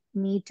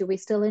we're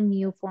still a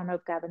new form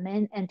of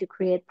government, and to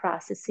create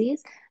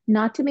processes,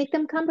 not to make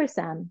them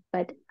cumbersome,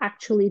 but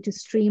actually to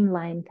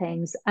streamline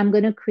things. I'm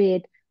going to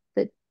create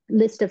the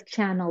list of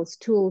channels,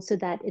 tools, so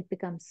that it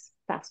becomes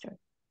faster.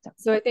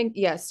 So I think,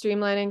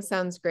 streamlining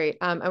sounds great.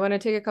 I want to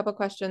take a couple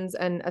questions,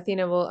 and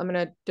Athena I'm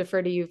going to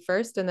defer to you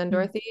first, and then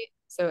Dorothy.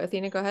 So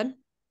Athena, go ahead.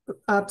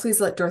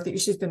 Please let Dorothy,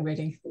 she's been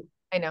waiting.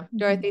 I know.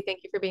 Dorothy, thank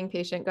you for being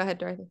patient. Go ahead,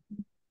 Dorothy.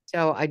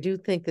 So I do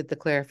think that the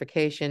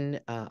clarification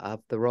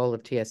of the role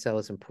of TSO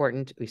is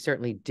important. We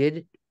certainly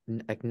did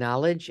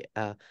acknowledge,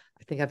 I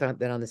think I've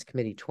been on this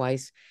committee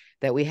twice,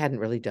 that we hadn't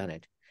really done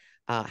it.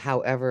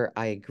 However,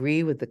 I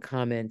agree with the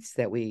comments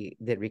that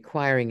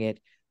requiring it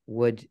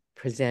would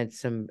present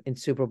some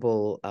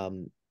insuperable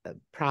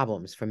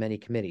problems for many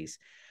committees.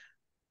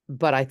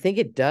 But I think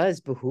it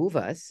does behoove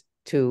us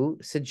to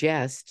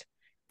suggest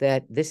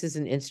that this is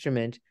an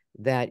instrument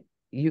that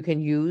you can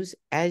use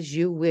as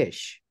you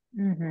wish.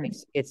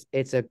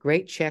 It's a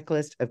great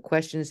checklist of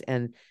questions,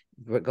 and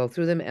go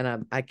through them.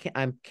 And I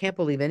can't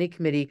believe any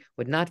committee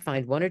would not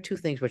find 1 or 2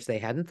 things which they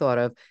hadn't thought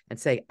of and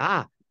say,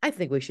 I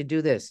think we should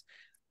do this.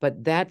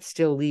 But that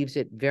still leaves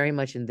it very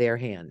much in their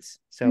hands.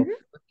 So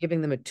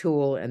giving them a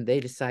tool, and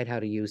they decide how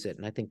to use it.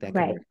 And I think that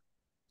can work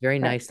very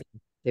nicely.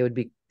 They would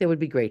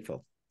be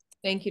grateful.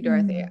 Thank you,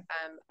 Dorothy.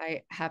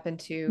 I happen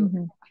to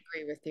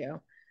agree with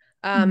you.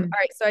 All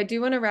right, so I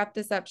do want to wrap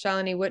this up.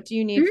 Shalini, what do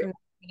you need from the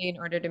committee in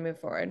order to move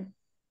forward?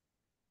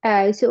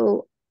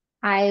 So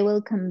I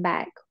will come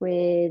back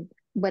with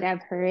what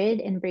I've heard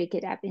and break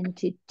it up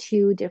into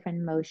 2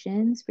 different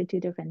motions for 2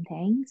 different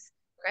things.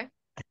 Okay.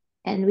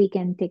 And we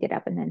can take it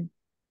up and then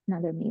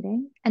another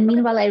meeting. And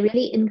meanwhile, I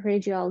really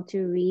encourage you all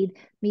to read,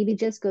 maybe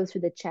just go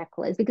through the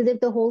checklist, because if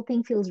the whole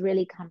thing feels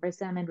really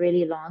cumbersome and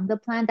really long, the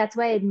plan, that's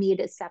why I made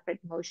a separate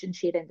motion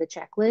sheet in the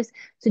checklist.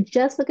 So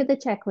just look at the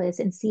checklist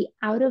and see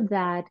out of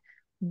that,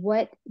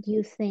 what do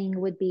you think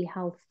would be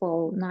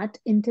helpful, not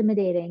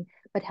intimidating,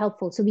 but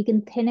helpful. So we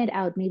can pin it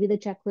out. Maybe the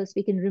checklist,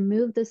 we can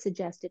remove the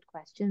suggested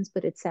questions,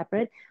 put it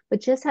separate, but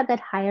just have that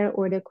higher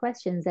order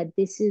questions that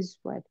this is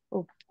what,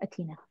 oh,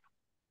 Athena.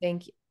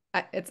 Thank you.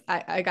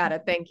 I got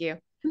it. Thank you.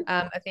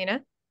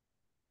 Athena?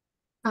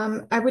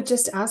 I would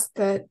just ask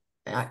that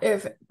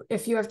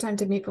if you have time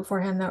to meet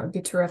beforehand, that would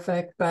be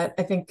terrific. But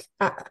I think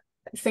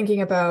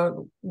thinking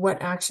about what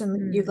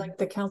action you'd like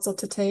the council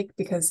to take,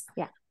 because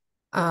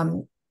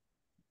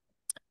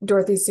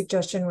Dorothy's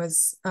suggestion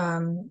was,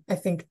 I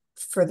think,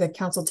 for the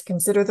council to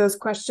consider those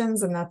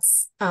questions, and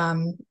that's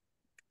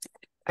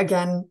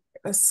again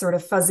a sort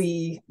of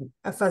fuzzy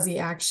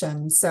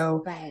action.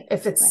 So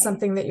if it's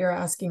something that you're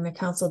asking the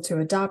council to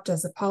adopt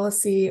as a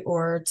policy,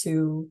 or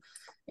to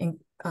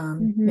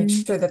make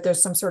sure that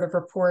there's some sort of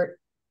report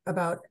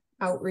about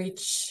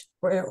outreach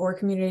or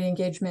community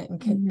engagement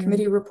and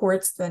committee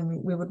reports,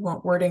 then we would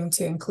want wording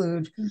to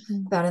include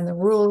that in the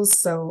rules.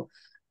 So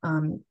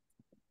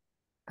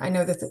I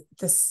know that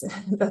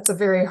that's a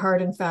very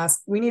hard and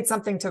fast, we need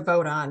something to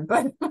vote on,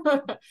 but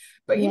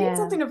you need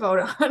something to vote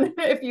on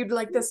if you'd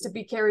like this to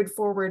be carried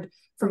forward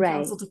from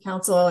council to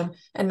council,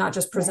 and not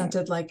just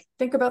presented like,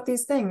 think about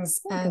these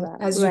things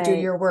as you do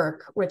your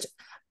work, which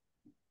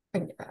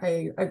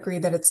I agree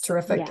that it's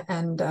terrific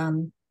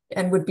and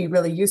would be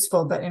really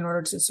useful. But in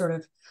order to sort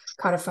of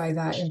codify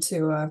that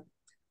into a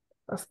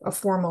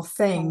formal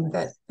thing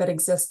that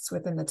exists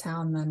within the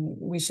town, then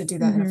we should do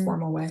that in a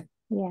formal way.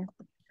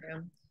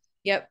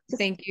 Yep.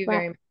 Thank you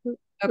very much.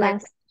 Okay.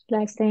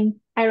 Last thing.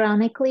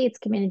 Ironically, it's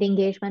community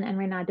engagement, and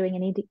we're not doing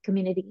any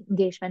community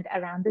engagement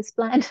around this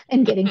plan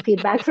and getting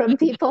feedback from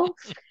people.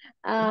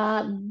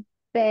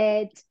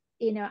 But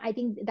you know, I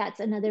think that's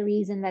another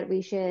reason that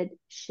we should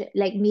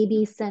like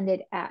maybe send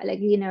it out. Like,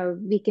 you know,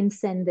 we can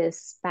send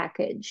this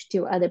package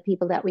to other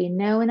people that we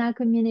know in our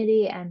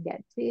community and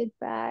get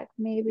feedback.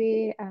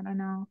 Maybe, I don't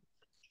know.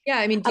 Yeah,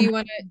 I mean, do you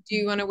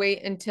want to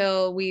wait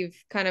until we've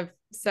kind of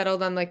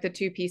settled on like the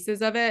two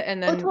pieces of it,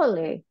 and then? Oh,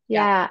 totally.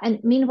 Yeah.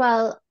 And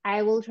meanwhile,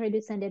 I will try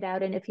to send it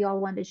out, and if you all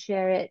want to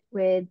share it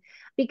with,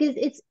 because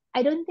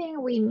I don't think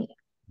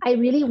I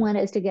really want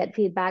us to get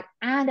feedback,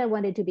 and I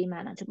want it to be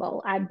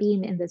manageable. I've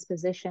been in this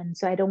position,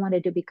 so I don't want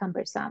it to be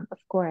cumbersome, of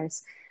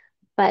course.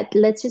 But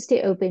let's just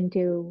stay open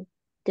to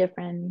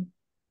different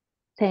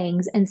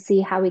things and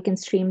see how we can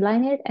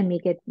streamline it and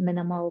make it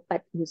minimal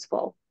but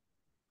useful.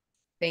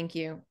 Thank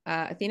you.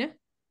 Athena?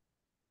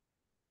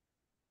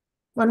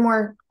 One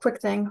more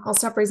quick thing. I'll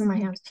stop raising my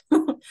hand.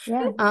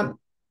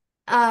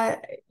 I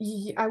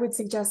would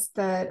suggest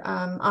that,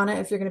 Anna,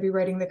 if you're going to be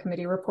writing the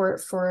committee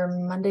report for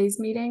Monday's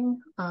meeting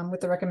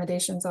with the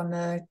recommendations on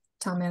the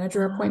town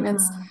manager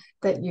appointments,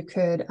 that you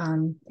could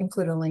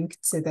include a link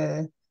to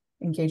the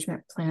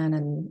engagement plan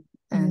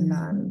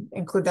and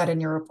include that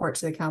in your report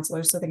to the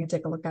counselors so they can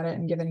take a look at it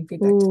and give any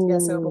feedback to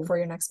TSO before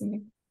your next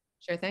meeting.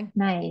 Sure thing.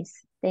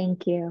 Nice.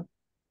 Thank you.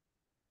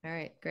 All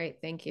right,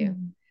 great. Thank you.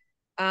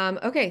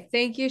 Okay,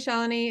 thank you,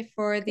 Shalini,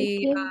 for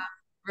the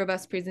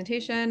robust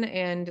presentation,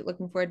 and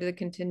looking forward to the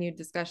continued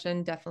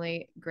discussion.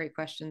 Definitely great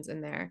questions in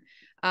there.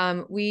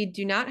 We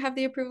do not have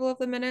the approval of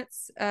the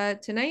minutes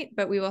tonight,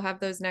 but we will have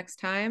those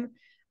next time.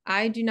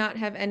 I do not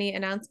have any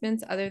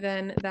announcements other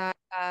than that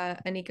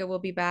Anika will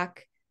be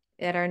back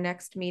at our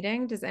next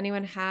meeting. Does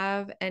anyone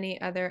have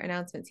any other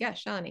announcements? Yeah,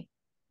 Shalini.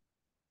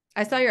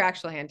 I saw your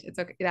actual hand. It's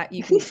okay that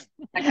you can.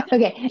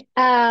 Okay.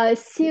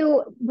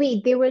 So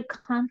wait, there were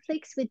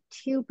conflicts with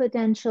two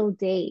potential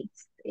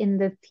dates in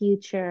the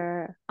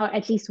future, or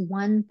at least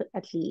one,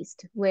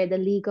 where the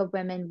League of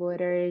Women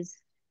Voters.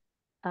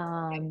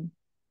 And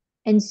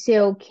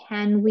so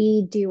can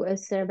we do a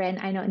survey? And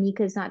I know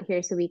Anika's not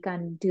here, so we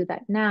can't do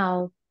that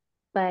now,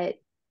 but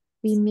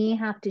we may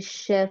have to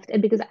shift,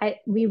 and because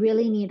we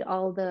really need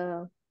all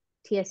the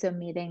TSO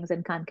meetings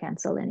and can't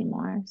cancel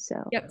anymore.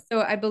 So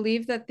so I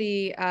believe that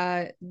the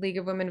League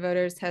of Women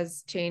Voters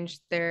has changed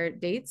their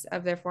dates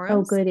of their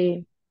forums. Oh,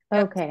 goody.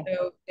 Okay.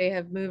 So they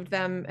have moved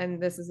them, and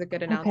this is a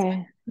good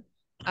announcement.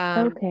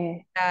 At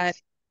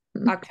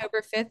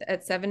October 5th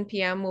at 7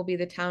 p.m. will be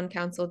the town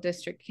council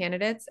district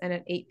candidates, and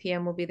at 8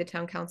 p.m. will be the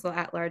town council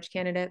at-large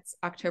candidates.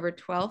 October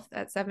 12th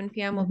at 7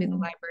 p.m. will be the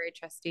library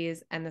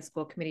trustees and the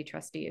school committee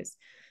trustees.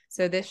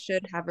 So this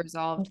should have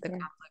resolved the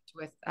conflict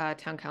with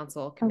town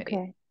council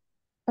committee.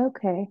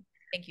 Okay.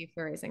 Thank you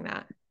for raising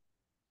that.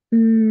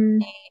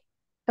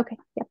 Okay.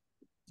 Yep.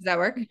 Does that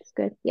work? That's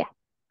good.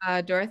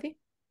 Yeah. Dorothy?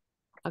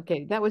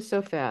 Okay, that was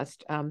so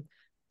fast.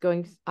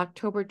 Going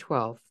October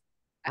 12th.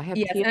 I have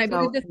and I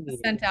believe this was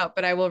sent out,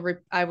 but I will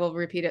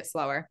repeat it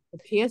slower.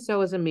 The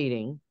TSO is a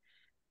meeting.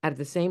 At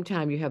the same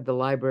time, you have the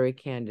library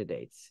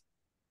candidates.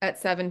 At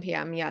 7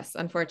 p.m. Yes,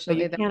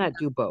 unfortunately. But you cannot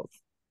do both.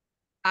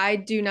 I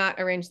do not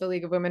arrange the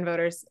League of Women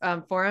Voters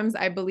forums.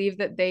 I believe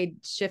that they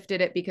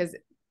shifted it because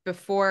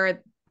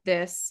before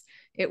this,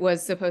 it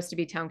was supposed to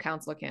be town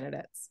council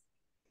candidates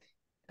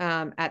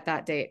at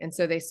that date. And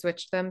so they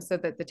switched them so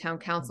that the town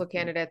council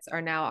candidates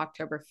are now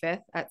October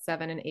 5th at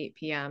 7 and 8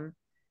 p.m.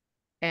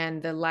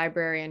 And the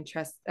library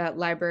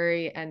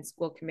and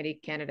school committee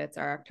candidates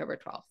are October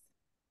 12th.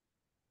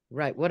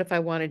 Right. What if I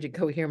wanted to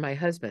go hear my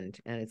husband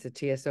and it's a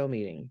TSO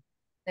meeting?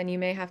 Then you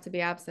may have to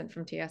be absent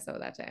from TSO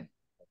that day.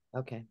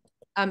 Okay.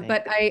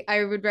 But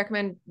I would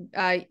recommend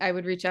I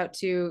would reach out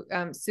to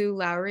Susan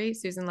Lowry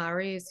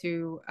is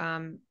who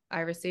I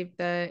received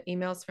the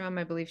emails from.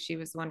 I believe she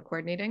was the one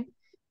coordinating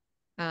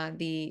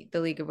the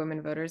League of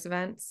Women Voters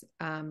events.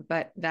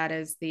 But that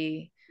is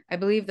I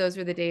believe those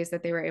were the days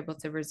that they were able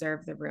to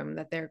reserve the room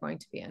that they're going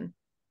to be in.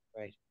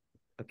 Right.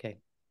 Okay.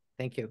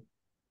 Thank you.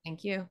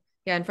 Thank you.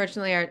 Yeah,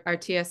 unfortunately our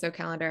TSO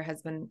calendar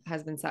has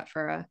been set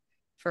for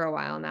a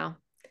while now.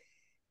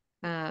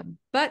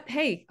 But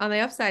hey, on the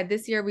upside,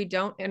 this year we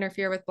don't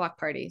interfere with block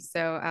parties.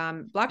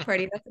 So block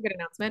party, that's a good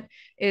announcement,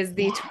 is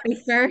the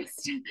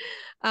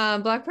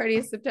 21st. Block party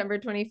is September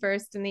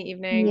 21st in the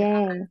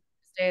evening.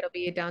 It'll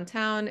be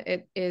downtown.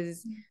 It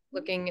is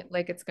looking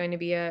like it's going to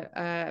be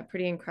a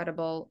pretty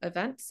incredible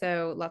event.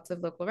 So lots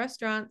of local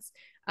restaurants.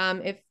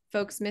 If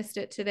folks missed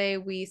it today,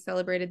 we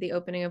celebrated the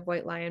opening of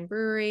White Lion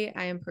Brewery.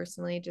 I am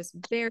personally just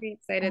very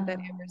excited that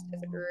Amherst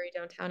has a brewery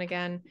downtown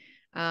again.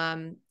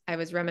 I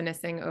was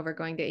reminiscing over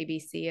going to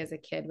ABC as a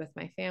kid with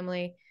my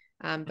family,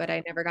 but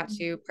I never got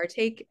to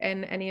partake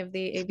in any of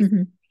the ABC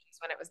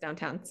when it was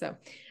downtown. So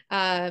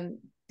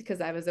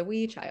because I was a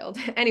wee child.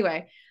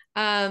 Anyway,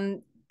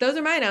 those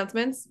are my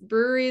announcements,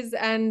 breweries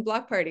and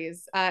block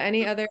parties.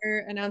 Any other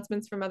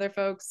announcements from other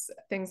folks,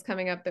 things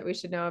coming up that we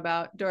should know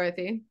about?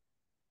 Dorothy?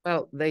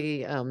 Well,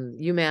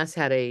 UMass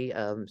had a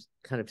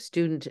kind of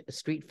student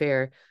street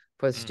fair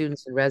for the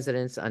students and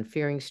residents on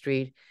Fearing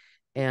Street.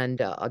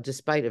 And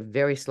despite a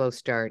very slow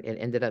start, it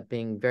ended up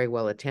being very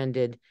well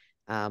attended,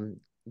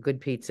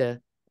 good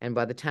pizza. And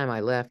by the time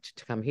I left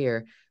to come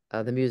here,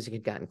 the music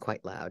had gotten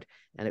quite loud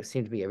and it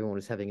seemed to be everyone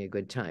was having a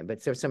good time.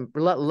 But there were some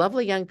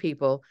lovely young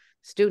people,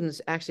 students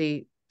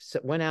actually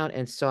went out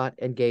and sought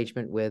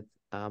engagement with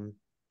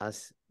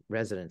us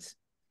residents,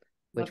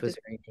 which was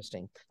very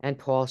interesting. And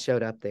Paul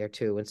showed up there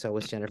too, and so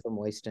was Jennifer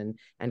Moiston,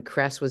 and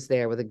Cress was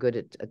there with a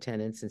good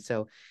attendance, and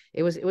so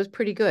it was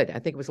pretty good. I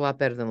think it was a lot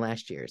better than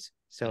last year's.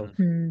 So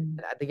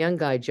the young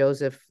guy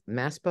Joseph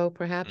Maspo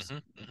perhaps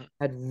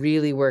had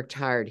really worked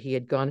hard. He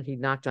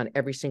knocked on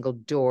every single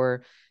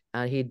door.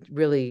 He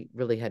really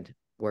had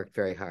worked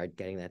very hard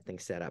getting that thing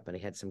set up, and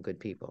he had some good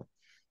people.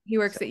 He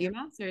works at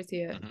UMass, or is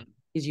he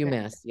He's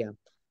UMass, yeah.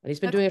 And he's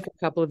been doing it for a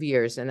couple of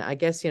years, and I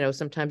guess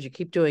sometimes you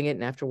keep doing it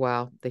and after a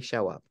while they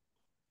show up.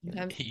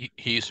 He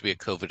used to be a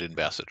COVID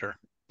ambassador,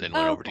 then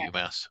went over to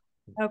UMass.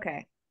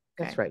 Okay.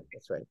 That's right.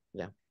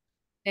 Yeah.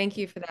 Thank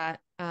you for that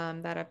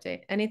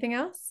update. Anything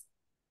else?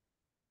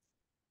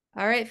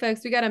 All right,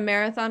 folks, we got a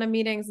marathon of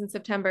meetings in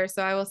September,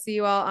 so I will see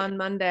you all on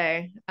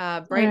Monday.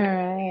 All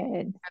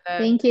right.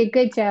 Thank you.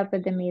 Good job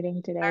with the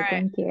meeting today. Right.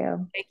 Thank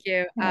you. Thank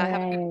you. All have right.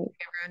 a good day,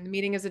 everyone. The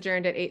meeting is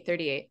adjourned at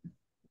 8:38. Thank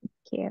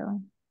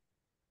you.